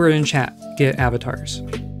 Followers who are in chat get avatars.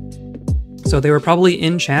 So they were probably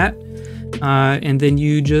in chat, and then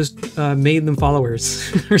you just made them followers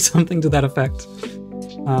or something to that effect.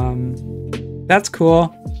 That's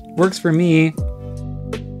cool. Works for me.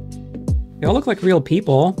 They all look like real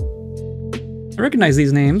people. I recognize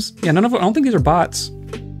these names. Yeah, I don't think these are bots.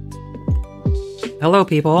 Hello,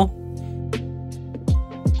 people.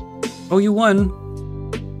 Oh, you won.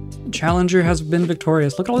 Challenger has been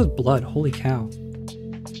victorious. Look at all this blood. Holy cow.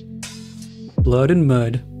 Blood and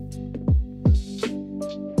mud.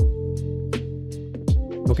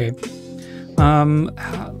 Okay.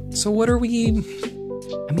 So what are we...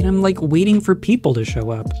 I mean, I'm like waiting for people to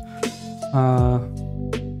show up.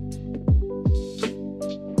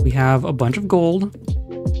 We have a bunch of gold.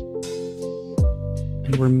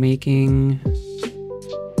 And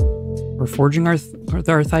we're forging our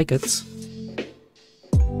thykets.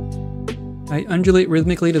 I undulate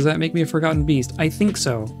rhythmically, does that make me a forgotten beast? I think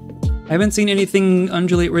so. I haven't seen anything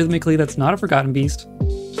undulate rhythmically that's not a forgotten beast.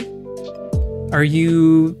 Are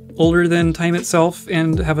you older than time itself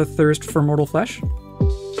and have a thirst for mortal flesh?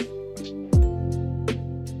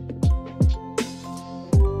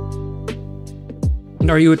 And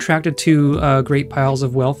are you attracted to great piles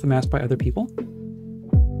of wealth amassed by other people?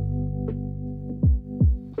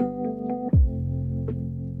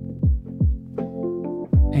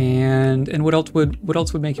 And what else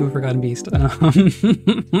would make you a forgotten beast?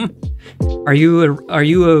 Are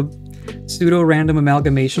you a pseudo random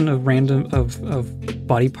amalgamation of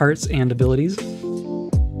body parts and abilities?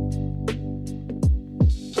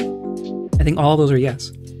 I think all of those are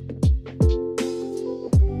yes.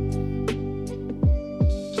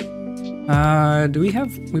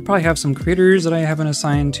 We probably have some critters that I haven't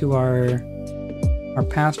assigned to our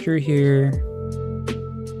pasture here.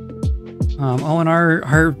 Oh, and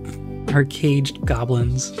our caged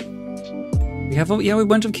goblins. We have a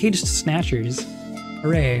bunch of caged snatchers.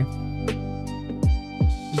 Hooray.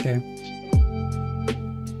 Okay.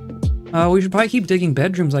 We should probably keep digging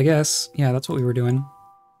bedrooms, I guess. Yeah, that's what we were doing.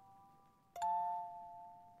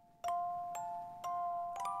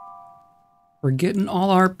 We're getting all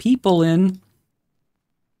our people in.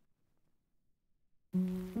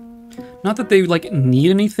 Not that they, like,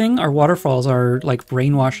 need anything. Our waterfalls are, like,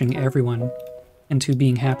 brainwashing everyone into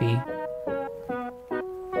being happy.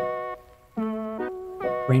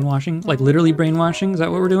 Brainwashing? Like, literally brainwashing? Is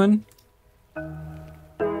that what we're doing?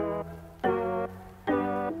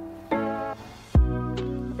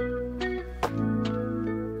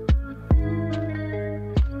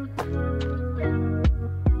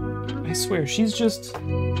 I swear, she's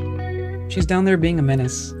down there being a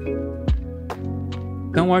menace.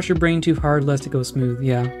 Don't wash your brain too hard lest it go smooth,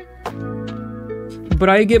 yeah. But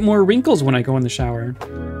I get more wrinkles when I go in the shower.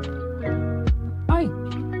 Hi.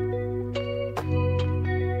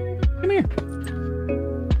 Come here.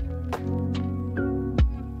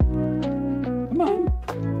 Come on.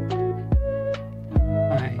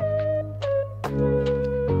 Hi.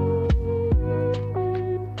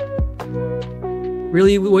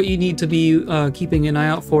 Really, what you need to be keeping an eye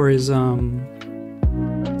out for is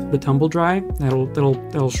the tumble dry.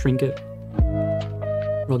 That'll shrink it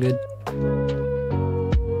real good.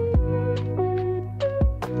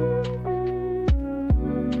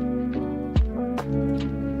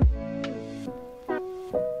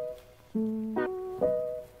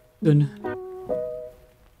 Done.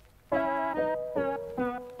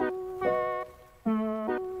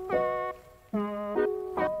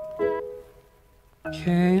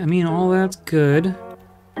 Okay, I mean, all that's good.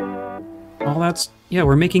 All that's... yeah,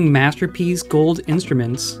 we're making masterpiece gold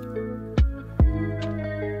instruments.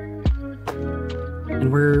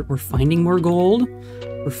 And we're finding more gold.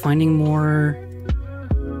 We're finding more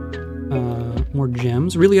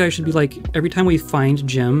gems. Really, I should be like, every time we find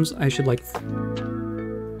gems, I should like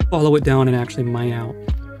follow it down and actually mine out.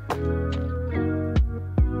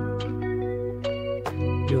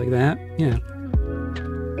 Do like that? Yeah.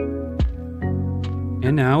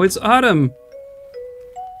 And now it's autumn.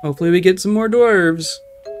 Hopefully we get some more dwarves.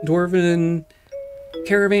 Dwarven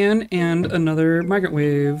caravan and another migrant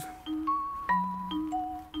wave.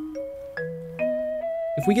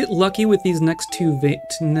 If we get lucky with these next two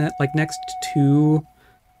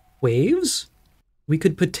waves, we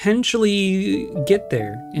could potentially get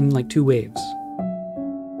there in like 2 waves.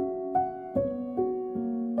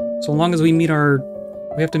 So long as we meet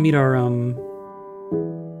we have to meet our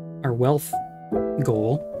wealth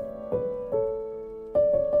goal.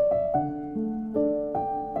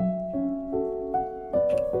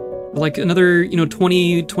 Like another,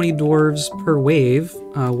 20 dwarves per wave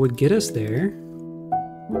would get us there.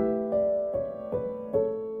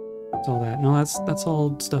 That's all that. No, that's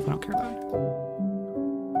all stuff I don't care about.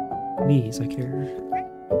 These I care.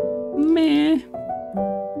 Meh.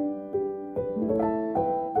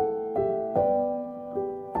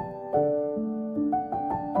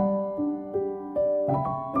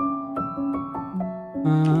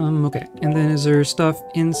 Okay, and then is there stuff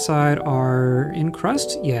inside our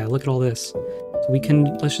encrust? Yeah, look at all this. So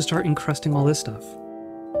let's just start encrusting all this stuff.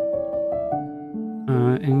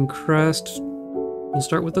 Encrust, we'll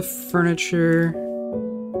start with the furniture.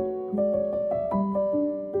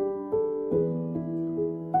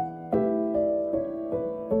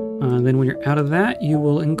 Then when you're out of that, you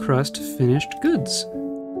will encrust finished goods.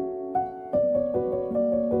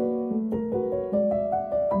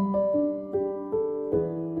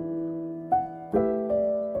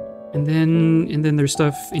 And then there's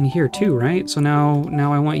stuff in here too, right? So now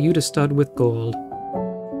I want you to stud with gold.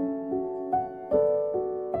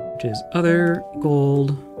 Which is other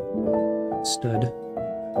gold stud.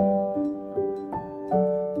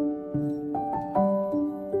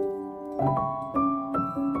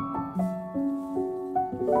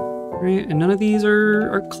 Right, and none of these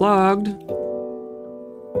are clogged.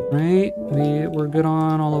 Right? We're good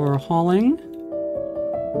on all of our hauling.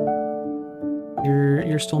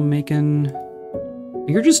 You're still making...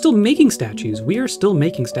 You're just still making statues. We are still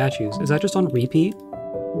making statues. Is that just on repeat?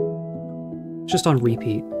 It's just on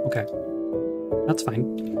repeat. Okay. That's fine.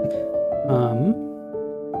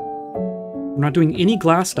 We're not doing any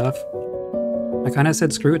glass stuff. I kind of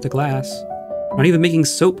said screw it to glass. I'm not even making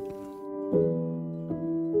soap.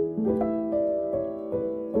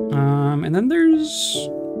 And then there's...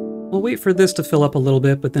 We'll wait for this to fill up a little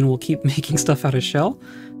bit, but then we'll keep making stuff out of shell.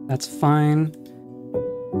 That's fine.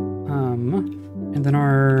 And then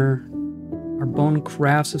our bone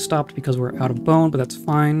crafts have stopped because we're out of bone, but that's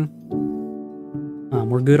fine.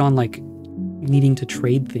 We're good on, like, needing to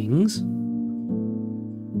trade things.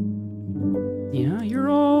 Yeah, you're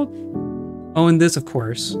all... Oh, and this, of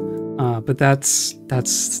course. But that's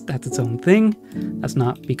its own thing. That's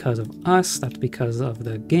not because of us. That's because of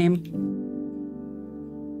the game.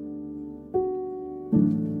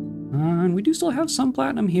 And we do still have some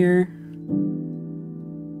platinum here.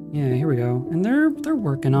 Yeah, here we go. And they're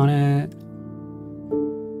working on it.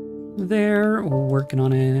 They're working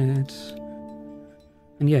on it.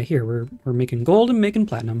 And yeah, here we're making gold and making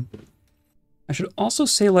platinum. I should also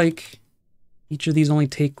say, like, each of these only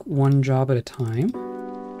take one job at a time.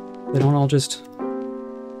 They don't all just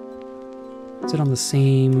sit on the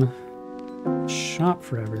same shop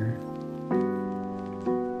forever.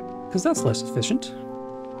 Because that's less efficient.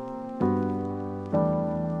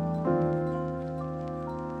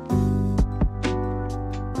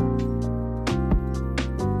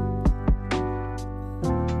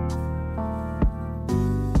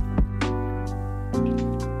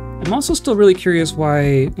 I'm also still really curious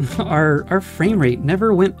why our frame rate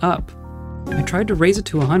never went up. I tried to raise it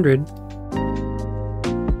to 100,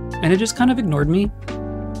 and it just kind of ignored me.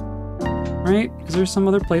 Right? Is there some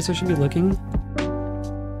other place I should be looking?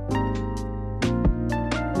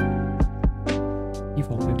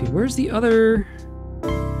 Default 50. Where's the other...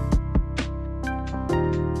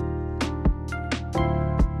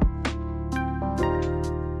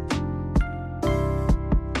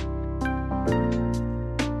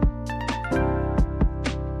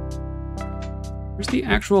 Where's the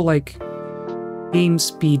actual, like, game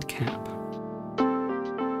speed cap?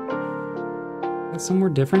 That's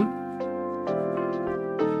somewhere different?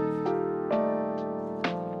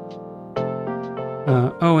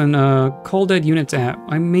 Oh, and cold dead units app.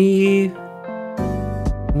 I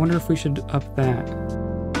wonder if we should up that.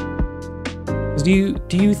 Do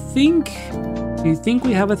you think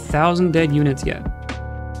we have 1,000 dead units yet?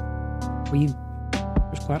 There's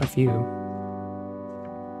quite a few.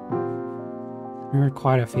 There are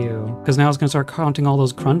quite a few. Because now it's going to start counting all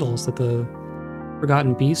those grundles that the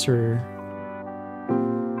Forgotten Beasts are...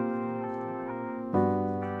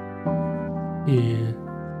 Yeah.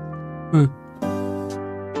 Huh.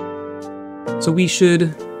 So we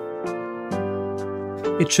should...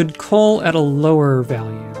 It should cull at a lower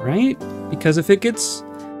value, right? Because if it gets...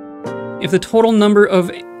 If the total number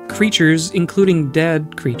of creatures, including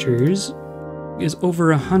dead creatures, is over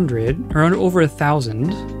 100, or over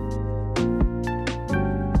 1,000...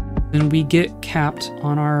 then we get capped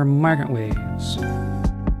on our migrant waves.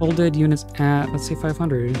 Full dead units at, let's say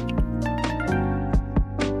 500.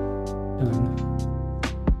 Done.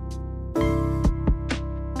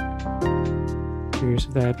 Curious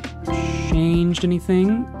if that changed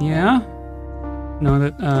anything. Yeah? No,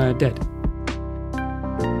 that, dead.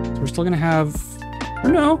 So we're still gonna have,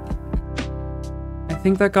 or no. I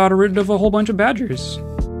think that got rid of a whole bunch of badgers.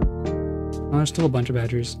 Oh, there's still a bunch of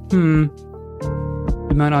badgers.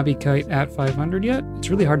 We might not be quite at 500 yet. It's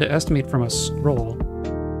really hard to estimate from a scroll.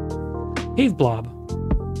 Cave blob.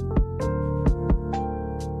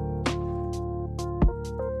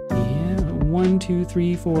 Yeah, 1, 2,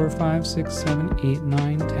 3, 4, 5, 6, 7, 8,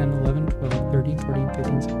 9, 10, 11, 12, 13, 14,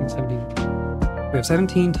 15, 16, 17. We have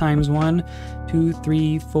 17 times 1, 2,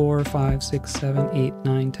 3, 4, 5, 6, 7, 8,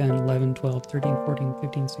 9, 10, 11, 12, 13, 14,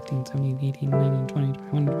 15, 16, 17, 18, 19, 20,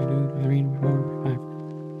 21, 22, 23, 24, 25.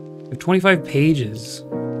 We have 25 pages.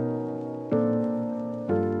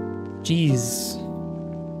 Jeez.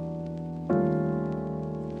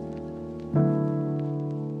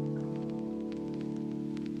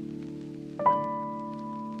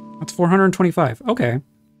 That's 425. Okay.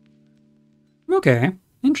 Okay.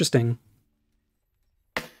 Interesting.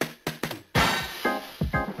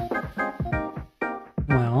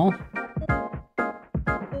 Well...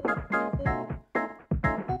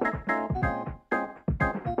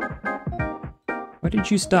 Why did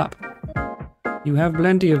you stop? You have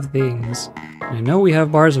plenty of things. I know we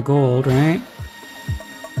have bars of gold, right?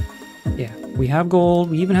 Yeah, we have gold.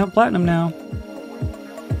 We even have platinum now.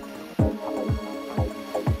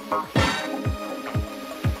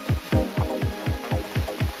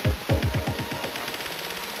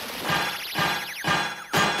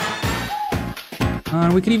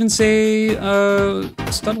 We could even say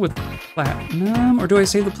stud with platinum, or do I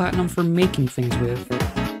save the platinum for making things with?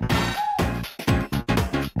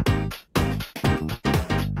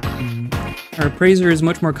 Our appraiser is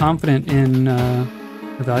much more confident in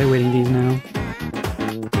evaluating these now.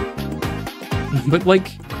 But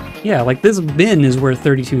like, yeah, like this bin is worth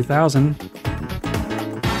 32,000.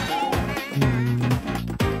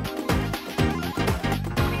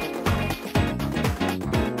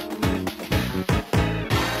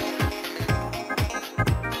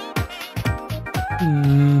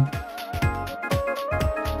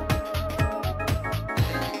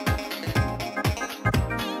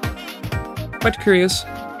 Quite curious.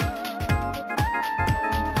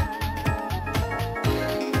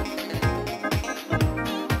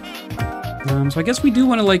 So I guess we do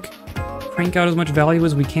want to like crank out as much value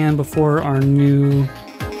as we can before our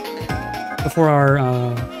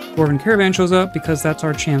Dwarven caravan shows up, because that's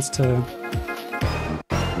our chance to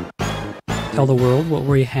tell the world what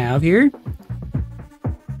we have here.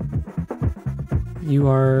 You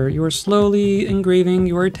are slowly engraving.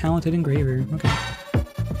 You are a talented engraver. Okay.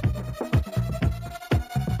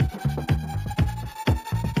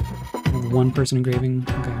 One person engraving.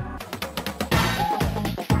 Okay.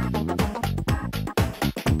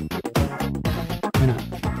 Why not?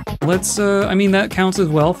 Let's, I mean, that counts as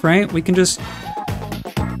wealth, right? We can just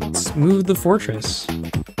smooth the fortress.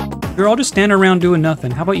 You're all just standing around doing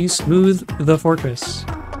nothing. How about you smooth the fortress?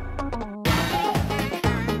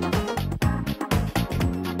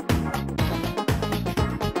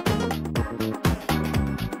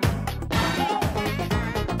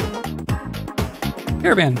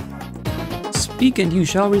 Caravan. Speak and you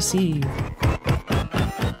shall receive.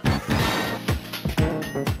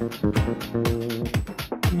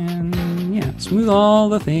 And yeah, smooth all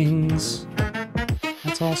the things.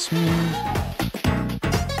 That's all smooth.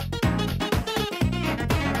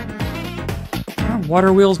 Our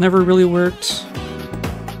water wheels never really worked.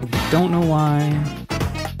 I don't know why.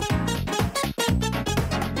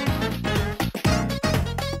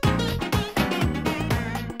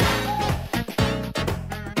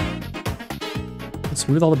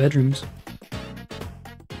 Smooth all the bedrooms.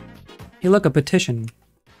 Hey, look, a petition.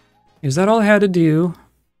 Is that all I had to do?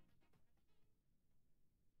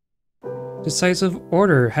 Decisive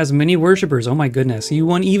order has many worshippers. Oh my goodness, you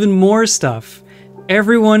want even more stuff.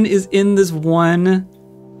 Everyone is in this one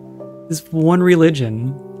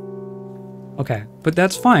religion. Okay, but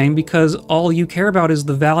that's fine because all you care about is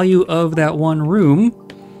the value of that one room.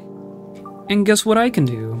 And guess what I can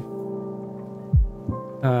do?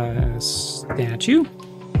 Statue?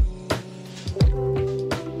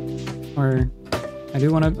 Or I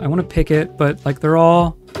want to pick it, but like they're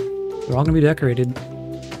all gonna be decorated.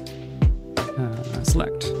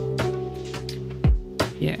 Select.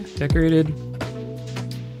 Yeah, decorated.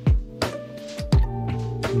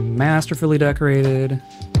 Masterfully decorated.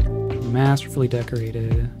 Masterfully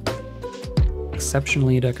decorated.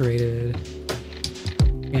 Exceptionally decorated.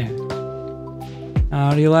 Yeah.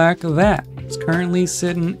 How do you like that? It's currently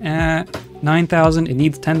sitting at 9,000. It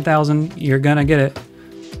needs 10,000. You're gonna get it.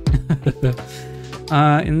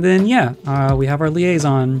 And then, yeah, we have our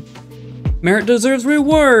liaison. Merit deserves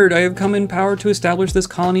reward! I have come in power to establish this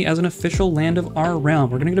colony as an official land of our realm.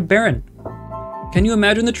 We're gonna get a baron. Can you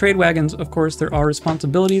imagine the trade wagons? Of course, there are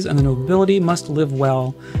responsibilities, and the nobility must live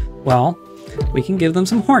well. Well, we can give them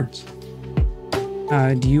some horns.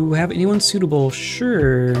 Do you have anyone suitable?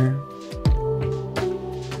 Sure.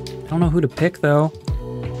 I don't know who to pick, though.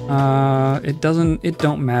 It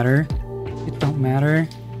don't matter. It don't matter.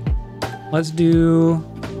 Let's do...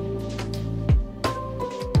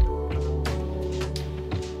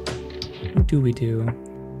 What do we do?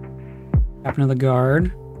 Captain of the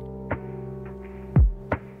Guard.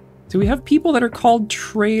 So we have people that are called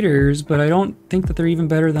traders, but I don't think that they're even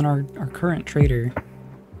better than our current trader.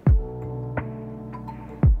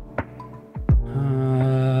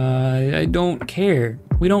 I don't care.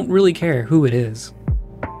 We don't really care who it is.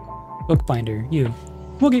 Bookbinder, you.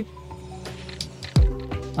 Okay.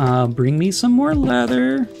 Bring me some more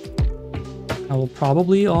leather. I will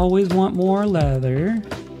probably always want more leather.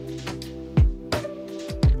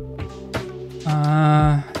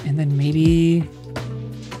 And then maybe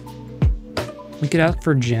we could ask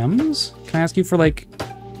for gems. Can I ask you for like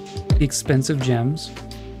the expensive gems?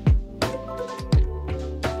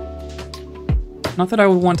 Not that I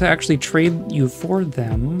would want to actually trade you for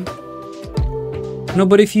them. No,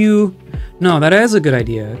 but if you... No, that is a good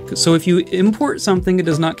idea. So if you import something, it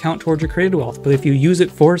does not count towards your created wealth. But if you use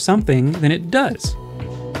it for something, then it does.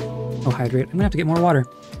 Oh, hydrate. I'm gonna have to get more water.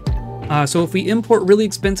 So if we import really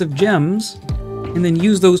expensive gems, and then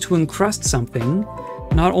use those to encrust something,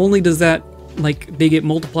 not only does that, like, they get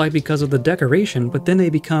multiplied because of the decoration, but then they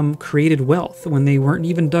become created wealth when they weren't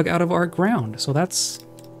even dug out of our ground. So that's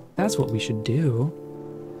what we should do.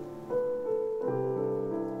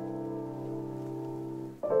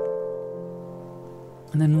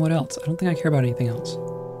 And then what else? I don't think I care about anything else.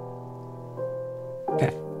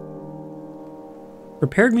 Okay.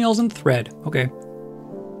 Prepared meals and thread. Okay.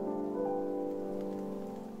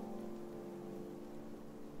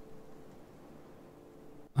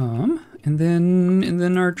 And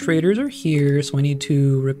then our traders are here, so I need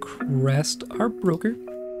to request our broker.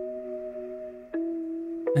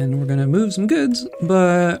 And we're gonna move some goods,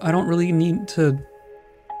 but I don't really need to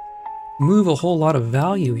move a whole lot of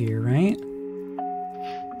value here, right?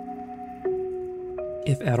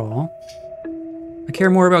 If at all. I care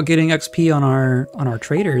more about getting XP on our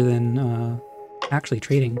trader than actually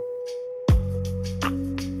trading.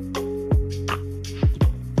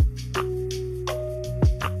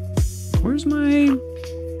 Where's my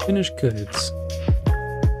finished goods?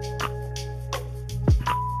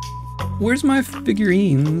 Where's my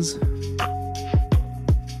figurines?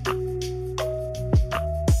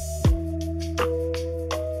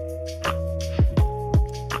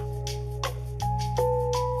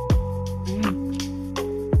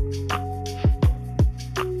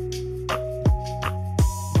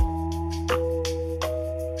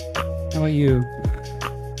 How about you?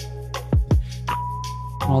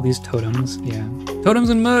 All these totems, yeah. Totems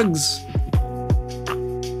and mugs!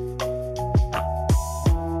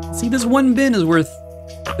 See, this one bin is worth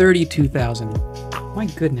 32,000. My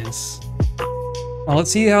goodness. Well,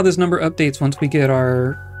 let's see how this number updates once we get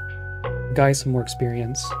our guy some more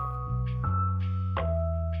experience.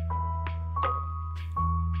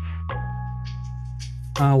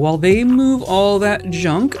 While they move all that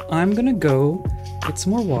junk, I'm gonna go get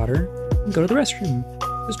some more water and go to the restroom.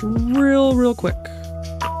 Just real quick.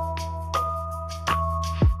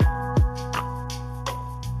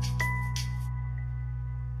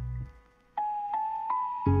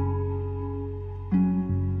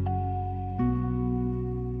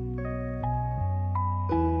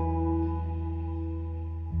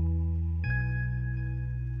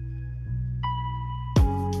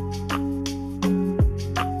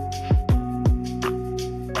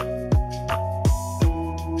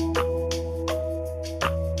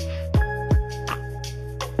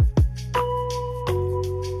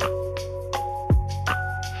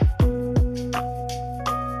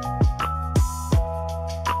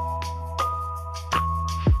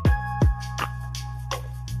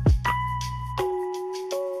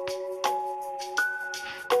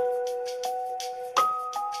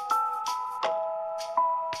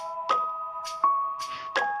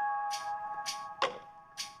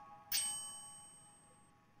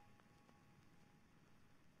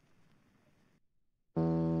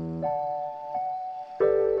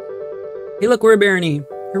 Hey look, we're a barony.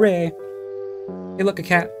 Hooray. Hey look, a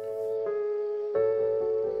cat.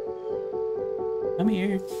 Come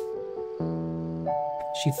here.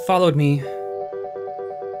 She followed me.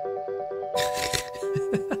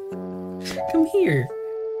 Come here.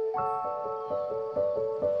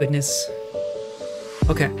 Goodness.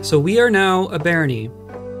 Okay, so we are now a barony.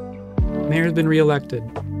 Mayor's been re-elected.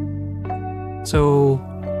 So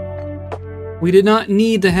we did not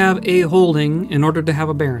need to have a holding in order to have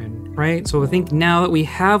a baron, right? So I think now that we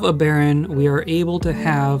have a baron, we are able to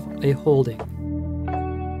have a holding.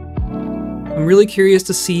 I'm really curious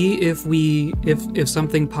to see if if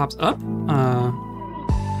something pops up.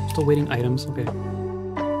 Still waiting items, okay.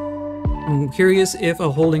 I'm curious if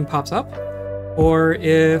a holding pops up, or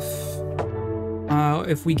if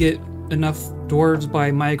we get enough dwarves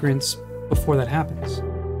by migrants before that happens.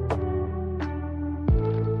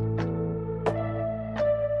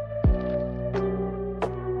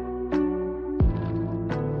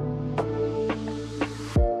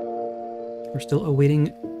 We're still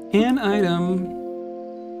awaiting an item.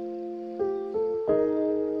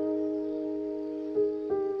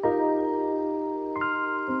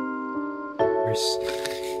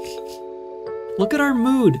 Look at our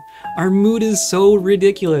mood. Our mood is so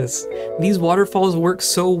ridiculous. These waterfalls work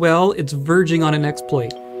so well, it's verging on an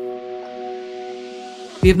exploit.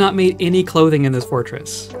 We have not made any clothing in this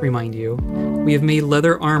fortress, remind you. We have made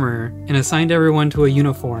leather armor and assigned everyone to a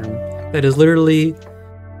uniform that is literally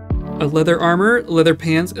a leather armor, leather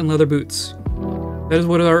pants, and leather boots. That is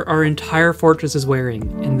what our entire fortress is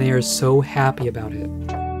wearing, and they are so happy about it.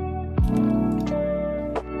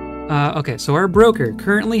 Okay, so our broker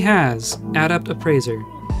currently has adept appraiser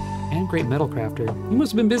and great metal crafter. He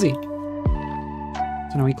must have been busy.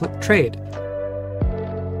 So now we click trade.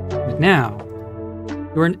 But now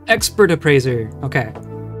You're an expert appraiser. Okay.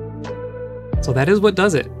 So that is what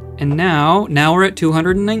does it. And now we're at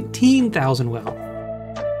 219,000 well.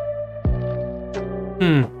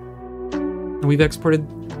 And we've exported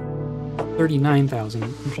 39,000.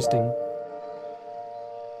 Interesting.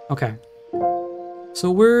 Okay.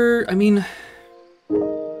 So we're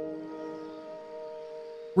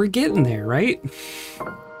getting there, right?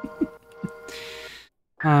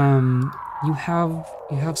 You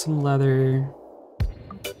have some leather.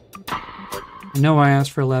 I know I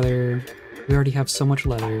asked for leather. We already have so much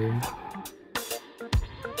leather.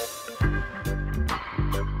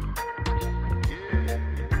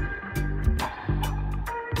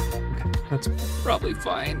 Okay, that's probably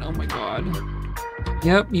fine. Oh my god.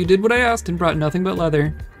 Yep, you did what I asked and brought nothing but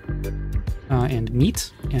leather. And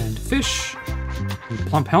meat, and fish, and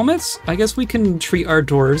plump helmets. I guess we can treat our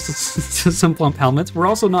dwarves to some plump helmets. We're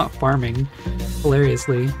also not farming,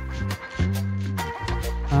 hilariously.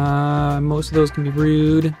 Most of those can be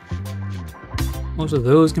brewed. Most of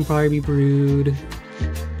those can probably be brewed.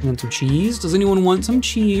 And then some cheese. Does anyone want some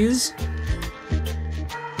cheese?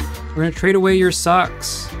 We're gonna trade away your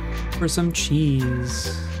socks for some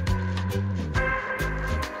cheese.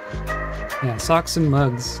 Yeah, socks and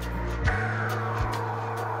mugs.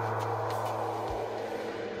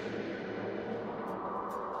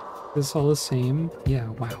 Is this all the same? Yeah,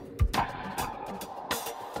 wow.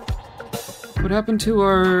 What happened to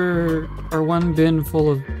our one bin full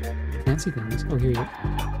of fancy things? Oh, here you go.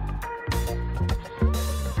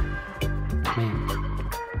 Man.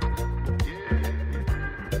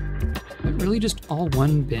 Is that really just all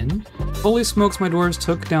one bin? Holy smokes, my dwarves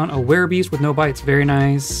took down a werebeast with no bites. Very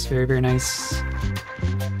nice. Very, very nice. A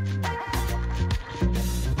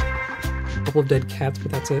couple of dead cats,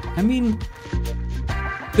 but that's it. I mean,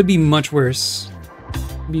 could be much worse.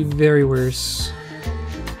 Could be very worse.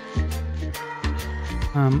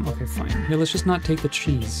 Okay, fine. Here, let's just not take the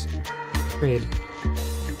cheese. Trade.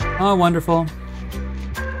 Oh, wonderful.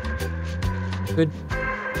 Good.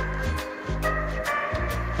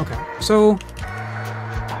 Okay, so...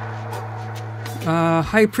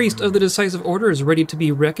 High Priest of the Decisive Order is ready to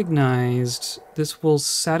be recognized. This will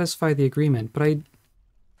satisfy the agreement, but in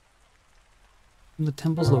the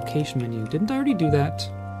temple's location menu. Didn't I already do that?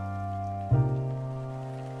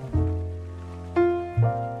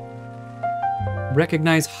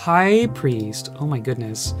 Recognize High Priest. Oh my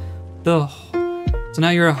goodness. So now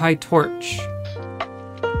you're a High Torch.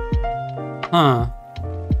 Huh.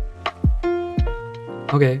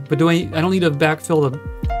 Okay, but I don't need to backfill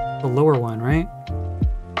the lower one, right?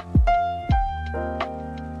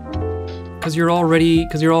 Because you're already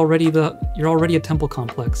a temple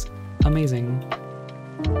complex. Amazing.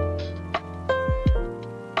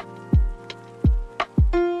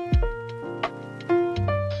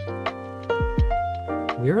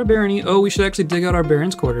 We're a barony. Oh, we should actually dig out our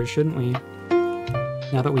baron's quarters, shouldn't we?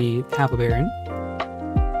 Now that we have a baron.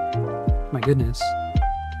 My goodness.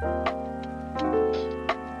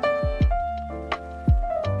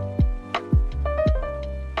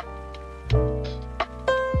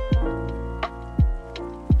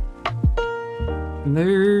 And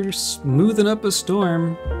they're smoothing up a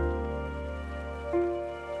storm.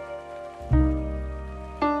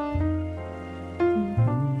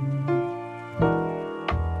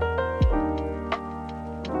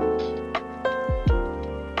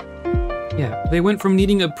 Yeah, they went from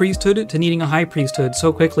needing a priesthood to needing a high priesthood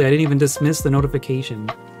so quickly I didn't even dismiss the notification.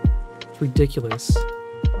 It's ridiculous.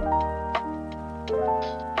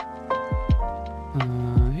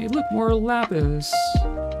 Hey, look, more lapis.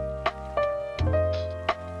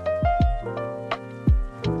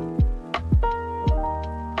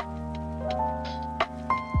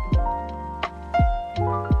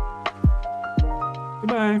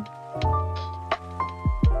 Goodbye.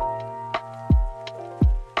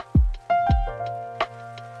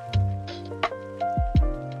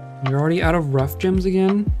 We're already out of rough gems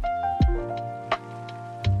again.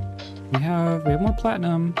 We have more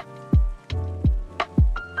platinum.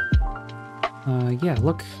 Yeah,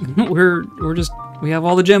 look, we have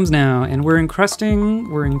all the gems now, and we're encrusting.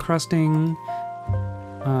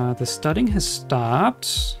 The studding has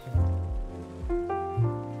stopped.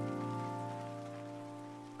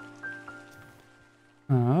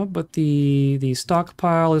 But the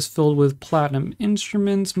stockpile is filled with platinum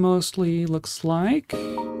instruments mostly, looks like.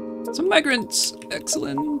 Some migrants,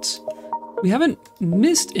 excellent. We haven't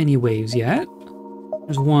missed any waves yet.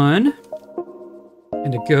 There's one.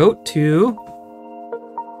 And a goat, 2.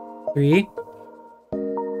 3.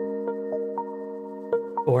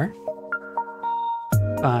 4.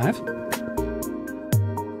 5.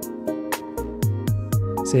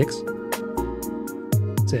 6.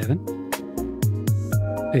 7,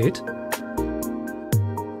 8.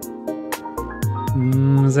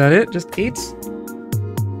 Is that it? Just 8?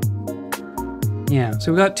 Yeah,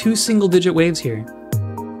 so we got 2 single-digit waves here.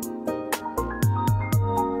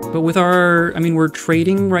 But with our, I mean, we're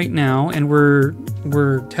trading right now, and we're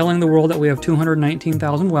telling the world that we have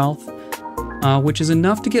 219,000 wealth, which is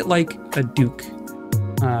enough to get like a duke.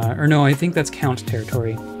 Or no, I think that's count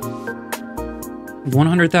territory.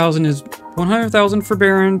 100,000 is 100,000 for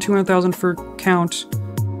baron, 200,000 for count,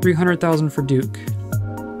 300,000 for duke.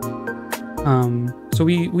 So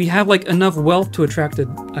we have like enough wealth to attract a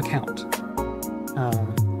count.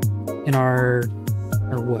 In our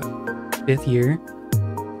what, 5th year.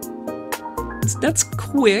 That's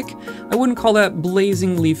quick. I wouldn't call that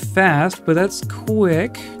blazingly fast, but that's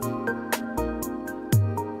quick.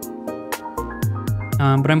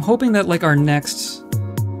 But I'm hoping that like our next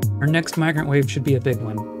migrant wave should be a big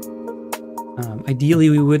one. Ideally,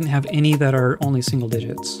 we wouldn't have any that are only single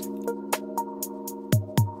digits.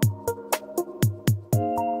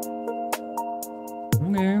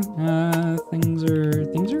 Okay, things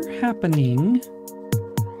are happening.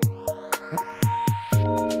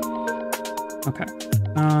 Okay,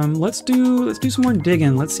 let's do some more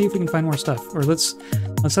digging. Let's see if we can find more stuff. Or let's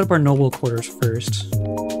set up our noble quarters first,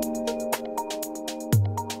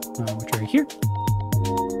 which are here.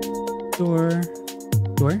 Door.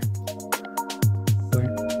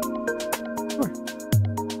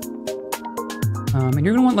 And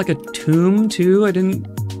you're gonna want like a tomb too. I didn't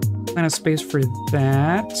find a space for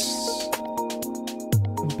that.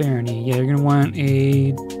 Barony. Yeah, you're gonna want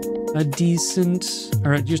a decent,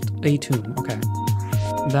 or just a tomb. Okay,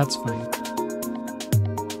 that's fine.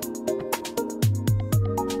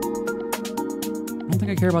 I don't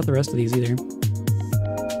think I care about the rest of these either.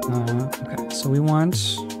 Okay, so we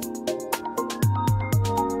want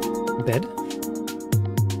a bed.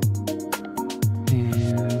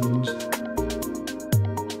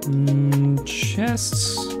 And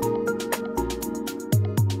chests.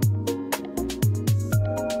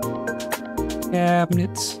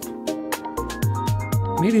 Cabinets.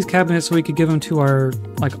 Made these cabinets so we could give them to our,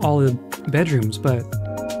 like, all the bedrooms, but I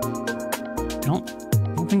don't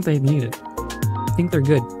think they need it. I think they're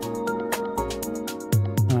good.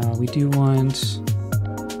 We do want,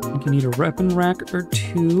 I think you need a weapon rack or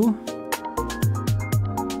 2.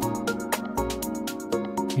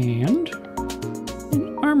 And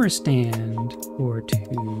an armor stand or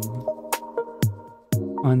 2.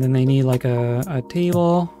 And then they need like a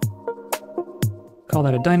table. Call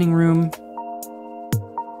that a dining room.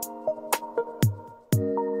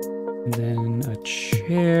 And then a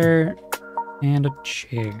chair and a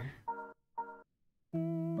chair.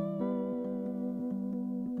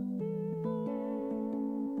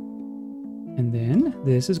 And then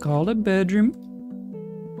this is called a bedroom.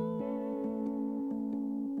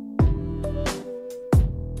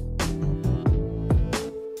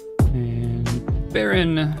 And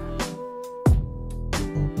baron.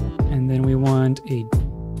 And then we want a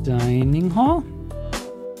dining hall.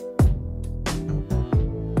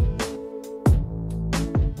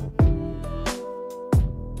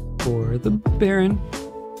 For the baron.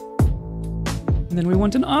 And then we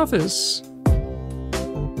want an office.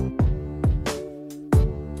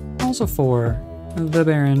 Also for the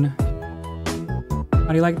baron. How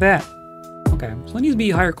do you like that? Okay, so it needs to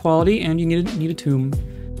be higher quality, and you need a tomb.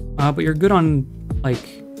 But you're good on,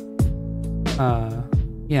 like,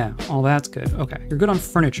 yeah, all that's good. Okay, you're good on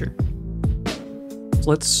furniture. So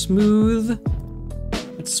let's smooth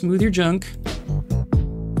your junk.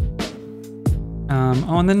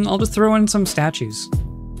 Oh, and then I'll just throw in some statues.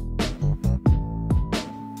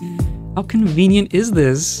 How convenient is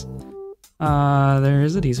this? There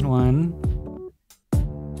is a decent one.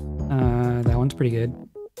 That one's pretty good.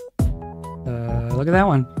 Look at that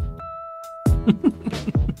one.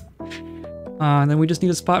 And then we just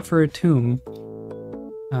need a spot for a tomb.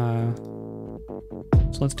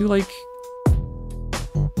 So let's do like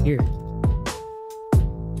here.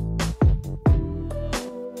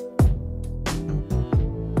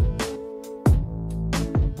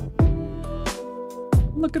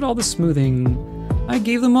 Look at all the smoothing. I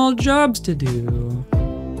gave them all jobs to do.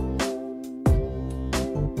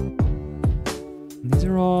 These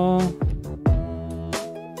are all...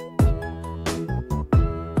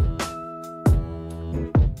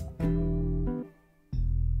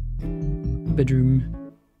 bedroom.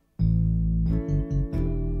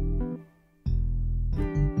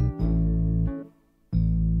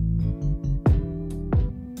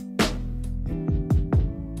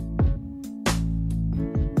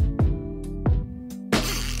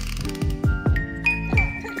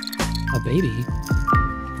 A baby?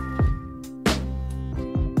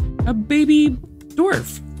 A baby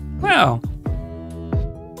dwarf. Wow.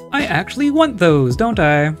 I actually want those, don't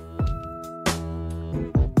I?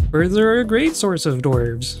 Birds are a great source of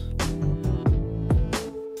dwarves.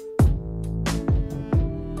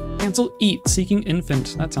 Cancel eat, seeking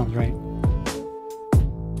infant. That sounds right.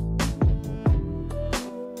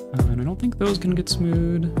 And I don't think those can get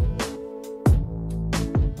smooth.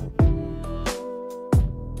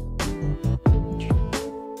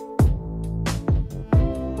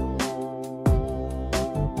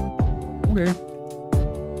 Okay.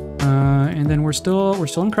 And then we're still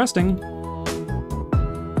encrusting.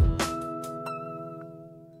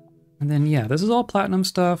 And then yeah, this is all platinum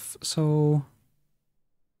stuff, so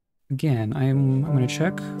again, I'm gonna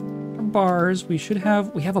check our bars. We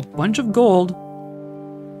have a bunch of gold.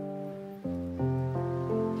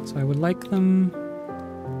 So I would like them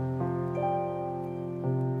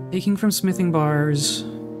taking from smithing bars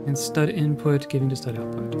and stud input, giving to stud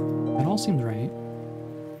output. That all seems right.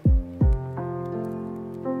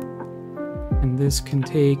 And this can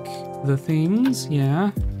take the things,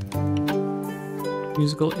 yeah.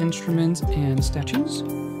 Musical instruments and statues.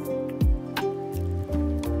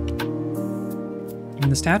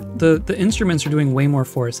 And the instruments are doing way more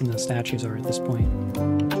for us than the statues are at this point.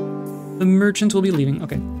 The merchants will be leaving.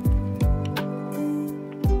 Okay.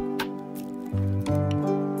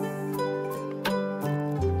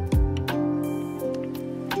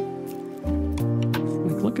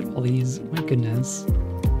 Like, look at all these. My goodness.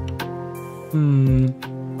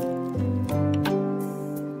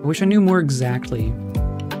 I wish I knew more exactly.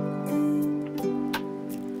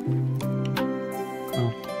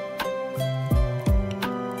 Oh.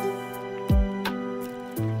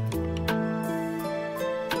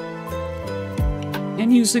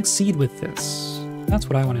 Can you succeed with this? That's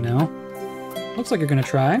what I want to know. Looks like you're gonna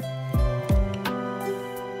try.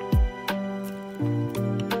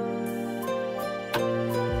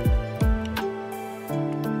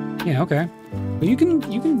 Yeah, okay. But you can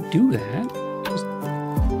do that.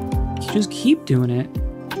 Just keep doing it.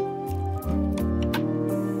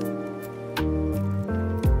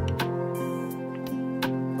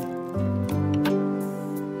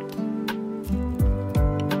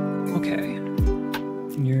 Okay.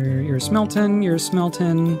 You're a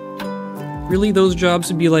smelting. Really, those jobs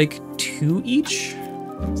would be like 2 each?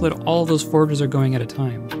 So that all of those forges are going at a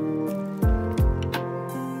time.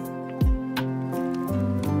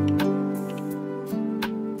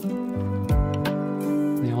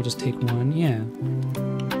 Just take one, yeah.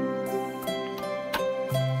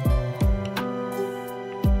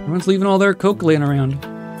 Everyone's leaving all their coke laying around.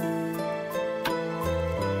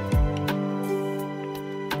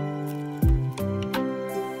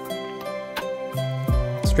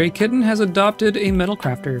 Stray Kitten has adopted a metal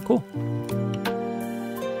crafter. Cool.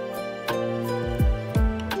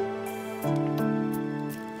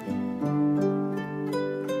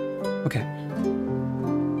 Okay.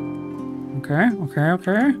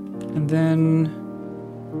 Okay. And then,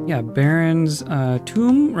 yeah, Baron's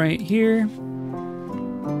tomb right here.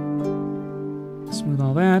 Smooth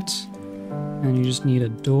all that. And you just need a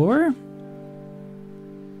door.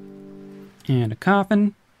 And a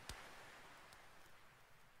coffin.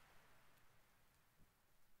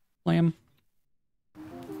 Lamb.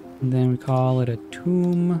 And then we call it a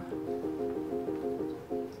tomb.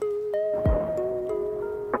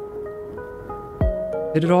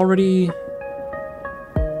 Did it already...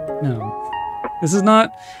 No. This is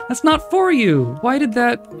not... That's not for you! Why did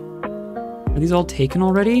that... Are these all taken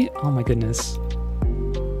already? Oh my goodness.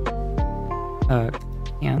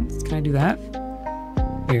 Can I do that?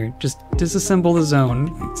 Here, just disassemble the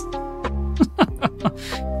zone.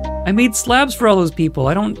 I made slabs for all those people.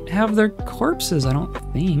 I don't have their corpses, I don't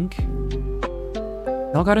think.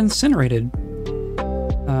 They all got incinerated.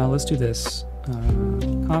 Let's do this.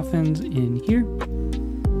 Coffins in here.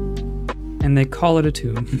 And they call it a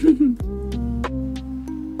tomb.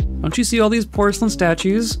 Don't you see all these porcelain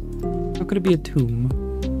statues? How could it be a tomb?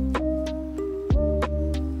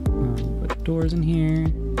 Put doors in here.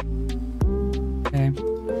 Okay.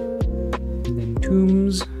 And then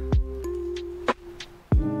tombs.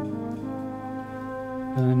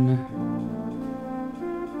 Done.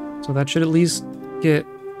 So that should at least get...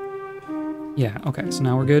 Yeah, okay, so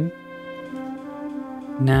now we're good.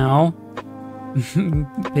 Now...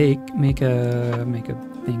 make a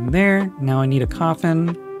thing there. Now I need a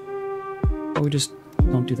coffin. Oh, we just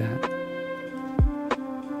don't do that.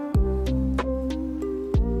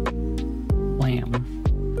 Blam.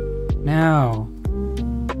 Now.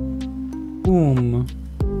 Boom.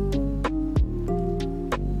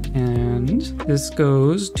 And this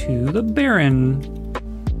goes to the Baron.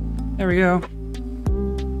 There we go.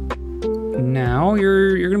 now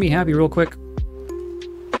you're gonna be happy real quick.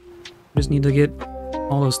 Just need to get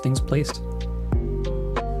all those things placed.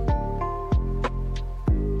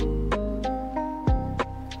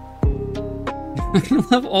 I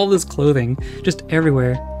love all this clothing just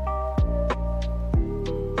everywhere.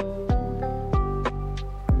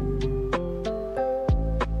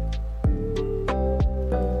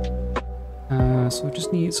 So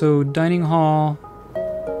just need dining hall.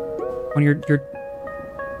 When your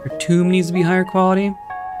tomb needs to be higher quality.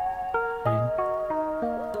 Fine.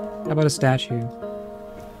 How about a statue?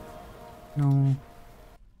 No.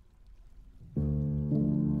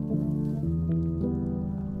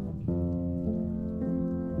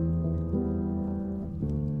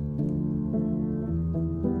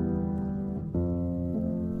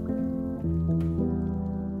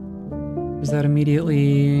 Is that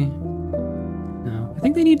immediately? No. I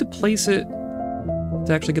think they need to place it to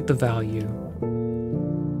actually get the value.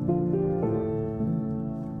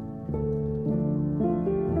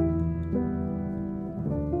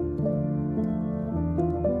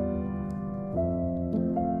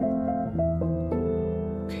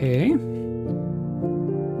 Okay.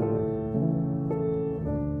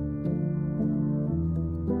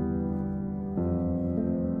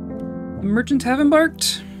 The merchants have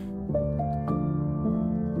embarked.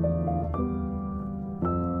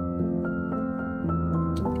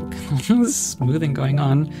 All this smoothing going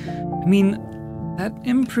on. I mean, that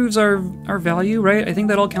improves our value, right? I think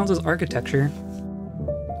that all counts as architecture.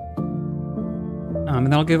 And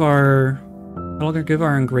that'll give our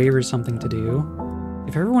engravers something to do.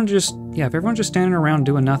 If everyone's just standing around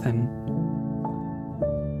doing nothing,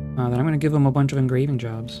 then I'm gonna give them a bunch of engraving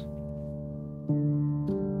jobs.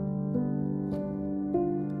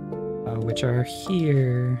 Which are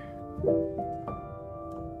here.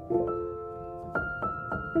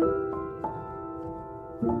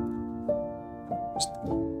 Just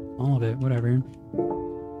all of it, whatever.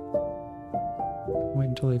 Wait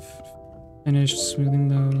until they've finished smoothing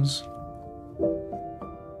those.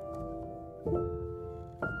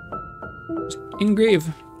 Just engrave.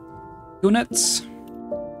 Go nuts.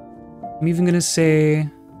 I'm even gonna say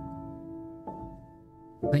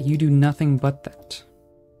that you do nothing but that.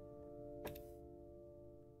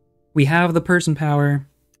 We have the person power.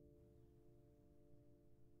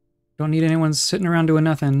 Don't need anyone sitting around doing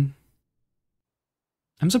nothing.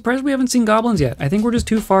 I'm surprised we haven't seen goblins yet. I think we're just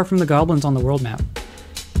too far from the goblins on the world map.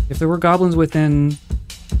 If there were goblins within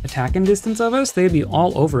attacking distance of us, they'd be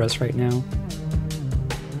all over us right now.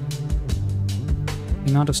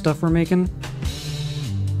 The amount of stuff we're making.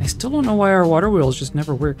 I still don't know why our water wheels just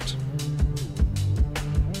never worked.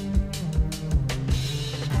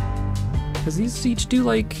 Because these each do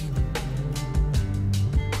like...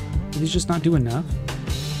 Do these just not do enough?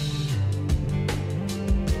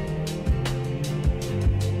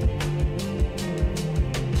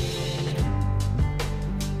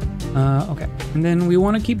 Okay. And then we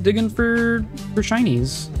want to keep digging for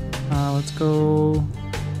shinies. Let's go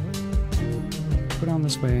down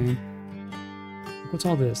this way. What's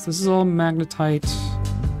all this? This is all magnetite,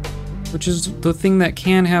 which is the thing that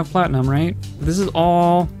can have platinum, right? This is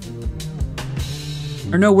all...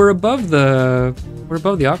 Or no, we're above the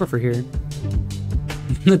aquifer here.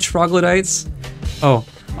 The troglodytes. Oh,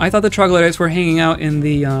 I thought the troglodytes were hanging out in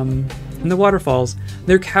the waterfalls.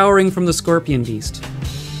 They're cowering from the scorpion beast.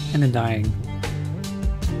 And then dying.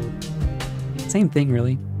 Same thing,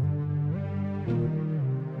 really.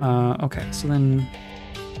 Okay, so then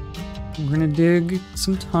we're gonna dig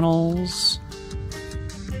some tunnels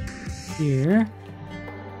here.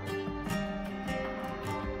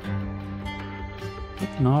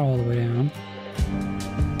 Not all the way down.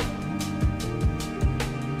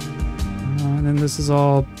 And then this is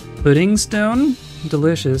all pudding stone.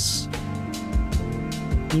 Delicious.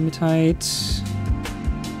 Hematite.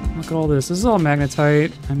 Look at all this. This is all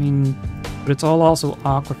magnetite. I mean, but it's all also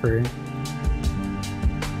aquifer.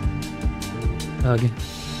 Ugh.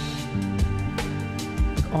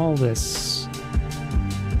 Look at all this.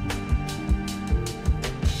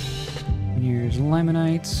 And here's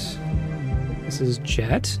limonite. This is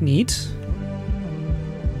jet. Neat.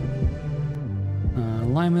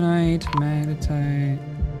 Limonite, magnetite.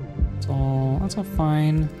 That's all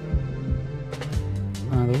fine.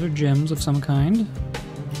 Those are gems of some kind.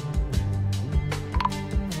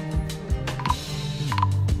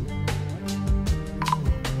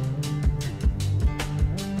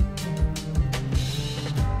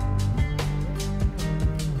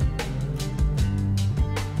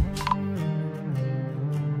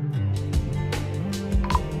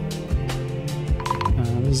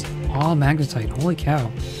 This is all magnetite. Holy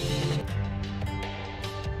cow.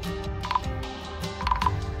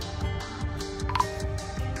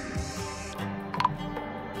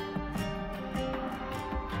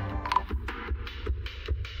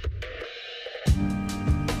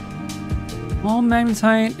 All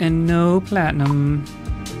magnetite and no platinum.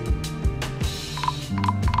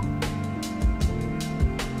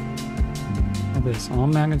 All this, all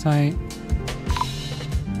magnetite.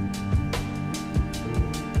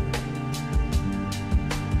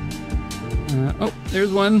 Oh,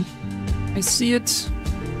 there's one. I see it.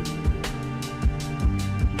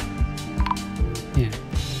 Yeah.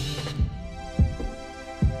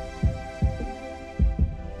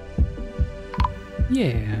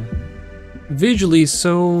 Yeah. Visually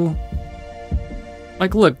so...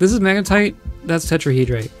 Like, look, this is magnetite, that's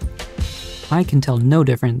tetrahedrite. I can tell no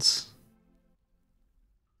difference.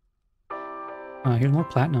 Here's more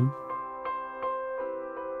platinum.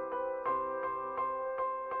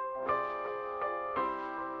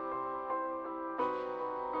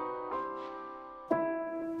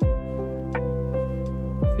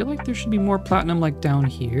 I feel like there should be more platinum like down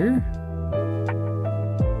here.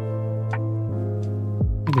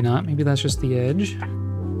 Maybe not, maybe that's just the edge.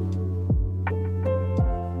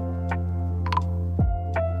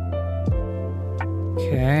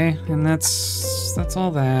 Okay, and that's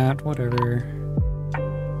all that, whatever.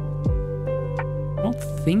 I don't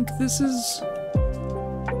think this is...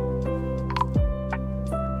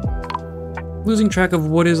 Losing track of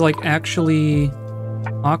what is like actually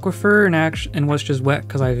aquifer and what's just wet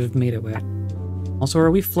because I've made it wet. Also,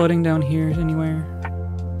 are we flooding down here anywhere?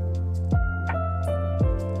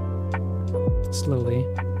 Slowly.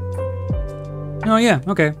 Oh yeah,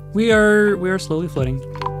 okay. We are slowly flooding.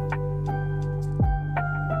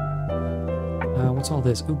 What's all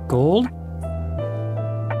this? Ooh, gold?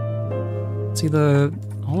 See, the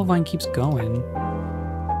olivine keeps going.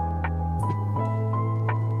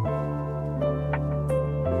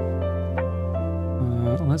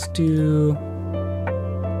 Let's do...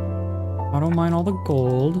 auto mine all the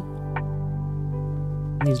gold.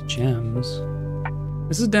 And these gems.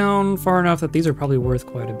 This is down far enough that these are probably worth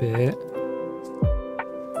quite a bit.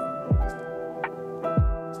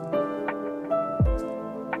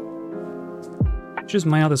 Just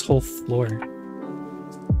mine out this whole floor.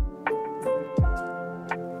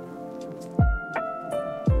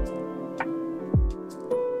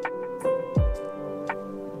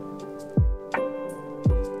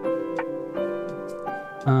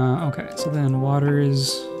 Okay, so then water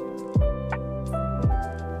is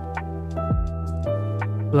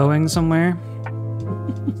flowing somewhere.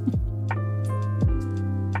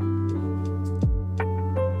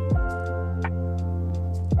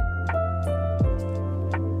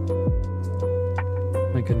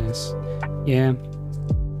 My goodness. Yeah.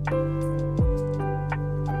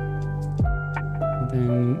 And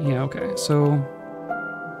then, yeah, okay, so...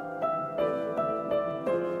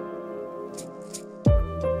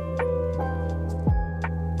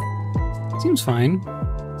 Seems fine.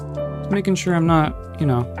 Just making sure I'm not, you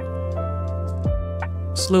know,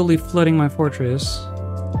 slowly flooding my fortress.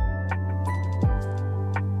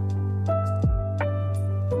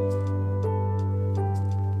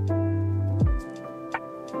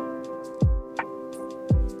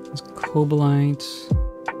 It's cobalite.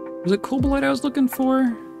 Was it cobalite I was looking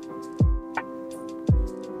for?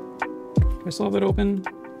 I still have it open.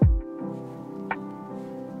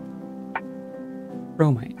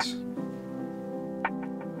 Bromite.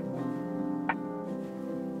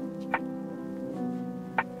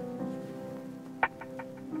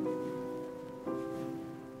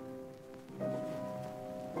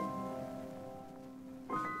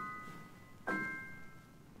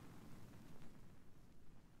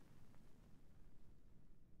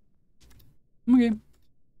 Okay.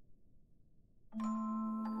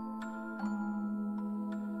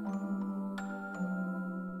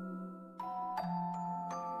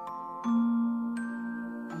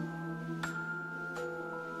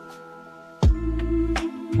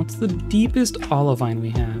 What's the deepest olivine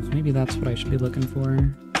we have? Maybe that's what I should be looking for.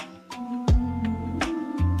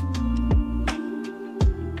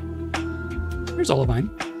 There's olivine.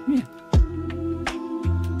 Yeah.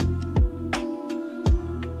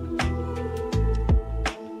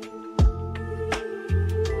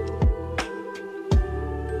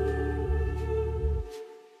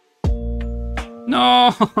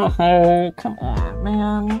 No, come on,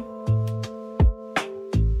 man.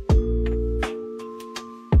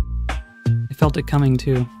 I felt it coming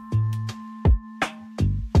too.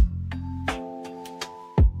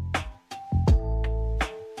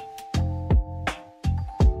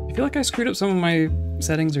 I feel like I screwed up some of my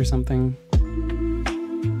settings or something.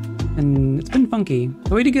 And it's been funky.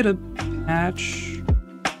 The way to get a patch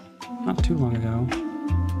not too long ago.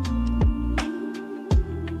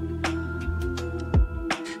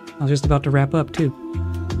 I was just about to wrap up too.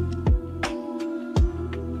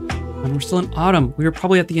 on, we're still in autumn. We were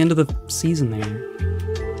probably at the end of the season there.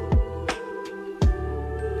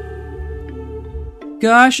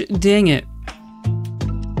 Gosh dang it.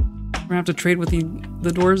 We're gonna have to trade with the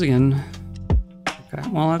doors again. Okay,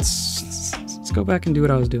 well let's go back and do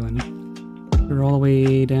what I was doing. We're all the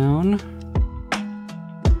way down.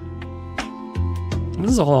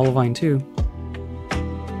 This is all olivine too.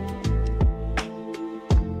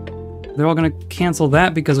 They're all gonna cancel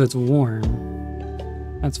that because it's warm.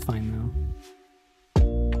 That's fine though.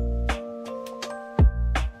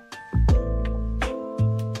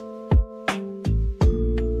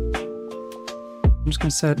 I'm just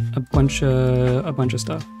gonna set a bunch of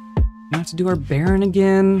stuff. We have to do our Baron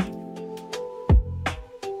again.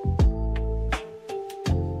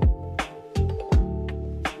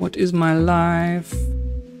 What is my life?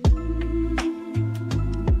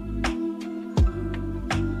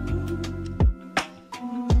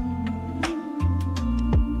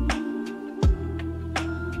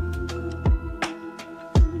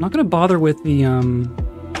 I'm not gonna bother with the all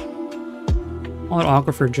that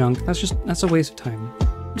aquifer junk. That's a waste of time.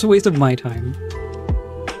 It's a waste of my time.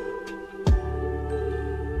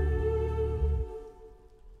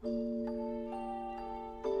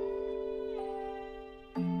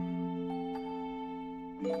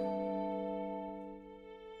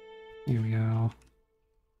 Here we go.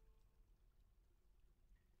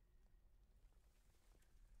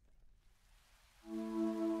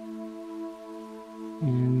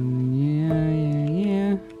 And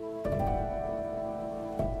yeah.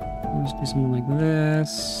 Let's do something like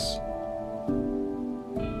this.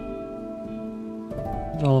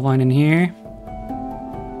 There's olivine in here.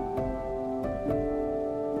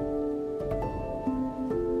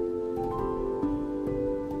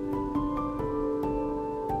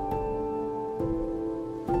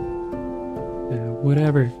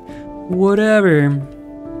 Whatever.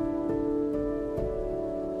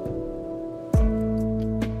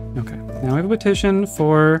 Okay, now we have a petition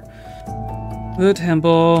for the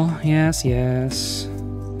temple. Yes. You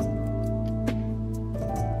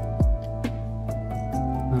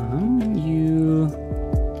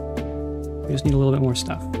just need a little bit more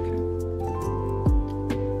stuff. Okay.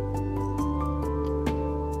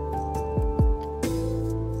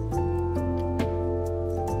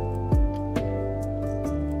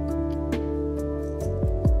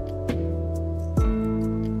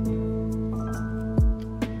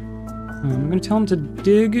 I'm gonna tell him to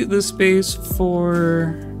dig the space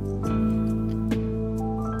for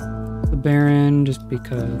the Baron, just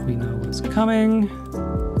because we know what's coming.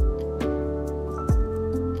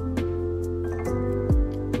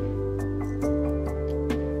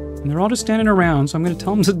 And they're all just standing around, so I'm gonna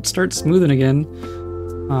tell them to start smoothing again.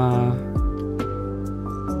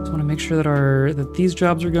 Just want to make sure that these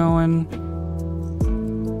jobs are going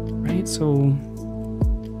right. So.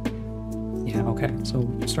 Yeah, okay, so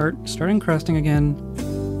start encrusting again.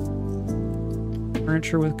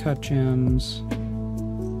 Furniture with cut gems.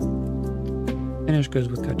 Finish goods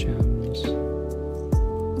with cut gems.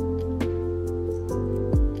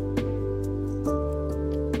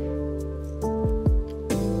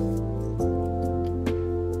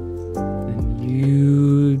 And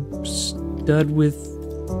you stud with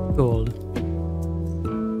gold.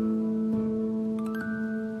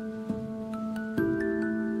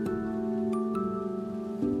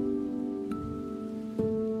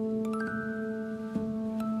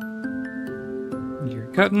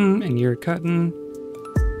 You're cutting.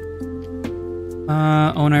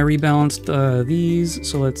 Oh, and I rebalanced these,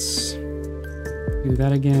 so let's do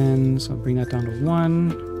that again. So bring that down to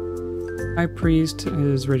 1. High Priest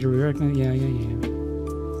is ready to recognize. Yeah.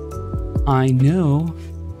 I know.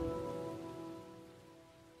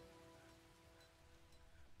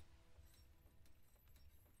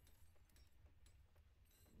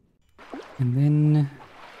 And then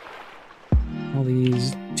all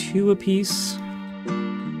these 2 apiece.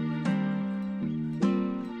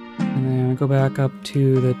 Go back up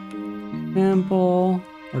to the temple,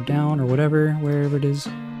 or down, or whatever, wherever it is.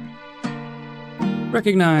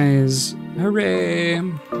 Recognize! Hooray!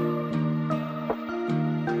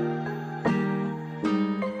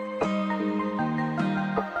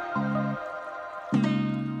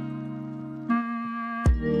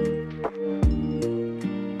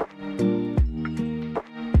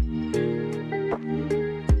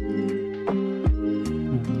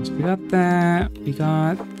 So we got that, we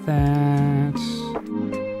got that.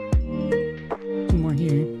 2 more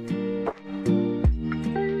here.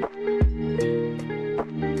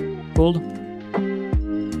 Gold.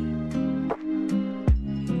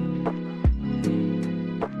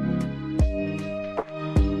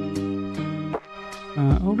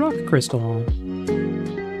 Oh, rock crystal.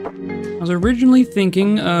 I was originally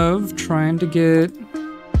thinking of trying to get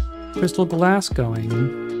crystal glass going.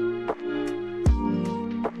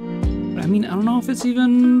 But I mean, I don't know if it's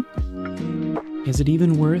even... Is it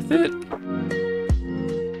even worth it?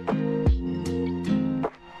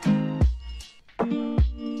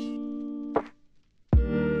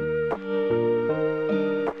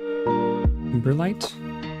 Timberlight?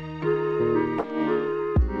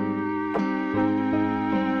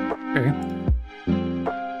 Okay.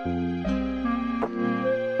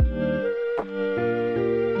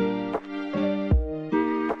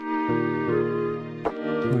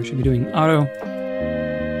 Oh, I should be doing auto.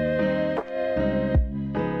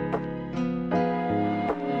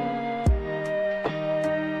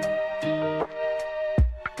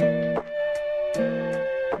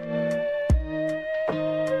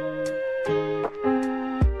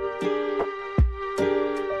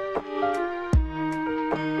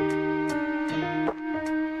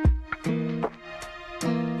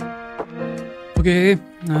 Okay,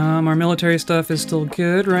 our military stuff is still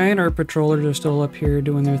good, right? Our patrollers are still up here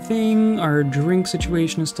doing their thing. Our drink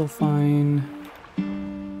situation is still fine.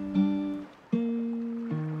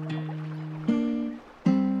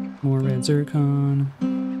 More red zircon.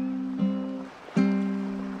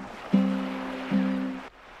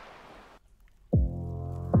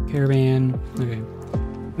 Caravan. Okay.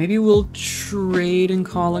 Maybe we'll trade and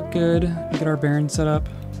call it good. Get our baron set up.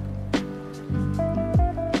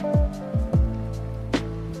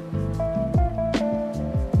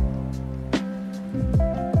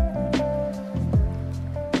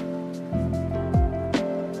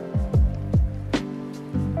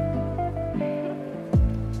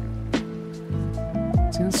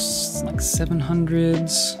 It's like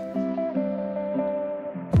 700s.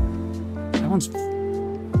 That one's...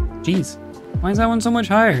 Jeez. Why is that one so much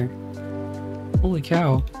higher? Holy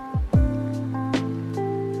cow.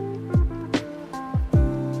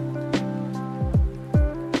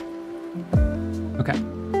 Okay.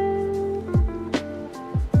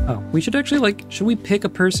 Oh, we should actually, like, should we pick a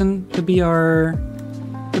person to be our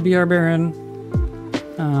baron?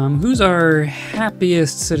 Who's our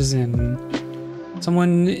happiest citizen?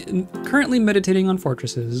 Someone currently meditating on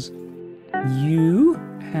fortresses. You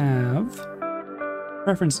have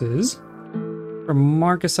preferences for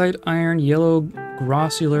marcasite, iron, yellow,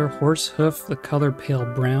 grossular, horse hoof, the color pale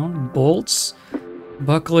brown, bolts,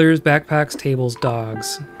 bucklers, backpacks, tables,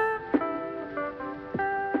 dogs.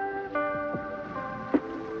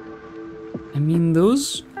 I mean,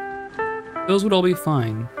 those would all be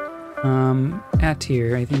fine.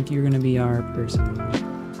 Atir, I think you're gonna be our person.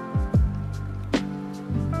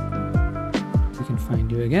 We can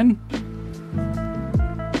find you again.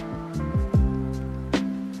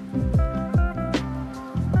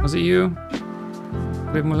 Was it you?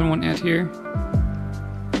 We have more than one Atir.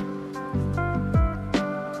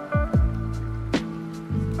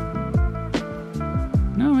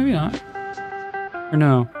 No, maybe not. Or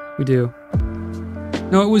no, we do.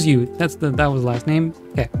 No, it was you. That was the last name.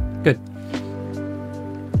 Okay, good.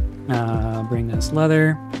 Bring us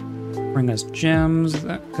leather. Bring us gems,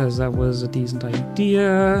 because that was a decent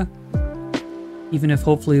idea. Even if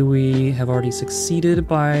hopefully we have already succeeded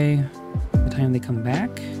by the time they come back.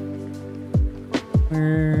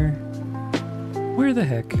 Where the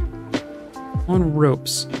heck? On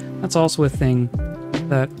ropes. That's also a thing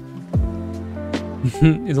that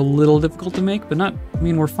is a little difficult to make, but not, I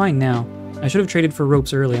mean, we're fine now. I should have traded for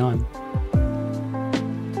ropes early on.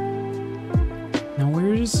 Now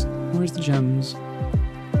where's the gems?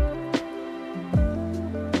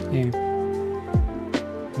 Okay.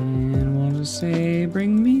 And we'll just say,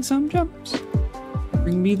 bring me some gems.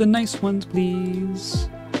 Bring me the nice ones, please.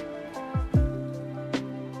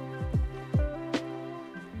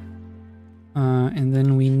 And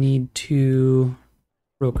then we need to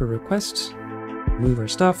broker request, move our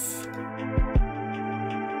stuff.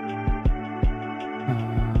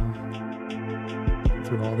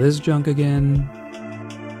 Through all this junk again.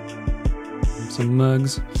 Some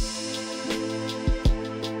mugs.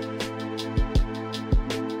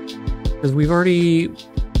 Because we've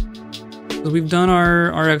done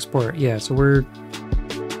our export. Yeah, so we're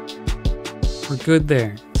good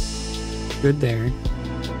there. Good there.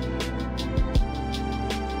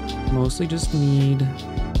 Mostly just need...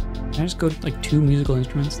 Can I just go to, like, 2 musical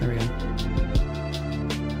instruments? There we go.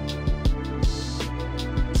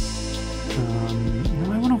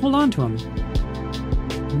 No, I want to hold on to them.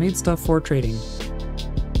 I made stuff for trading.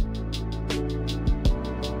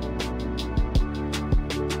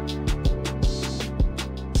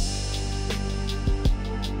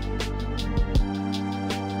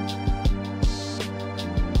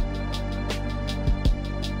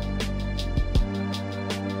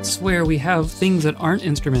 swear we have things that aren't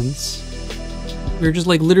instruments. We're just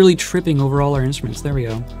like literally tripping over all our instruments. There we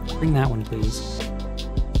go. Bring that one, please.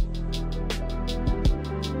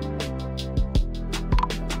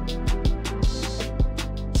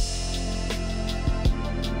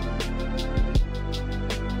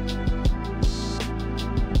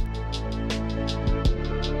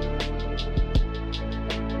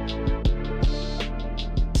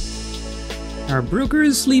 Our broker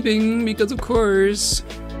is sleeping because, of course.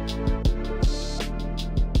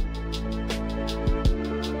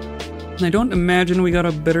 And I don't imagine we got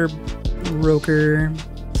a better broker.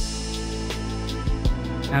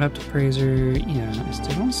 Add up to appraiser. Yeah, I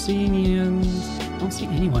still don't see any. Don't see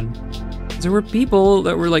anyone. There were people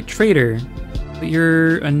that were like trader, but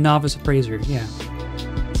you're a novice appraiser. Yeah.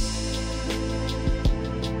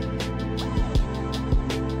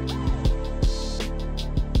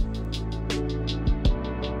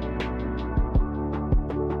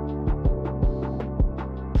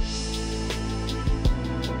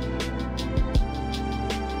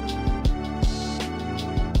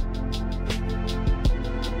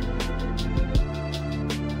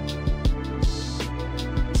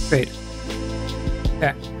 Great.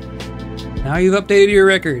 Okay. Now you've updated your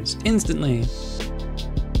records instantly.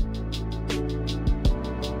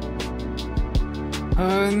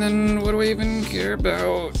 And then what do we even care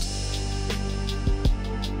about?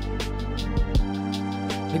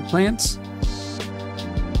 Big plants?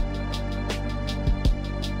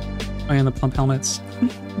 Oh, and the plump helmets.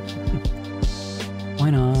 Why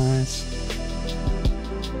not?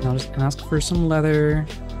 I'll just ask for some leather.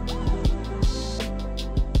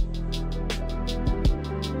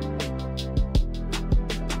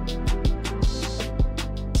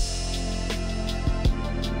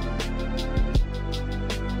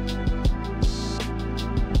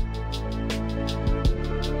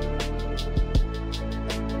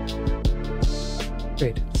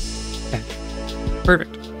 Great. Okay.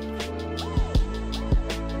 Perfect.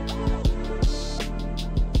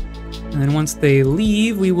 And then once they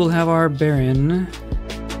leave, we will have our Baron.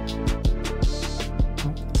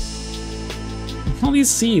 All these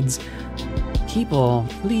seeds. People,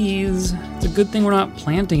 please. It's a good thing we're not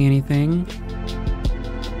planting anything.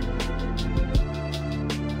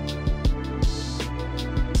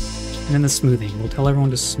 And then the smoothing. We'll tell everyone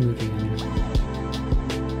to smooth again.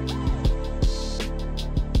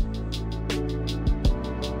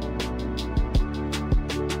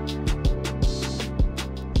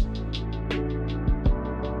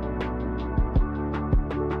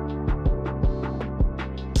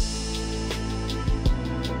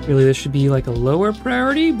 Really, this should be like a lower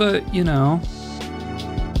priority, but you know,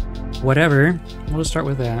 whatever. We'll just start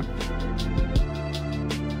with that.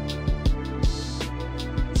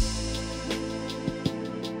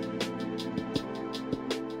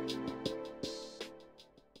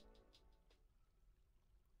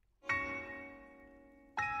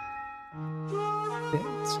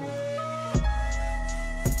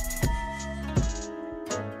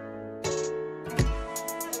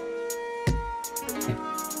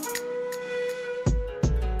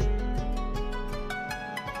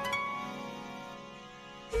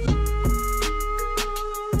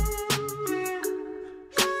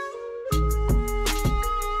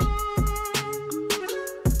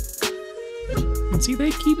 See,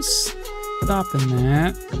 they keep stopping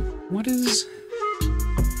that. What is...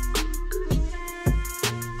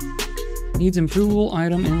 Needs improvable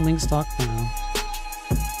item in link stockpile.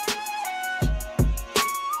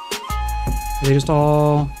 Are they just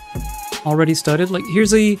all already studded? Like,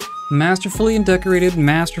 here's a masterfully and decorated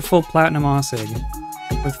masterful platinum ossig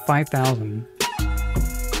worth 5,000.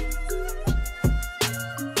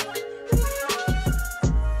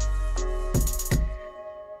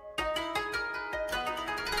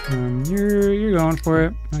 You're going for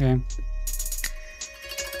it. Okay.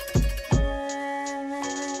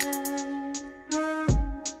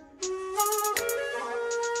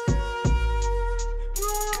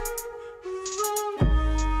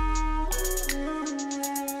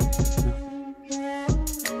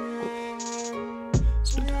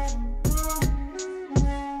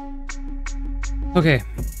 Okay.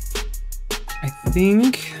 I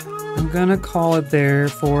think I'm gonna call it there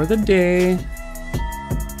for the day.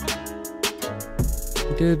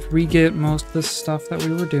 Did re-get most of the stuff that we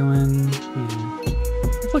were doing.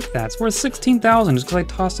 Look at that, it's worth 16,000 just because I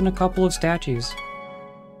tossed in a couple of statues.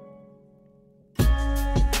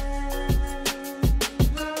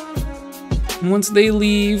 And once they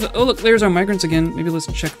leave, oh look, there's our migrants again. Maybe let's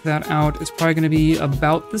check that out. It's probably going to be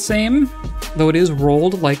about the same, though it is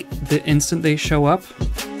rolled like the instant they show up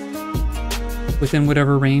within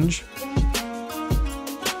whatever range.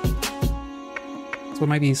 So it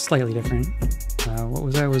might be slightly different. What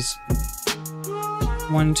was that? It was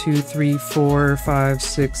 1, 2, 3, 4, 5,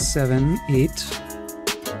 6, 7, 8,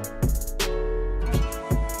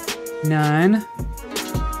 9.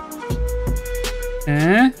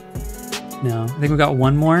 No, I think we got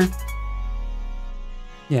one more.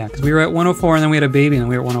 Yeah, because we were at 104 and then we had a baby and then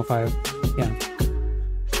we were at 105. Yeah.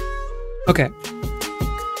 Okay.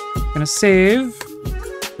 Gonna save.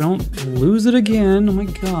 Don't lose it again. Oh my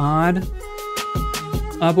god.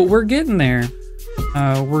 But we're getting there.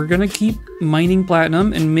 We're gonna keep mining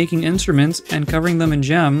platinum and making instruments and covering them in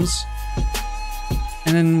gems.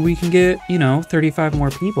 And then we can get, you know, 35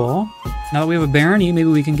 more people. Now that we have a barony, maybe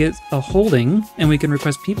we can get a holding and we can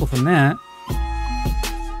request people from that.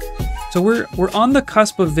 So we're on the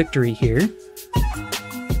cusp of victory here.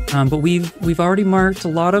 But we've already marked a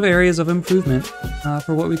lot of areas of improvement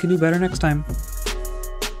for what we can do better next time.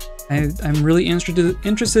 I'm really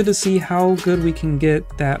interested to see how good we can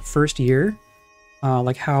get that first year.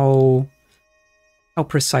 Like how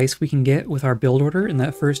precise we can get with our build order in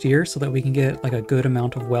that first year so that we can get like a good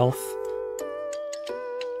amount of wealth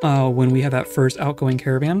when we have that first outgoing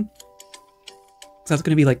caravan. So that's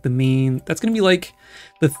going to be like that's going to be like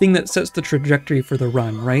the thing that sets the trajectory for the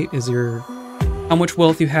run, right? Is how much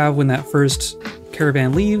wealth you have when that first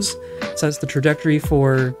caravan leaves sets the trajectory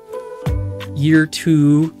for year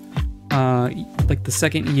 2, like the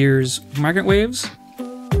second year's migrant waves.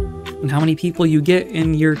 And how many people you get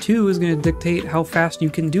in year 2 is going to dictate how fast you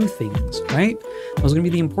can do things, right? Those are going to be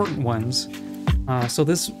the important ones. So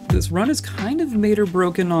this run is kind of made or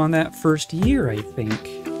broken on that first year, I think.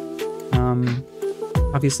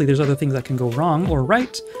 Obviously, there's other things that can go wrong or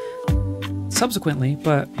right subsequently,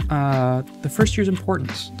 but the first year is important.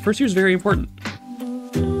 The first year is very important.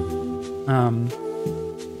 And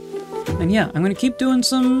yeah, I'm going to keep doing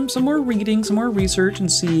some more reading, some more research,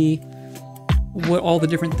 and see what all the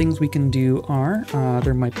different things we can do are.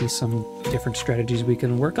 There might be some different strategies we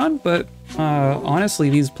can work on, but honestly,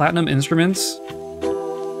 these platinum instruments,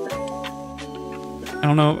 I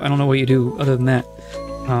don't know what you do other than that.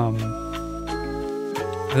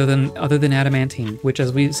 Other than adamantine, which,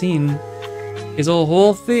 as we've seen, is a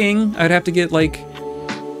whole thing. I'd have to get like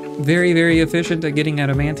very, very efficient at getting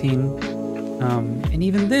adamantine. And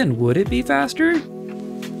even then, would it be faster?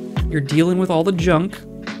 You're dealing with all the junk.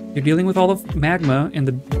 You're dealing with all the magma and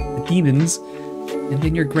the demons, and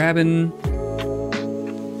then you're grabbing...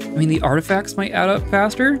 I mean, the artifacts might add up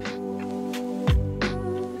faster.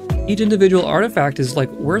 Each individual artifact is, like,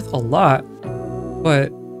 worth a lot,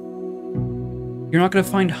 but you're not going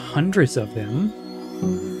to find hundreds of them.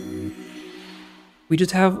 We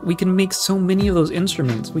can make so many of those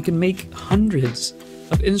instruments. We can make hundreds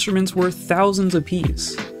of instruments worth thousands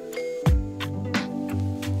apiece.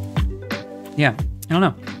 Yeah, I don't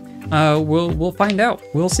know. We'll find out.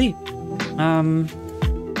 We'll see.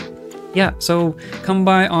 Yeah, so come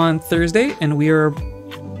by on Thursday, and we are,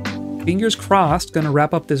 fingers crossed, gonna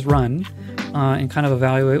wrap up this run and kind of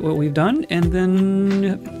evaluate what we've done, and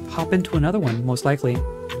then hop into another one, most likely.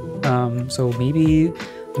 So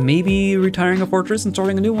maybe retiring a fortress and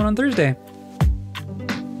starting a new one on Thursday.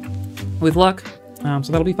 With luck.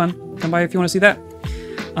 So that'll be fun. Come by if you want to see that.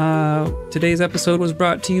 Today's episode was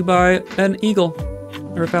brought to you by an eagle,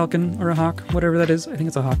 or a falcon, or a hawk, whatever that is. I think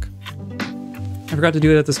it's a hawk. I forgot to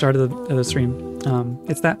do it at the start of the stream.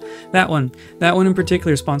 It's that one in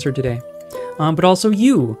particular sponsored today. But also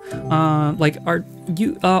you, like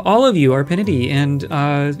all of you, Arpinity, and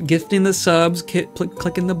gifting the subs,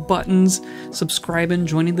 clicking the buttons, subscribing,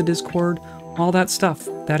 joining the Discord, all that stuff.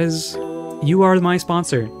 You are my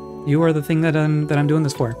sponsor. You are the thing that I'm doing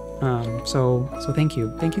this for. So thank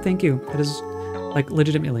you. That is, like,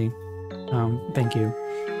 legitimately, thank you.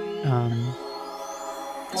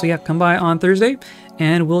 So yeah, come by on Thursday,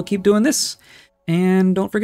 and we'll keep doing this. And don't forget